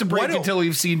refuse to break Why don't- until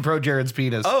we've seen Pro Jared's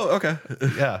penis. Oh, okay.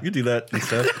 Yeah. You do that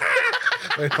instead.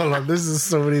 Wait, hold on. This is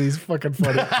so many of these fucking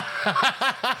funny.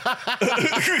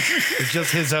 It's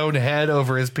just his own head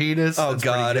over his penis. Oh That's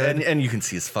God, pretty good. and you can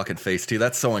see his fucking face too.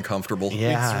 That's so uncomfortable.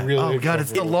 Yeah. It's really oh God,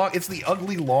 it's the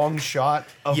ugly long shot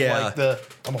of Yeah. like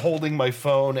I'm holding my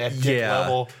phone at dick Yeah.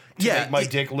 level to Yeah, make my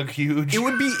dick look huge. It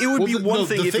would be one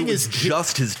thing if it was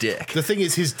just his dick. The thing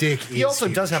is, his dick. he also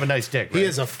does have a nice dick. He Right?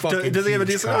 has a fucking. Does he have a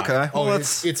huge decent- cock. okay. Oh, Well,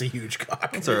 it's a huge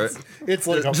cock. That's all right. It's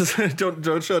like a, Just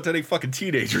don't show it to any fucking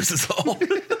teenagers. Is all.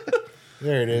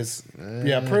 there it is.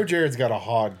 Yeah, Pro Jared's got a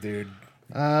hog, dude.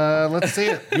 Let's see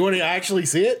it. You want to actually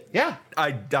see it? Yeah.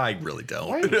 I really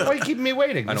don't. Why are you keeping me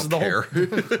waiting? I This don't is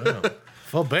the care.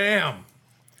 Well, bam.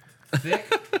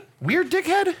 Weird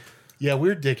dickhead. Yeah,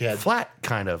 weird dickhead. Flat,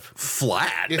 kind of.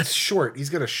 Flat. It's short. He's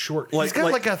got a short. He's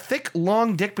got like a thick,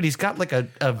 long dick, but he's got like a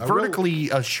vertically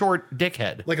short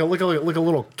dickhead. like a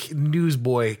little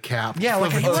newsboy cap. Yeah,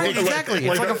 exactly.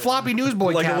 It's like a floppy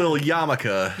newsboy like cap. a little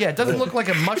yarmulke. Yeah, it doesn't look like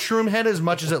a mushroom head as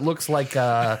much as it looks like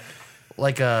the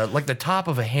top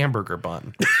of a hamburger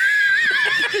bun.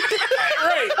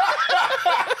 Right.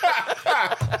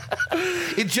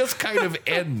 It just kind of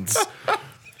ends.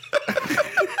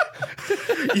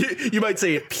 You might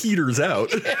say it peters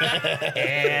out.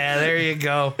 Yeah, there you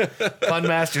go. Fun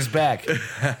Master's back.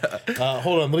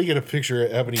 Hold on, let me get a picture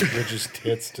of Ebony Bridges'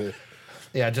 tits to.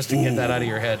 Yeah, just to get that out of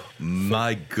your head.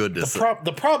 My goodness.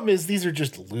 The problem is these are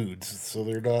just lewds, so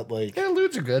they're not like. Yeah,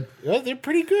 lewds are good. They're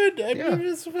pretty good. I Yeah. mean,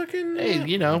 it's fucking. Hey,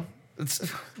 you know, it's,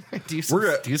 do you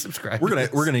subscribe?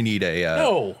 We're gonna need a.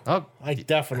 No, Oh. I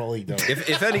definitely don't.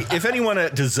 If anyone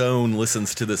at DAZN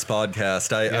listens to this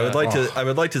podcast, I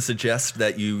would like to suggest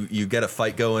that you get a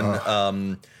fight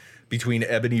going between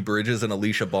Ebony Bridges and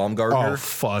Alicia Baumgartner. Oh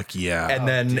fuck yeah!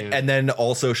 and then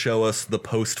also show us the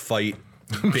post-fight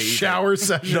shower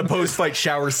session. the post-fight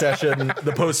shower session,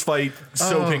 the post-fight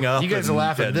soaping up. You guys are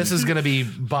laughing. and This is going to be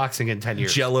boxing in 10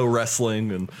 years. Jello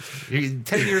wrestling and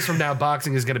 10 years from now,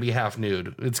 boxing is going to be half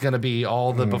nude. It's going to be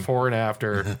all the before and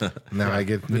after. No, I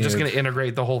get. They're just going to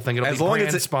integrate the whole thing. It'll As be long as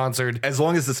brand it- sponsored. as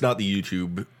long as it's not the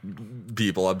YouTube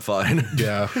people, I'm fine.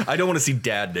 Yeah. I don't want to see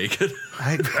dad naked.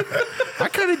 I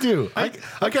kind of do. I'm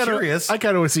curious. I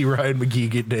kind of want to see Ryan McGee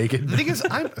get naked. The thing is,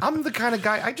 I'm the kind of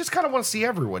guy, I just kind of want to see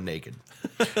everyone naked.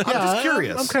 I'm just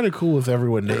curious. I'm kind of cool with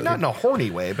everyone naked. Not in a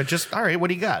horny way, but just, all right, what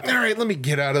do you got? All right, let me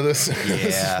get out of this. This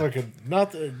is Yeah. fucking,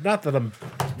 not that I'm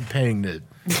paying to.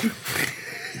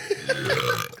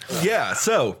 Yeah.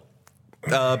 So,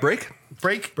 break.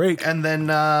 Break. And then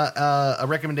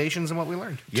recommendations and what we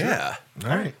learned. Yeah. All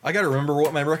right. I got to remember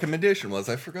what my recommendation was.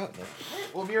 I've forgotten it.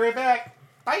 We'll be right back.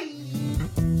 Bye.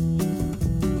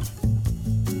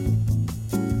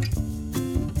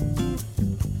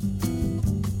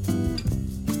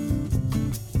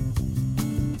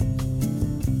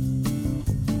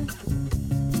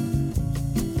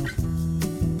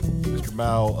 Mr.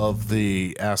 Mao of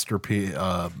the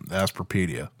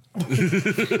Astropedia.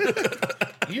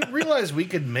 You realize we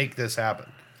could make this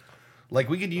happen. Like,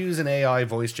 we could use an AI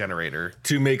voice generator.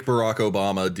 To make Barack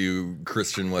Obama do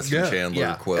Christian Weston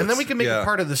Chandler quotes. And then we can make it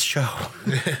part of this show.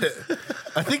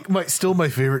 I think my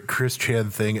favorite Chris Chan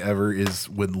thing ever is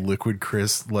when Liquid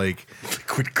Chris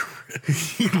Liquid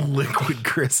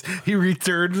Chris he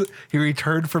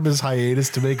returned from his hiatus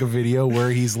to make a video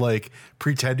where he's like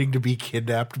pretending to be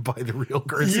kidnapped by the real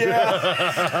Chris.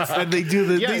 Yeah. And they do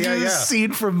this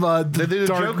scene from the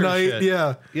Dark Joker Knight. shit.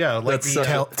 Yeah. Yeah, like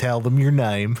Tell them your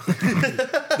name.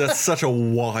 That's such a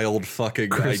wild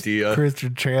fucking idea.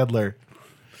 Christian Chandler.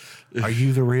 Are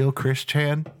you the real Chris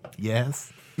Chan?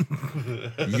 Yes.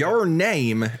 Your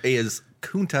name is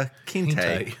Kunta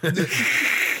Kinte.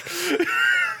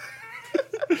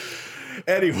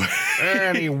 Anyway.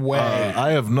 I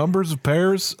have numbers of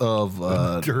pairs of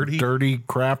dirty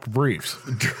crap briefs.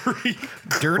 Dirty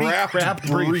crap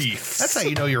briefs. That's how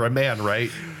you know you're a man, right?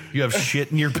 You have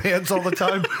shit in your pants all the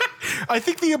time. I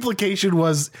think the implication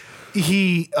was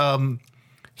he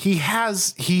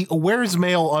wears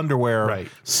male underwear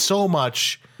so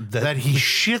much that he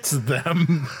shits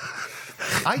them.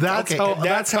 That's how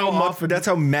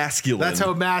masculine. That's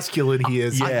how masculine he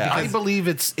is. I believe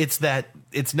it's that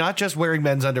it's not just wearing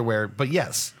men's underwear, but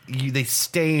yes, they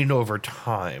stain over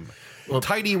time.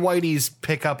 Tidy whiteys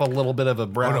pick up a little bit of a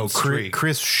brown streak.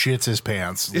 Chris shits his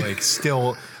pants. Like,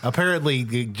 still, apparently,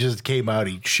 it just came out.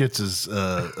 He shits his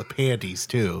panties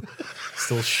too.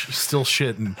 Still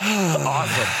shitting.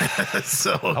 Awesome.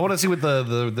 So I want to see what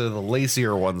the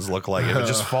lacier ones look like. If it's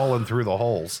just falling through the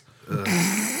holes.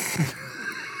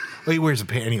 he wears a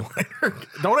panty liner.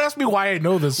 Don't ask me why I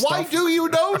know this. Why stuff. do you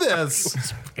know this?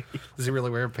 Does he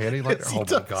really wear a panty liner? Yes, he Oh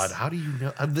does. my god! How do you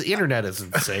know? The internet is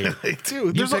insane.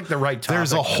 Dude, You picked the right topic.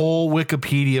 There's a whole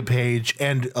Wikipedia page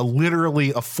and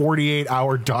literally a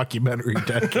 48-hour documentary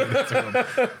dedicated to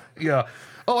him. Yeah.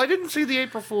 Oh, I didn't see the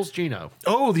April Fool's Gino.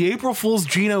 Oh, the April Fool's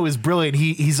Gino is brilliant.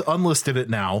 He's unlisted it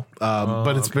now,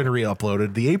 but it's been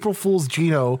re-uploaded. The April Fool's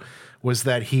Gino was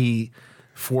that he,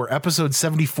 for episode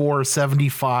 74,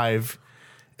 75,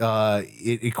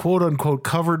 it quote unquote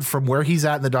covered from where he's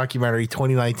at in the documentary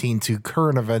 2019 to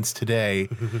current events today.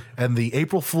 And the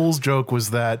April Fool's joke was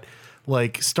that,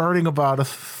 like, starting about a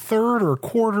third or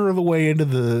quarter of the way into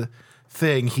the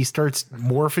thing, he starts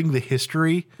morphing the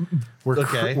history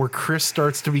where Chris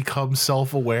starts to become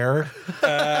self-aware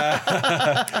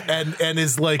and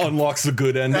is like unlocks the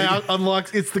good ending.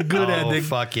 It's the good ending.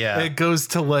 Fuck yeah. It goes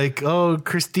to like,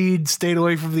 Christine stayed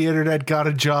away from the internet, got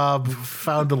a job,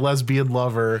 found a lesbian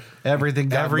lover. Everything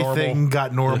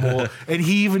got normal. And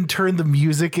he even turned the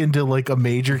music into like a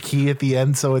major key at the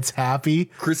end, so it's happy.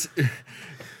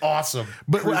 awesome.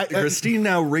 But Christine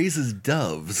now raises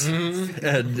doves,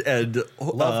 and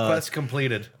Love quest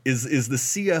completed. Is the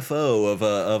CFO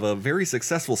of a very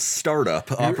successful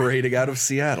startup operating out of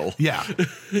Seattle. yeah,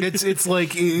 it's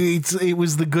like it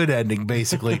was the good ending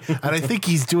basically, and I think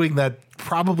he's doing that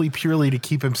probably purely to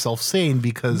keep himself sane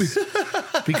because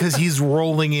he's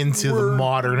rolling into the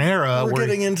modern era. We're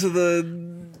getting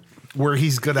into where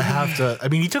he's going to have to. I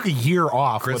mean, he took a year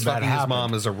off when that happened. His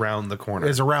mom is around the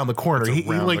corner.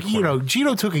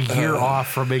 Gino took a year off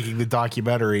from making the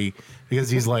documentary because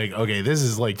he's like, okay, this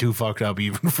is like too fucked up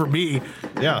even for me.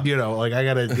 Yeah, like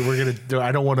I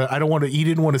don't want to. He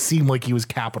didn't want to seem like he was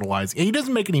capitalizing. He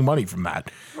doesn't make any money from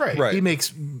that. Right. He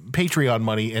makes Patreon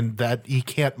money, and that he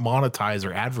can't monetize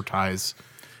or advertise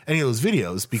any of those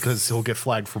videos because he'll get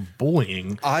flagged for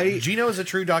bullying. Gino is a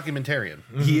true documentarian.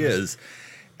 He is.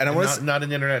 And I was not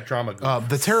an internet drama.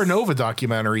 The Terra Nova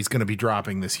documentary is going to be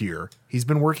dropping this year. He's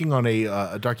been working on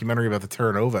a documentary about the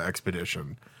Terra Nova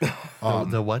expedition.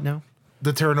 The what now?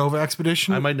 The Terra Nova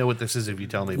expedition. I might know what this is if you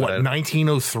tell me. What,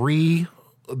 1903?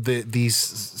 These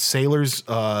sailors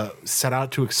set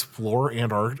out to explore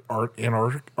Antarctica.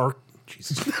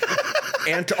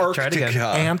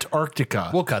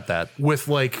 We'll cut that. With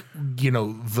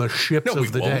the ships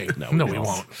of the day. No, we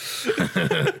won't.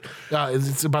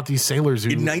 It's about these sailors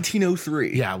who in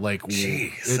 1903. Yeah,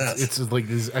 it's like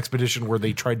this expedition where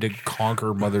they tried to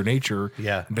conquer Mother Nature.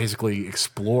 Yeah, and basically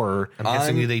explore. I'm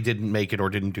guessing they didn't make it or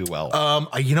didn't do well.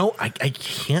 I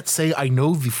can't say I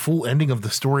know the full ending of the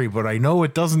story, but I know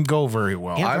it doesn't go very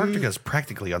well. Antarctica is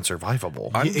practically unsurvivable.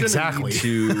 Exactly.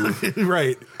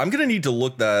 Right. I'm gonna need to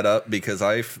look that up because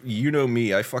you know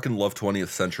me, I fucking love 20th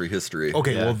century history.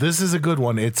 Okay, well, this is a good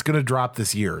one. It's going to drop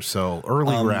this year, so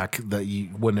early rec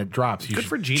when it drops. Good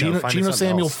for Gino. Gino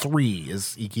Samuel 3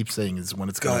 is he keeps saying is when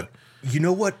it's going. You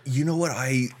know what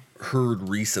I heard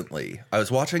recently? I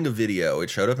was watching a video. It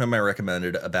showed up in my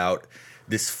recommended about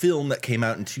this film that came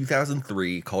out in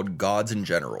 2003 called Gods and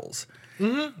Generals.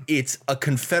 Mm-hmm. It's a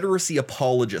Confederacy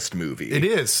apologist movie. It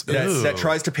is. That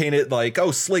tries to paint it like,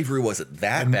 oh, slavery wasn't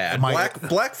that bad.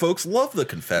 Black folks love the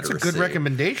Confederacy. It's a good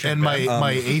recommendation. And my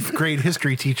 8th grade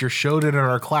history teacher showed it in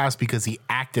our class because he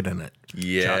acted in it.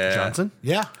 Yeah. Johnson?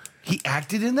 Yeah. He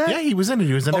acted in that? Yeah, he was in it.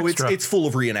 He was an extra. It's full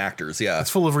of reenactors, yeah.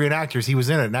 It's full of reenactors. He was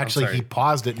in it. And actually, he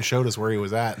paused it and showed us where he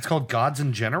was at. It's called Gods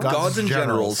and Generals? Gods and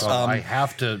Generals. I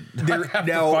have to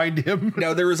find him.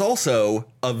 Now, there is also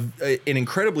an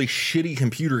incredibly shitty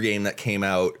computer game that came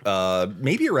out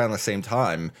maybe around the same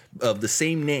time of the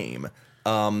same name.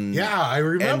 Yeah, I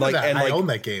remember that. I own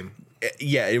that game.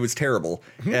 Yeah, it was terrible,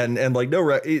 and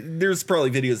there's probably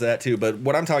videos of that too. But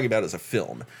what I'm talking about is a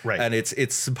film, right? And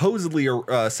it's supposedly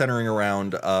centering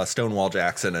around Stonewall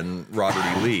Jackson and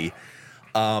Robert E. Lee.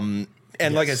 And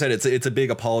like I said, it's a big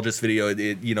apologist video.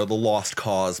 The lost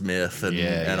cause myth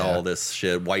and all this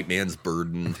shit, white man's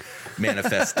burden,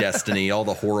 manifest destiny, all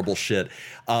the horrible shit.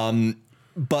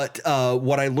 But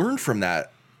what I learned from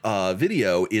that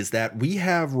video is that we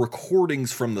have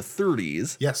recordings from the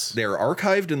 30s. Yes. They're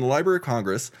archived in the Library of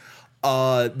Congress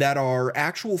that are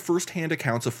actual firsthand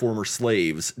accounts of former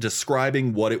slaves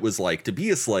describing what it was like to be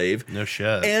a slave. No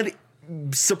shit. And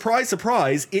surprise,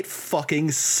 surprise, it fucking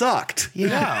sucked.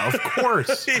 Yeah, of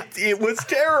course. It was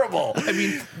terrible. I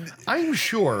mean, I'm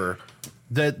sure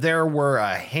that there were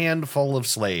a handful of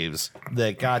slaves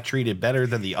that got treated better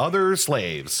than the other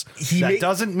slaves.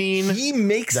 Doesn't mean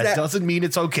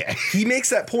it's okay. He makes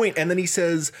that point, and then he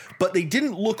says, but they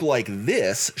didn't look like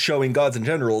this, showing Gods and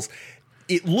Generals.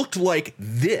 It looked like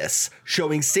this,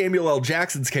 showing Samuel L.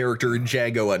 Jackson's character in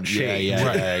Django Unchained.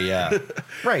 Yeah.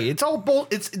 Right. It's all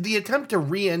It's the attempt to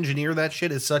re-engineer that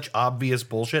shit is such obvious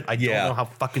bullshit. I don't know how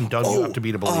fucking dumb you have to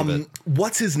be to believe it.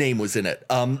 What's his name was in it?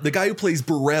 The guy who plays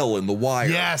Burrell in The Wire.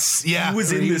 Yes. Yeah. He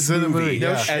was in this movie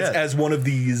as one of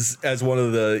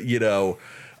the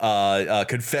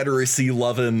Confederacy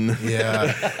loving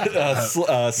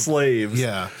slaves.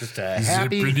 Yeah. Just a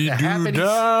happy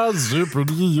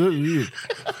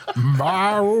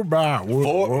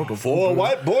For a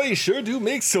white boy, you sure do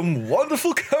make some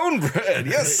wonderful cornbread.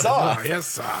 Yes, sir. Yes,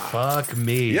 sir. Fuck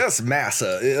me. Yes,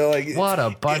 massa. What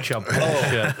a bunch of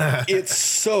bullshit.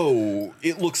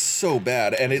 It looks so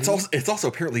bad, and it's also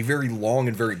apparently very long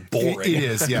and very boring. It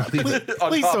is, yeah.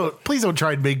 Please don't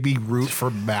try and make me root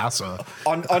for massa.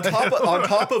 On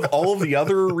top of all of the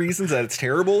other reasons that it's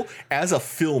terrible, as a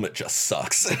film, it just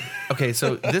sucks. Okay,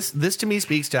 so this to me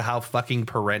speaks to how fucking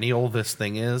perennial this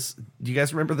thing is. Do you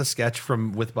guys remember the sketch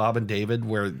with Bob and David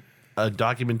where a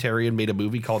documentarian made a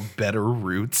movie called Better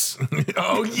Roots?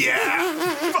 Oh yeah,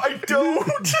 I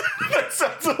don't. That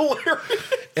sounds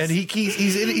hilarious. And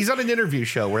he's on an interview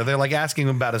show where they're like asking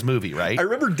him about his movie, right? I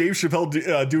remember Dave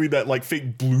Chappelle doing that like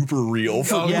fake blooper reel.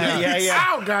 For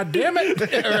Ow, God damn it.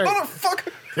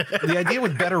 Motherfucker. The idea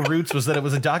with Better Roots was that it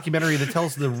was a documentary that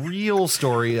tells the real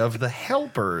story of the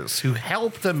helpers who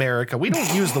helped America. We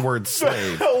don't use the word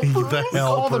slave. The We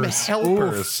call them helpers.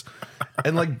 helpers.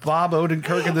 And like Bob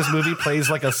Odenkirk in this movie plays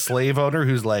like a slave owner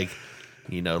who's like,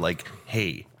 like,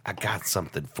 hey, I got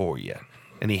something for you.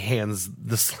 And he hands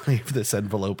the slave this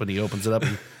envelope and he opens it up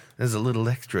and there's a little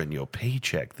extra in your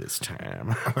paycheck this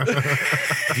time.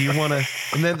 Do you want to?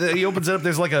 And then he opens it up.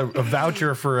 There's like a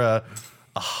voucher for a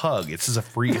hug. It says a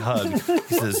free hug.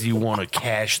 He says, you want to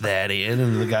cash that in?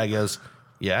 And the guy goes,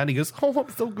 yeah. And he goes, oh, I'm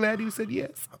so glad you said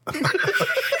yes.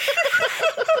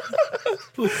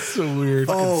 So weird.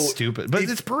 Stupid. But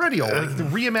it's perennial. Like, the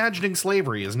reimagining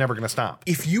slavery is never going to stop.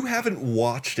 If you haven't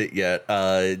watched it yet,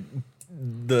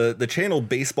 the channel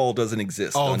Baseball Doesn't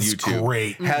Exist on it's YouTube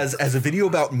great. has a video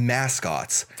about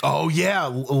mascots. Oh yeah,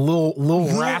 Lil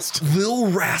Rast. Lil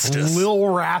Rastus. Lil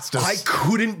Rastus. I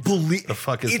couldn't believe The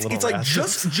fuck is Lil it's like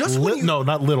Rastus? just when you No,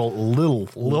 not little. Lil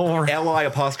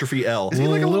L-I-apostrophe-L. he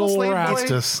like a little Lil slave boy?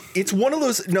 Rastus. It's one of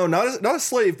those. No, not a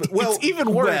slave, but well, It's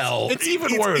even worse. Well, It's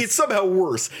even worse. It's somehow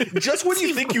worse. Just when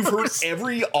you think you've heard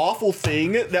every awful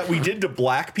thing that we did to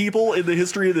black people in the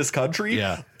history of this country,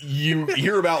 Yeah. you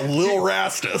hear about Lil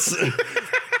Rastus.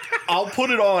 I'll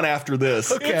put it on after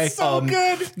this. Okay. It's so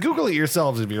good. Google it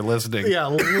yourselves if you're listening. Yeah,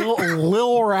 Lil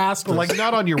Rastus. Like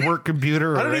not on your work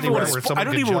computer or I don't even anywhere want where to. someone I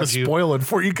don't can even want judge to you. spoil it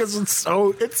for you because it's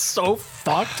so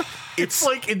fucked. It's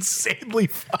like insanely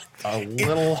fucked. A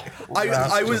little.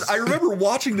 I remember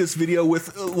watching this video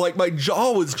with like my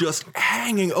jaw was just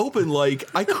hanging open, like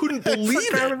I couldn't believe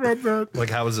it. Like,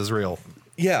 how is this real?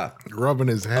 Yeah, Rubbing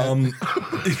his head.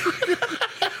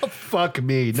 Fuck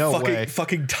me. No way.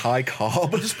 fucking Ty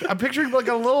Cobb. I'm picturing like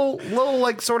a little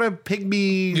like sort of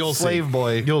pygmy slave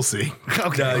boy. You'll see.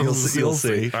 Okay. Yeah, you'll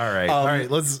see. All right. All right,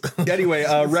 let's. Anyway,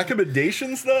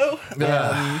 recommendations though.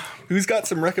 Who's got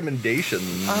some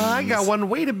recommendations? I got one.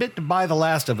 Wait a bit to buy The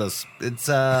Last of Us. It's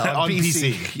on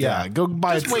PC. Yeah, go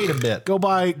buy Just it. wait a bit. Go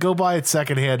buy it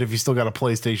secondhand if you still got a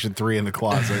PlayStation 3 in the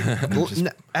closet. Just-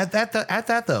 At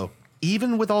that though,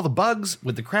 even with all the bugs,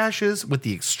 with the crashes, with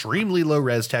the extremely low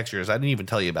res textures, I didn't even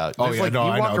tell you about. Oh, There's yeah, like, no,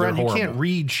 you I walk know, around, they're you can't horrible.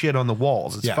 read shit on the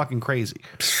walls. It's Yeah. fucking crazy.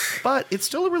 But it's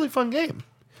still a really fun game.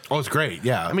 oh, it's great.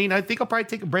 Yeah. I mean, I think I'll probably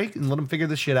take a break and let them figure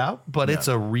this shit out, but it's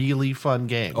a really fun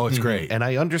game. Oh, it's great. And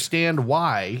I understand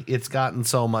why it's gotten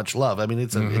so much love. I mean,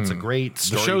 it's a great the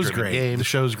story. show's great. Game. The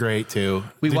show's great too.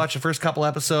 We watched the first couple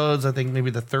episodes. I think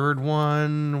maybe the third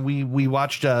one. We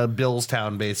watched Bill's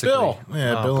Town, basically. Bill,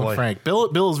 yeah, Oh, Bill boy. and Frank.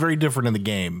 Bill is very different in the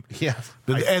game. Yeah.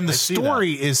 And the I see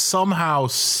story is somehow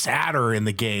sadder in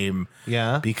the game.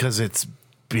 Yeah. Because it's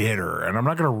bitter. And I'm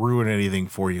not going to ruin anything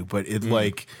for you, but it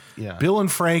Yeah. Bill and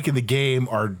Frank in the game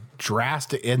are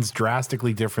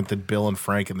drastically different than Bill and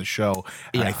Frank in the show.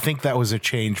 And I think that was a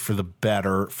change for the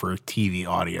better for a TV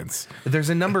audience. There's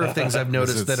a number of things I've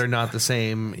noticed is- that are not the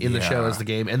same in the show Yeah. as the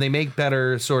game, and they make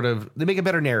better they make a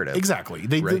better narrative. Exactly.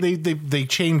 They Right. they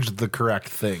changed the correct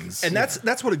things. And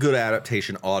that's what a good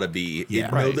adaptation ought to be. Yeah.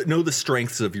 Know the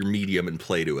strengths of your medium and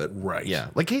play to it. right. Yeah.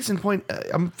 Like case in point,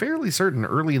 I'm fairly certain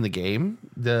early in the game,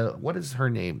 what is her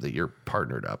name that you're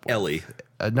partnered up with? Ellie.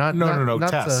 No,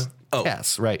 Tess.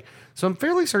 Tess, right. So I'm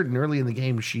fairly certain early in the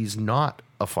game she's not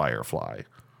a firefly.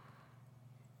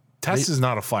 Tess is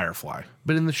not a firefly.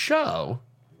 But in the show,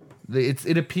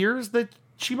 it appears that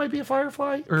she might be a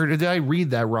firefly. Or did I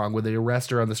read that wrong when they arrest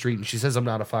her on the street and she says, I'm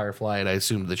not a firefly, and I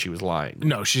assumed that she was lying?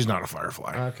 No, she's not a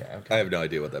firefly. Okay. I have no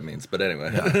idea what that means, but anyway.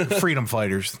 Freedom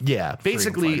fighters. Yeah,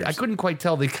 basically, fighters. I couldn't quite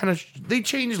tell. They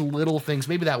changed little things.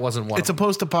 Maybe that wasn't one. It's a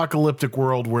post-apocalyptic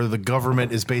world where the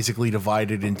government is basically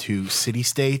divided into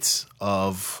city-states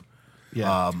of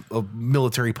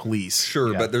military police.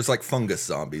 Sure, but there's like fungus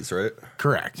zombies, right?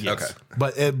 Correct. Okay.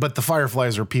 But the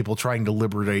fireflies are people trying to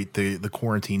liberate the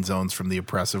quarantine zones from the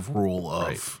oppressive rule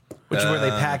of. which is where they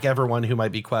pack everyone who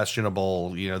might be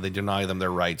questionable. You know, they deny them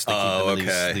their rights. They keep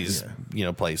them in these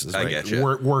places. I Right? get you.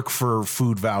 Work for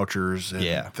food vouchers and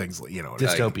things like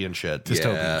Dystopian shit.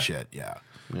 dystopian shit.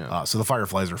 Yeah. So the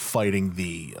fireflies are fighting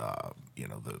the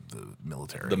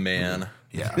military. The man.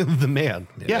 Yeah. the man.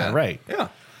 Yeah, right. Yeah.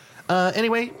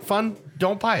 Anyway, fun.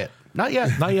 Don't buy it. Not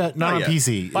yet. Not yet. Not on yet.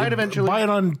 PC. Buy it eventually. Buy it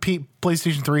on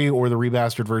PlayStation 3 or the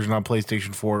remastered version on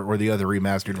PlayStation 4 or the other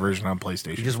remastered version on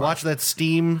PlayStation. Just 5. watch that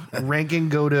Steam ranking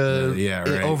go to Yeah,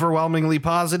 right. overwhelmingly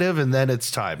positive, and then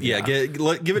it's time. Yeah,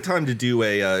 give it time to do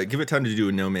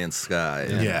a No Man's Sky.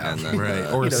 Yeah, and then,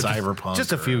 right. Or just- Cyberpunk.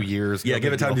 Just a few years. Yeah, no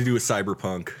give big it time deal. to do a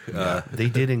Cyberpunk. They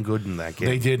did in good in that game.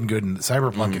 They did good.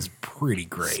 Cyberpunk is pretty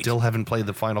great. Still haven't played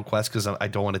the final quest because I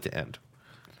don't want it to end.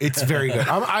 It's very good.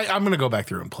 I'm going to go back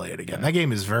through and play it again. That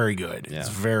game is very good. It's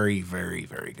very, very,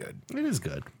 very good. It is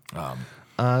good.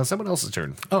 Someone else's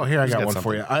turn. Oh, here I Who's got one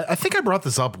for you. I think I brought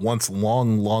this up once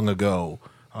long ago.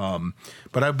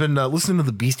 But I've been listening to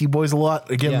the Beastie Boys a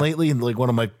lot again lately, and like one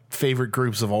of my favorite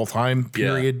groups of all time.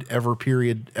 Period. Ever.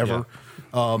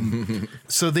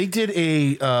 So they did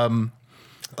it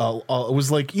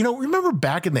was like, remember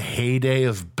back in the heyday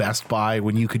of Best Buy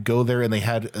when you could go there and they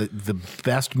had the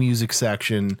best music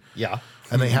section. Yeah.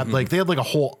 And they had like a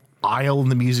whole aisle in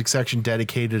the music section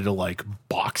dedicated to like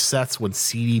box sets when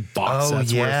CD box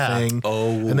sets were a thing.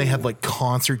 And they had like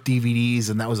concert DVDs,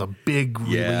 and that was a big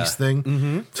release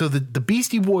thing. So the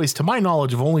Beastie Boys, to my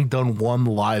knowledge, have only done one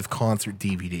live concert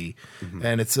DVD.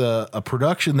 And it's a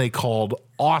production they called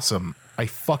Awesome. I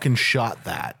fucking shot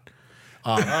that.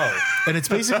 And it's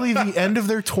basically the end of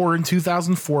their tour in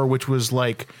 2004, which was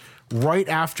like right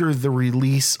after the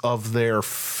release of their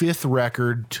fifth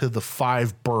record, To the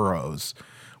Five Boroughs,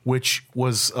 which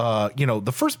was,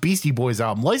 the first Beastie Boys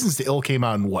album, License to Ill, came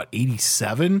out in what,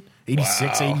 87,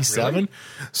 86, 87. Really?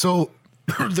 So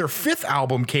their fifth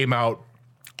album came out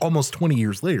almost 20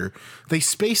 years later. They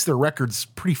spaced their records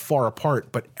pretty far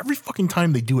apart, but every fucking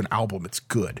time they do an album, it's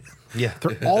good. Yeah.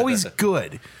 They're always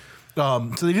good.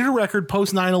 So they did a record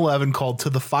post 9/11 called To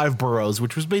the Five Boroughs,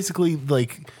 which was basically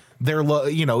like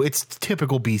it's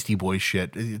typical Beastie Boys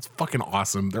shit. It's fucking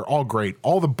awesome. They're all great.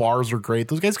 All the bars are great.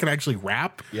 Those guys can actually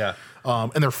rap. Yeah.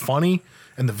 And they're funny,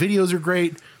 and the videos are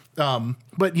great.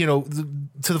 But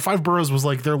To the Five Boroughs was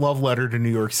like their love letter to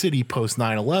New York City post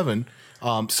 9/11.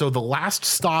 So the last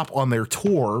stop on their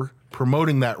tour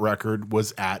promoting that record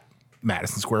was at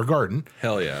Madison Square Garden.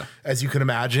 Hell yeah. As you can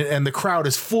imagine. And the crowd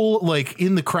is full, like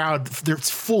in the crowd, it's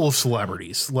full of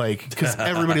celebrities, like, because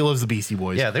everybody loves the Beastie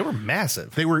Boys. Yeah, they were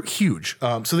massive. They were huge.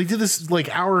 So they did this like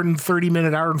hour and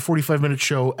 45-minute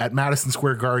show at Madison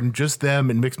Square Garden, just them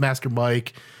and Mixmaster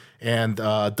Mike. And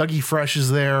Dougie Fresh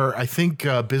is there. I think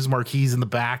Biz Marquis in the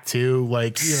back too.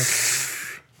 Like,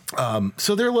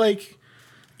 so they're like,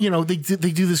 they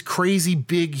do this crazy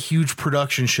big huge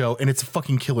production show, and it's a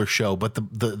fucking killer show. But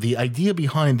the idea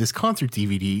behind this concert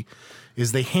DVD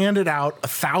is they handed out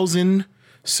 1,000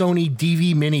 Sony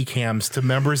DV mini cams to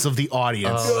members of the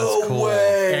audience. Oh, that's cool.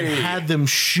 And had them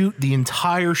shoot the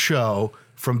entire show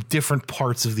from different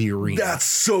parts of the arena. That's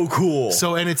so cool.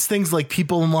 So, and it's things like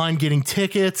people in line getting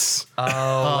tickets.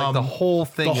 Like the whole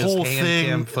thing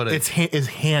cam footage. It's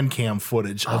hand cam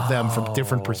footage of them from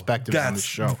different perspectives on the That's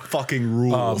show. fucking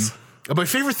rules. My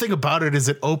favorite thing about it is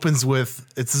it opens with,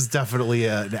 this is definitely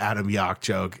an Adam Yauch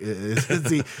joke.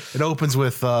 It opens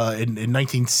with in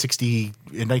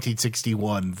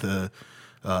 1961, the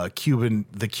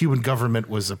Cuban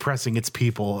government was oppressing its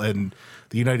people, and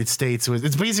the United States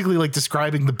it's basically like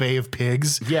describing the Bay of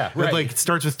Pigs. Yeah, right. It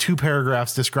starts with 2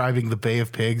 paragraphs describing the Bay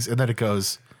of Pigs, and then it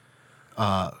goes,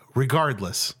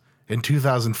 regardless, in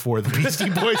 2004, the Beastie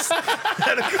Boys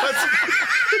had a concert.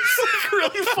 It's like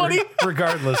really funny.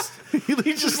 Regardless. He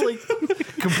just like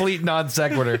Complete non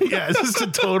sequitur. Yeah, it's just a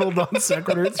total non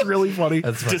sequitur. It's really funny.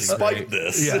 Despite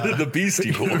this, the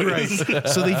Beastie Boys. Right.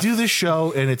 So they do this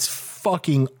show, and it's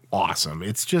fucking awesome.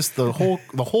 It's just the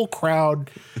whole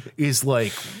crowd is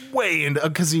like way into,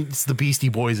 because it's the Beastie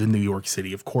Boys in New York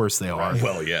City. Of course they are.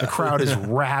 Well, yeah. The crowd is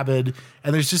rabid,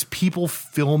 and there's just people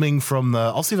filming from the.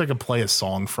 I'll see if I can play a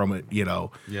song from it. Yeah.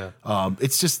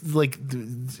 It's just like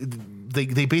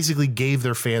they basically gave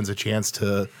their fans a chance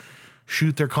to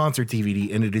shoot their concert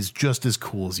DVD, and it is just as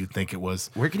cool as you'd think it was.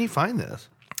 Where can you find this?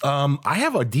 I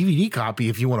have a DVD copy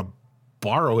if you want to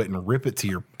borrow it and rip it to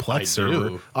your Plex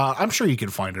server. I'm sure you can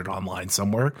find it online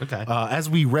somewhere. Okay. As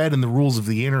we read in the rules of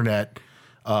the internet,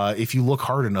 if you look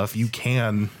hard enough, you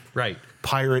can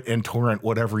pirate and torrent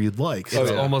whatever you'd like.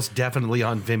 It's almost definitely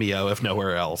on Vimeo, if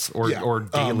nowhere else, or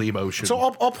Daily Motion. So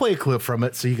I'll play a clip from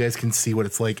it so you guys can see what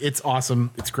it's like. It's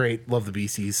awesome. It's great. Love the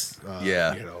Beasties.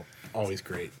 Always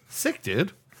great. Sick,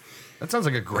 dude. That sounds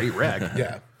like a great rec.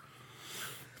 Yeah.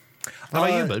 How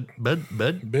about you, bud?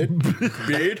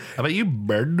 Bid. How about you,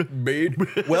 bird?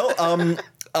 Bid. Well,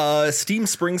 Steam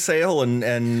Spring Sale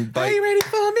and by. Are you ready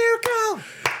for a miracle?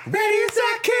 Ready as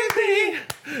I can be.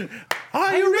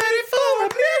 Are you ready for a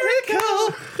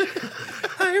miracle?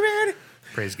 Are you ready?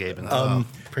 Praise Gaben.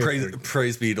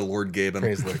 Praise be to Lord Gaben.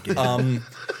 Praise Lord Gaben.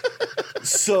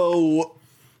 So,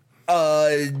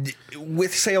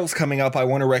 with sales coming up, I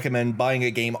want to recommend buying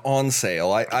a game on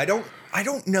sale. I don't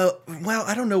know. Well,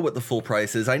 I don't know what the full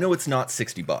price is. I know it's not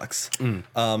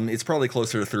 $60. It's probably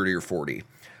closer to 30 or 40.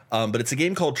 But it's a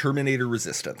game called Terminator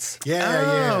Resistance.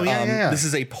 Yeah. This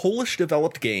is a Polish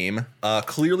developed game,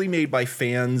 clearly made by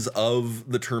fans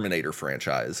of the Terminator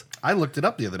franchise. I looked it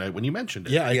up the other night when you mentioned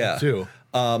it. Yeah, I did too.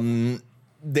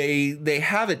 They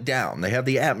have it down. They have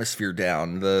the atmosphere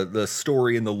down. The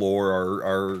story and the lore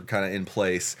are kind of in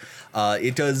place.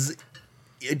 It does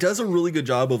a really good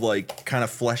job of like kind of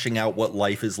fleshing out what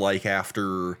life is like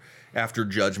after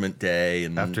Judgment Day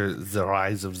and After the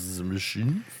rise of the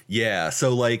machine. Yeah,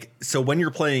 so when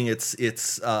you're playing,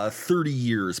 it's 30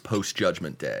 years post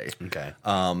Judgment Day. Okay.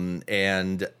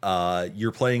 And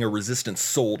you're playing a resistance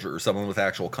soldier, someone with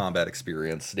actual combat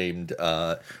experience, named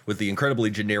with the incredibly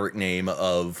generic name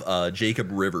of Jacob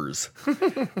Rivers,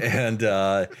 and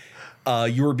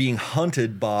you're being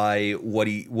hunted by what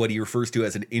he refers to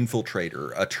as an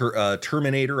infiltrator, a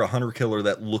Terminator, a hunter killer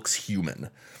that looks human.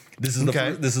 This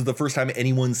is the first time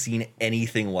anyone's seen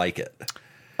anything like it.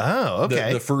 Oh,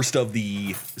 okay. The first of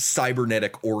the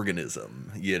cybernetic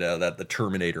organism, that the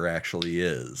Terminator actually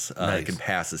is. Nice. It can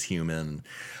pass as human.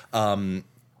 And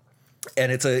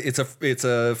it's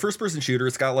a first person shooter.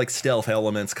 It's got like stealth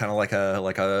elements, kind of like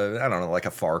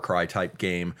a Far Cry type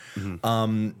game.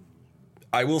 Mm-hmm.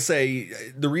 I will say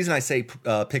the reason I say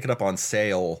pick it up on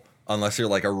sale, unless you're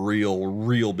like a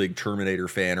real big Terminator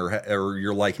fan, or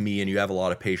you're like me and you have a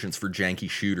lot of patience for janky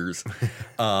shooters,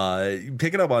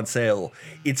 pick it up on sale.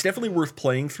 It's definitely worth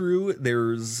playing through.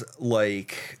 There's there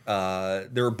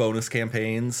are bonus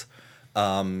campaigns,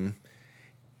 and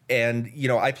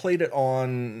I played it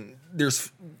on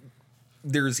there's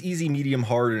easy, medium,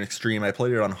 hard, and extreme. I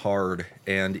played it on hard,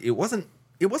 and it wasn't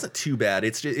too bad.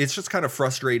 It's just kind of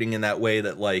frustrating in that way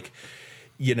that how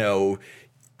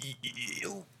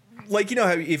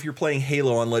if you're playing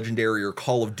Halo on Legendary or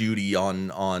Call of Duty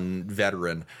on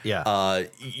Veteran,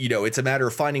 it's a matter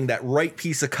of finding that right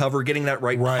piece of cover, getting that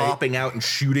right popping out and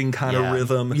shooting kind of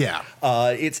rhythm. Yeah.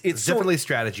 It's definitely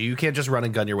strategy. You can't just run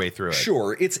and gun your way through it.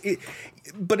 Sure.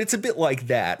 But it's a bit like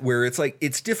that, where it's like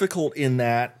it's difficult in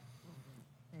that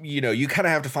you kind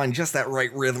of have to find just that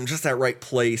right rhythm, just that right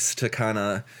place to kind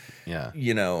of get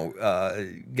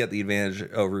the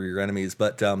advantage over your enemies.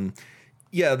 But the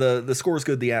score is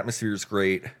good. The atmosphere is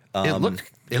great.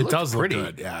 It does look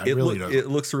good. Yeah, it really does. It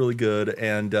looks really good.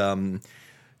 And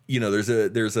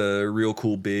there's a real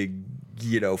cool big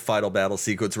final battle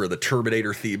sequence where the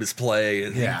Terminator theme is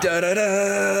playing. And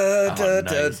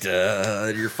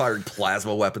and you're firing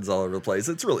plasma weapons all over the place.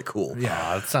 It's really cool.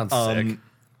 Yeah, that sounds sick.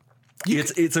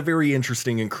 It's a very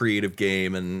interesting and creative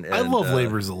game, and I love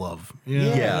Labors of Love.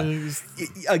 Again,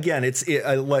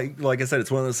 like I said, it's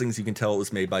one of those things you can tell it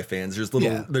was made by fans. There's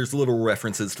little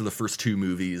references to the first two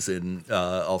movies in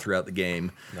all throughout the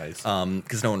game. Nice,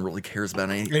 because no one really cares about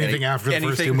anything after the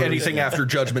first two movies. Anything after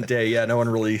Judgment Day. Yeah, no one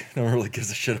really gives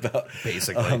a shit about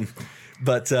basically.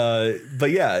 But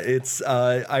yeah, it's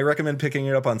I recommend picking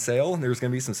it up on sale. There's going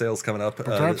to be some sales coming up. But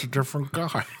that's a different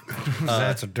guy.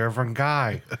 That's a different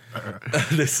guy.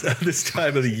 This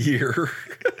time of the year.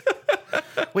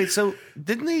 Wait, so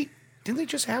didn't they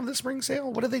just have the spring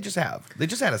sale? What did they just have? They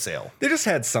just had a sale. They just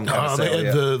had some kind of sale. They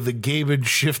had the Gaben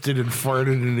shifted and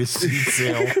farted in his seat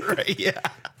sale. Right? Yeah.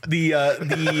 The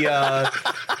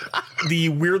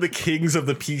we're the kings of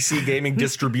the PC gaming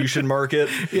distribution market.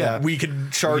 Yeah. We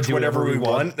can charge whatever we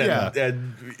want.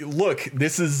 And look,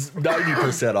 this is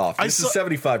 90% off. This is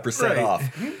 75% off.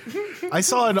 I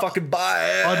saw fucking buy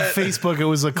it. On Facebook. It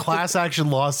was a class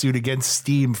action lawsuit against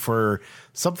Steam for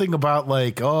something about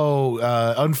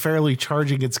unfairly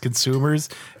charging its consumers,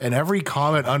 and every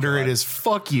comment under it is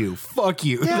 "fuck you."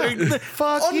 Yeah,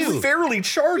 fuck you. Unfairly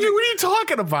charging. What are you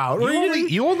talking about?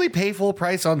 You only pay full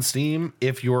price on Steam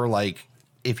if you're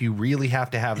if you really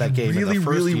have to have that game. Really, in the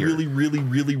first year.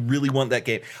 really want that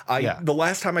game. The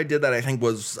last time I did that, I think,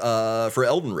 was for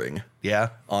Elden Ring. Yeah,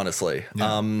 honestly.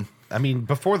 Yeah. I mean,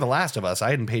 before The Last of Us,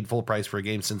 I hadn't paid full price for a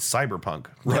game since Cyberpunk.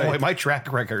 Right. My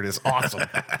track record is awesome.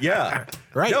 Yeah.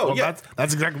 Right. No, well,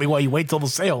 that's exactly why you wait till the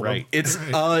sale. Right. It's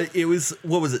it was,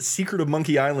 what was it? Secret of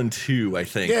Monkey Island 2, I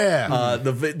think. Yeah.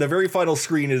 The very final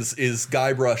screen is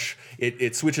Guybrush.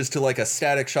 It switches to like a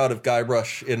static shot of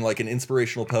Guybrush in like an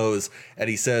inspirational pose, and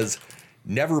he says,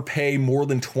 never pay more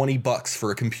than $20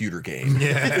 for a computer game.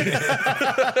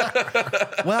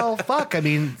 Well, fuck. I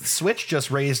mean, Switch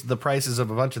just raised the prices of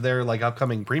a bunch of their like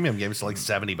upcoming premium games to like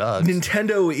 $70.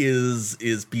 Nintendo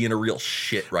is being a real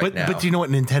shit right now. But do you know what?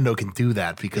 Nintendo can do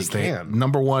that because They can.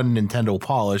 number one, Nintendo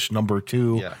polish. Number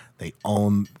two, Yeah. they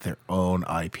own their own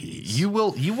IPs. You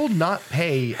will not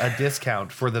pay a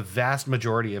discount for the vast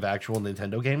majority of actual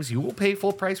Nintendo games. You will pay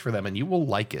full price for them, and you will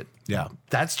like it. Yeah.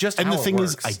 That's just And how the thing it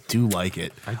is, works. I do like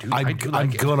it. I do I'm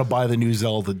like it. gonna buy the new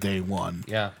Zelda day one.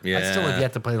 yeah. I Yeah. still have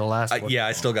yet to play the last one.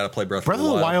 I still got to play Breath Breath of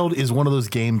the Wild. is one of those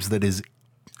games that is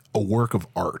a work of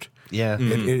art. Yeah.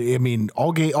 I mean,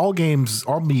 all games,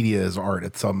 all media is art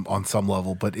on some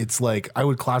level, but it's like I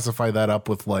would classify that up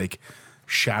with like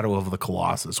Shadow of the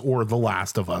Colossus or The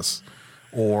Last of Us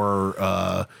or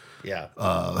Yeah.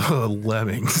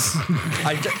 Lemmings.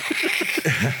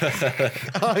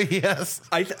 Oh, yes.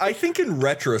 I think in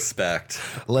retrospect,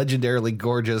 Legendarily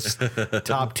gorgeous,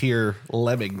 top tier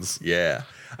lemmings. yeah.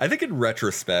 I think in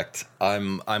retrospect,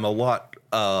 I'm a lot.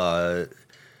 I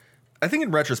think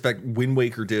in retrospect, Wind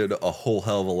Waker did a whole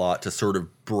hell of a lot to sort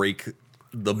of break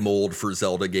the mold for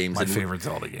Zelda games. My favorite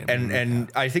Zelda game. And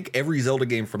I think every Zelda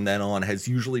game from then on has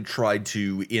usually tried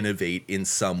to innovate in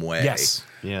some way. Yes.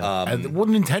 Yeah. Well,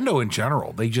 Nintendo in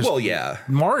general, they just yeah.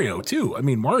 Mario too. I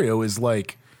mean, Mario is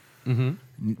like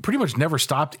pretty much never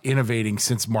stopped innovating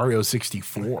since Mario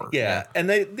 64. Yeah, and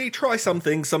they try some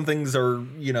things. Some things are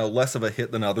less of a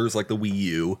hit than others, like the Wii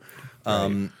U.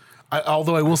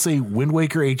 Although I will say, Wind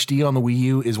Waker HD on the Wii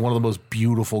U is one of the most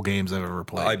beautiful games I've ever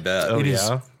played. I bet. It is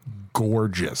yeah?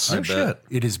 gorgeous. I bet.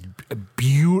 It is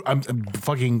beautiful. I'm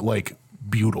fucking like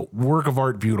beautiful work of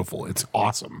art. Beautiful. It's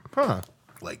awesome. Huh.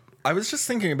 Like I was just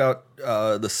thinking about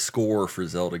the score for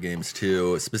Zelda games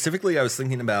too. Specifically, I was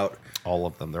thinking about All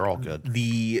of them. They're all good.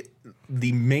 the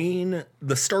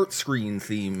start screen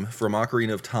theme from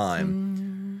Ocarina of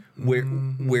Time,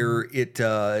 where it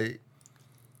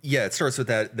it starts with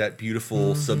that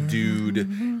beautiful subdued,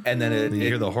 and then You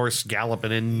hear the horse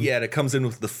galloping in. yeah, and it comes in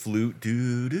with the flute.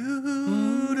 Doo, doo,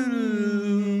 doo, doo,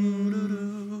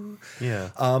 doo. Yeah.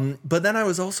 But then I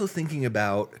was also thinking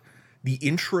about the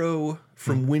intro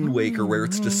from Wind Waker, where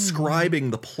it's describing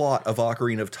the plot of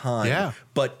Ocarina of Time, Yeah.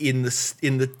 but in the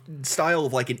style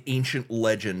of like an ancient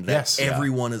legend that Yes, yeah.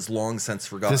 everyone has long since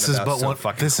forgotten this is about. but So one.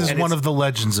 fucking This cool. is And one it's- of the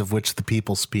legends of which the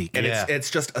people speak. and Yeah.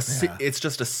 it's just a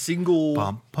single.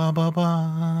 Bum, ba, ba,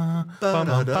 ba, bum,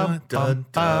 bum, bum,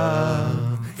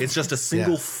 bum. It's just a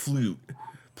single Yeah. flute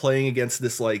playing against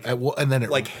this And then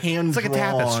it like hand. It's like a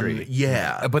tapestry.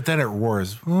 Yeah, But then it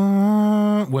roars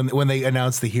when they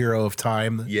announce the hero of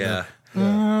time. yeah.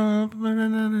 So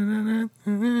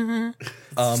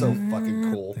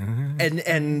fucking cool. And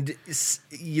in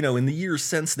the years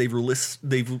since they've released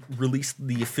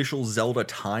the official Zelda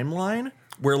timeline,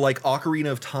 where like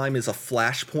Ocarina of Time is a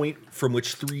flashpoint from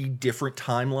which 3 different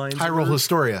timelines. Hyrule emerge.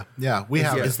 Historia. Yeah, we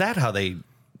have. Is that how they?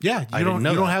 Yeah, I you didn't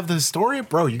know don't that. have the Historia,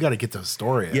 bro. You got to get the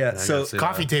Historia. Yeah, so see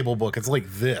Coffee table book. It's like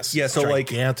this. yeah, It's so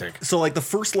gigantic. like the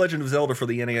first Legend of Zelda for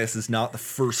the NES is not the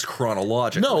first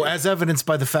chronologically. No, as evidenced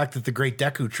by the fact that the Great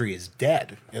Deku Tree is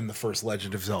dead in the first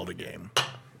Legend of Zelda game.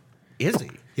 Is he?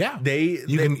 Yeah,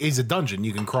 he's a dungeon.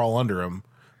 You can crawl under him,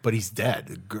 but he's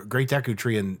dead. Great Deku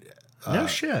Tree in No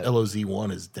shit.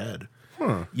 LOZ1 is dead.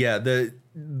 Yeah,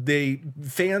 they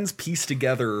fans piece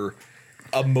together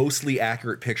a mostly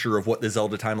accurate picture of what the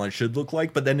Zelda timeline should look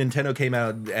like, but then Nintendo came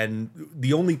out, and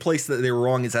the only place that they were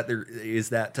wrong is that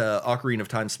Ocarina of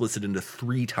Time splits it into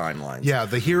 3 timelines. Yeah,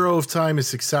 the Hero of Time is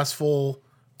successful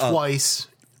twice.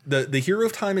 The Hero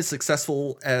of Time is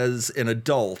successful as an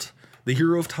adult. The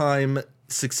Hero of Time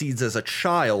succeeds as a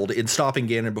child in stopping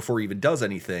Ganon before he even does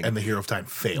anything. And the Hero of Time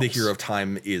fails. The Hero of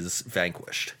Time is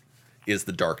vanquished, is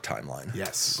the dark timeline.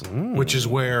 Yes, which is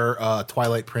where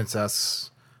Twilight Princess.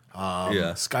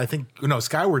 Yeah.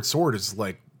 Skyward Sword is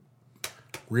like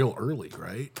real early,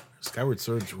 right? Skyward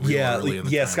Sword's real early in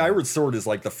the timeline. Skyward Sword is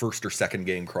like the first or second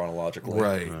game chronologically.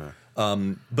 Right.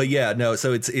 But yeah, no,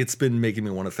 so it's been making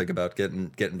me want to think about getting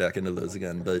back into those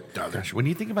again. But Gosh, when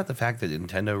you think about the fact that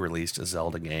Nintendo released a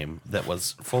Zelda game that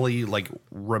was fully like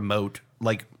remote,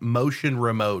 like motion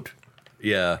remote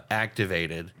yeah.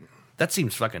 activated, that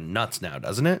seems fucking nuts now,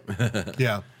 doesn't it?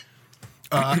 Yeah.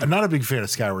 I'm not a big fan of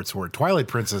Skyward Sword. Twilight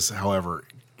Princess, however,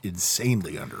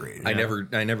 insanely underrated. I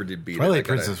never did beat Twilight it.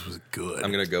 Princess was good.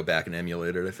 I'm gonna go back and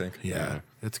emulate it, I think. Yeah,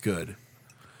 it's good.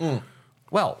 Well,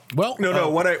 No,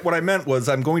 what I meant was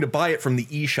I'm going to buy it from the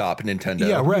eShop Nintendo.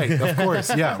 Yeah, right. Of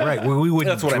course. Yeah, right. We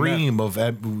wouldn't That's what I meant. dream of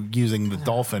using the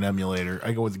Dolphin emulator.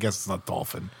 I guess it's not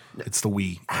Dolphin. It's the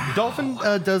Wii. Dolphin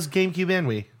does GameCube and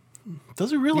Wii.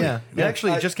 Does it really? Yeah. It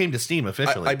actually just came to Steam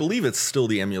officially. I believe it's still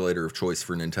the emulator of choice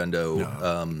for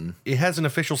Nintendo. It has an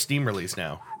official Steam release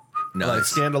now. Nice. Like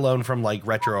standalone from like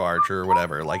RetroArch or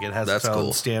whatever. Like it has That's its own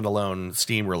cool. standalone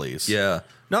Steam release. Yeah.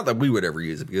 Not that we would ever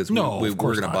use it because No, we're of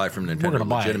course going to not. buy from We're Nintendo gonna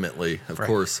buy it. legitimately, of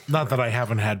course. Not that I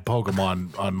haven't had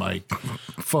Pokemon on my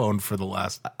phone for the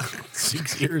last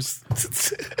 6 years.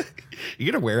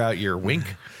 You're gonna wear out your wink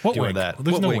What doing wink? that.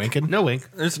 There's What no wink? winking. No wink.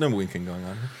 There's no winking going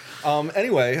on.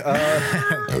 Anyway,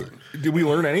 did we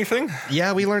learn anything?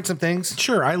 Yeah, we learned some things.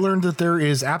 Sure, I learned that there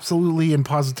is absolutely and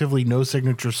positively no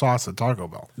signature sauce at Taco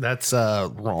Bell. That's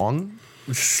wrong.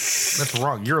 That's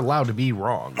wrong. You're allowed to be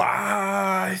wrong.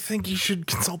 I think you should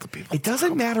consult the people. It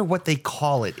doesn't matter what they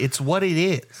call it. It's what it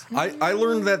is. I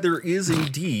learned that there is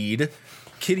indeed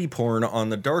kiddie porn on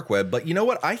the dark web, but you know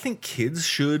what? I think kids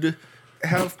should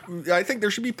have. I think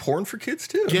there should be porn for kids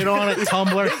too. Get on it,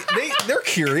 Tumblr. They're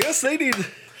curious. They need.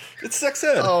 It's sex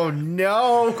ed. Oh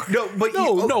no. No, but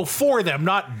No, for them,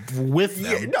 not with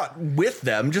them. yeah, not with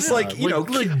them. Just like you like-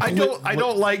 know, like I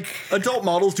don't like adult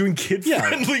models doing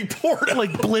kid-friendly porn.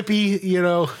 Like Blippi, you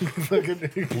know.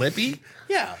 Blippi.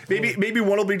 Yeah. Maybe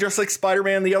one will be just like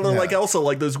Spider-Man, the other Yeah. like Elsa,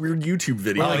 like those weird YouTube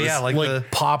videos. Oh yeah, like the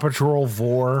Paw Patrol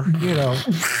Vor, you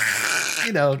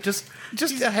know. just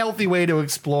a healthy way to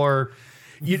explore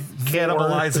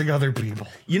cannibalizing other people.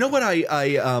 You know what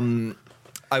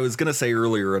I was gonna say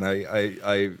earlier, and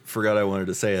I forgot I wanted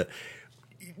to say it.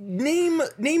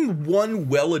 Name one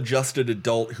well-adjusted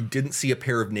adult who didn't see a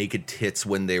pair of naked tits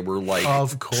when they were like,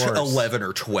 Of course. 11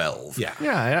 or 12. Yeah.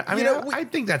 Yeah, I mean, I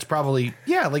think that's probably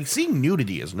like seeing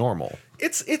nudity is normal.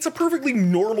 It's a perfectly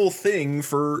normal thing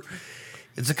for.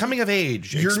 It's a coming of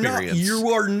age experience. You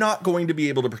are not going to be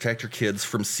able to protect your kids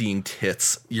from seeing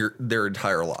tits their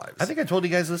entire lives. I think I told you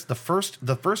guys this. The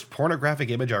first pornographic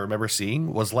image I remember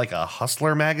seeing was like a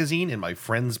Hustler magazine in my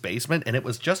friend's basement, and it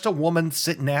was just a woman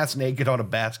sitting ass naked on a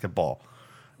basketball.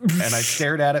 And I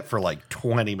stared at it for like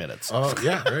 20 minutes. Oh,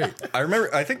 yeah, right.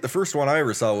 I think the first one I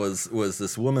ever saw was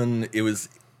this woman. It was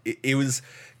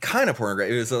kind of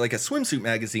pornographic. It was like a swimsuit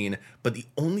magazine, but the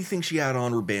only thing she had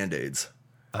on were Band-Aids.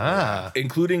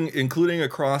 Including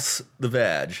across the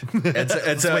vag.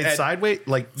 And so Wait, sideways?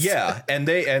 Like, yeah, and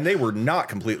they were not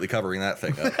completely covering that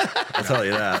thing up. I'll tell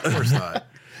you that. Of course not.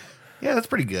 yeah, that's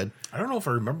pretty good. I don't know if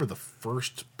I remember the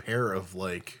first pair of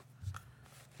like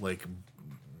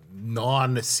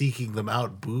non-seeking them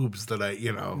out boobs that I,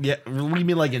 you know. Yeah, what do you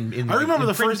mean, like in I remember in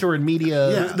the print first- or in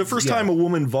media? Yeah. The first time a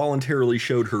woman voluntarily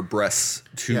showed her breasts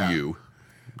to Yeah. you.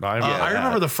 I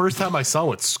remember the first time I saw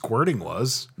what squirting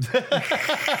was. I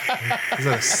was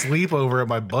at a sleepover at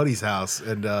my buddy's house,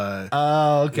 and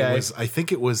Oh, okay. I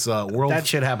think it was world That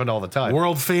shit happened all the time.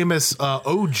 world famous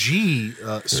OG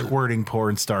squirting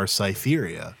porn star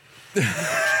Cytheria.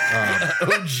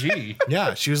 Oh, gee.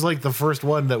 Yeah, she was like the first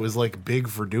one that was like big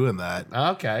for doing that.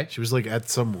 Okay. She was like at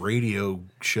some radio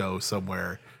show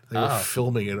somewhere. They were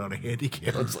filming it on a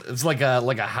handycam. It's like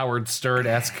a Howard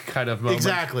Stern-esque kind of moment.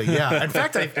 Exactly. Yeah. In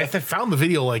fact, I found the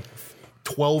video like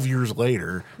 12 years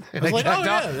later. I was like, jacked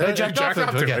oh, off- yeah, they jacked off to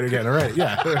to it it again. All right.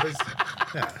 Yeah.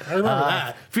 Yeah. I remember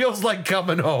that. Feels like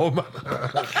coming home.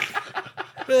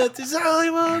 But there's only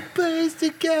one place to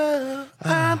go.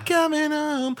 I'm coming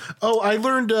home. Oh, I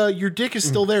learned your dick is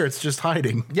still there. It's just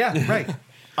hiding. Yeah, right.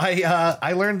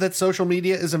 I learned that social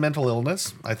media is a mental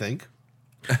illness, I think.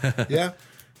 Yeah.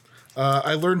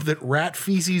 I learned that Rat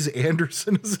Feces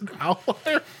Anderson is an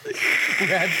outlier.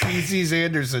 Brad Feces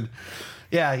Anderson.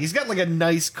 Yeah, he's got like a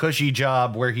nice cushy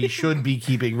job where he should be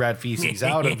keeping rat feces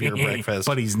out of your breakfast.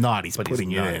 But he's not. He's But putting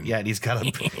he's it not. in. Yeah, and he's got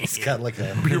like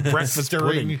a Your breakfast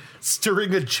pudding.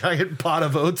 stirring a giant pot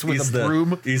of oats with a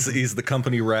broom. He's the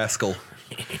company rascal.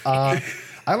 I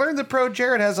learned that Pro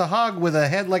Jared has a hog with a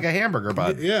head like a hamburger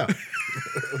bun. Yeah.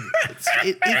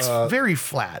 It's very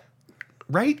flat,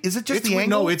 right? Is it just the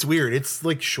angle? No, it's weird. It's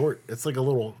like short. It's like a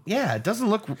little. Yeah, it doesn't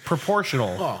look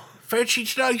proportional. Oh, fancy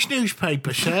today's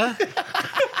newspaper, sir.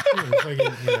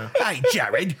 Hey,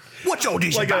 Jared, what's all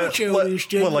this Like about?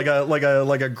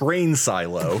 a grain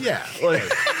silo. Yeah. Like,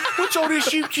 What's all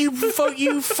this?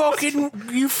 You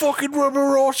fucking rubber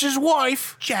horse's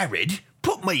wife. Jared,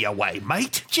 put me away,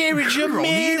 mate. Jared, you're You're on the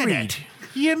married. internet.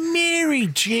 You're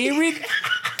married, Jared.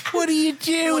 What are you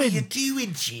doing? What are you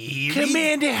doing, Jared?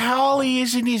 Commander Holly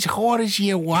isn't as hot as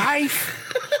your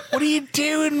wife. What are you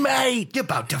doing, mate? You're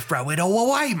about to throw it all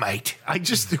away, mate. I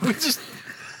just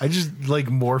like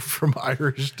morphed from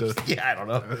Irish to. Yeah, I don't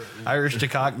know. Irish to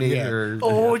Cockney or...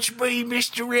 Oh, it's me,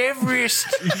 Mr. Everest.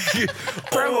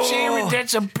 Pro Jared,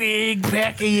 that's a big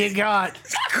pecker you got.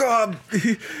 God,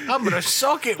 I'm gonna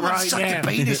suck it right suck now. your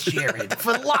penis, Jared.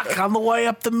 For luck on the way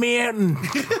up the mountain.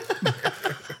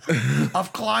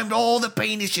 I've climbed all the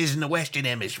penises in the Western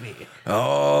Hemisphere.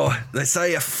 Oh, they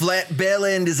say a flat bell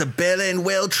end is a bell end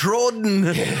well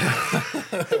trodden.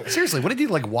 Seriously, what did you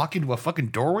like walk into a fucking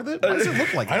door with it? Why does it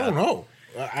look like that? I don't know.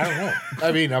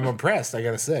 I mean, I'm impressed, I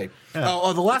gotta say.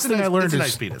 Oh, the last thing I learned it's a is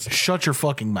nice penis. shut your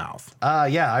fucking mouth.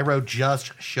 Yeah, I wrote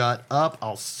just shut up.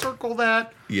 I'll circle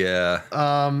that. Yeah.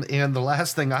 And the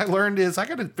last thing I learned is I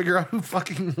got to figure out who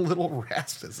fucking Little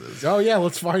Rastus is. Oh yeah,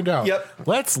 let's find out. Yep.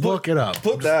 Let's look it up.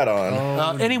 Put that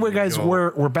on. Anyway, guys,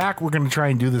 we're back. We're going to try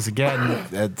and do this again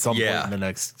at some point Yeah. in the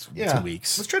next 2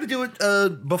 weeks. Let's try to do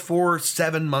it before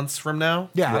 7 months from now.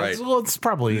 Yeah, Right. it's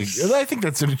probably. I think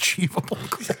that's an achievable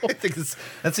goal. I think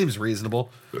that seems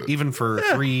reasonable, even for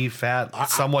three fat,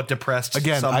 somewhat depressed,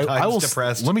 Again, sometimes I will.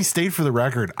 depressed. Let me state for the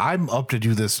record, I'm up to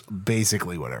do this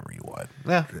basically whatever you want.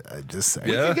 Yeah. Just say.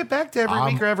 We can get back to every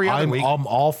week or every other week. I'm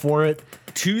all for it.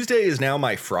 Tuesday is now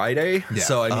my Friday. Yeah.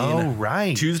 So I mean, Oh,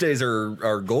 right. Tuesdays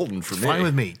are golden for me. Fine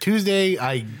with me. Tuesday,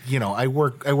 I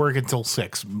work until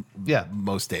 6. Yeah.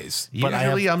 Most days.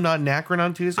 Usually, I'm not in Akron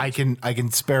on Tuesday. I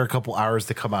can spare a couple hours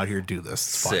to come out here and do this.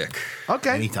 It's fine. Sick.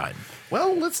 Okay. Anytime.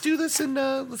 Well, let's do this in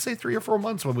let's say 3 or 4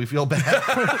 months when we feel bad.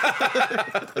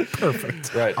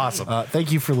 Perfect. Right. Awesome.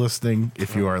 Thank you for listening.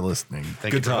 If you are listening,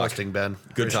 Thank Good you for talk. hosting, Ben.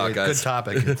 Good talk, Appreciate it.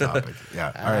 guys. Good topic.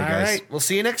 yeah. All right, guys. We'll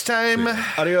see you next time.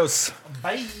 Adios.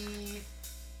 Bye.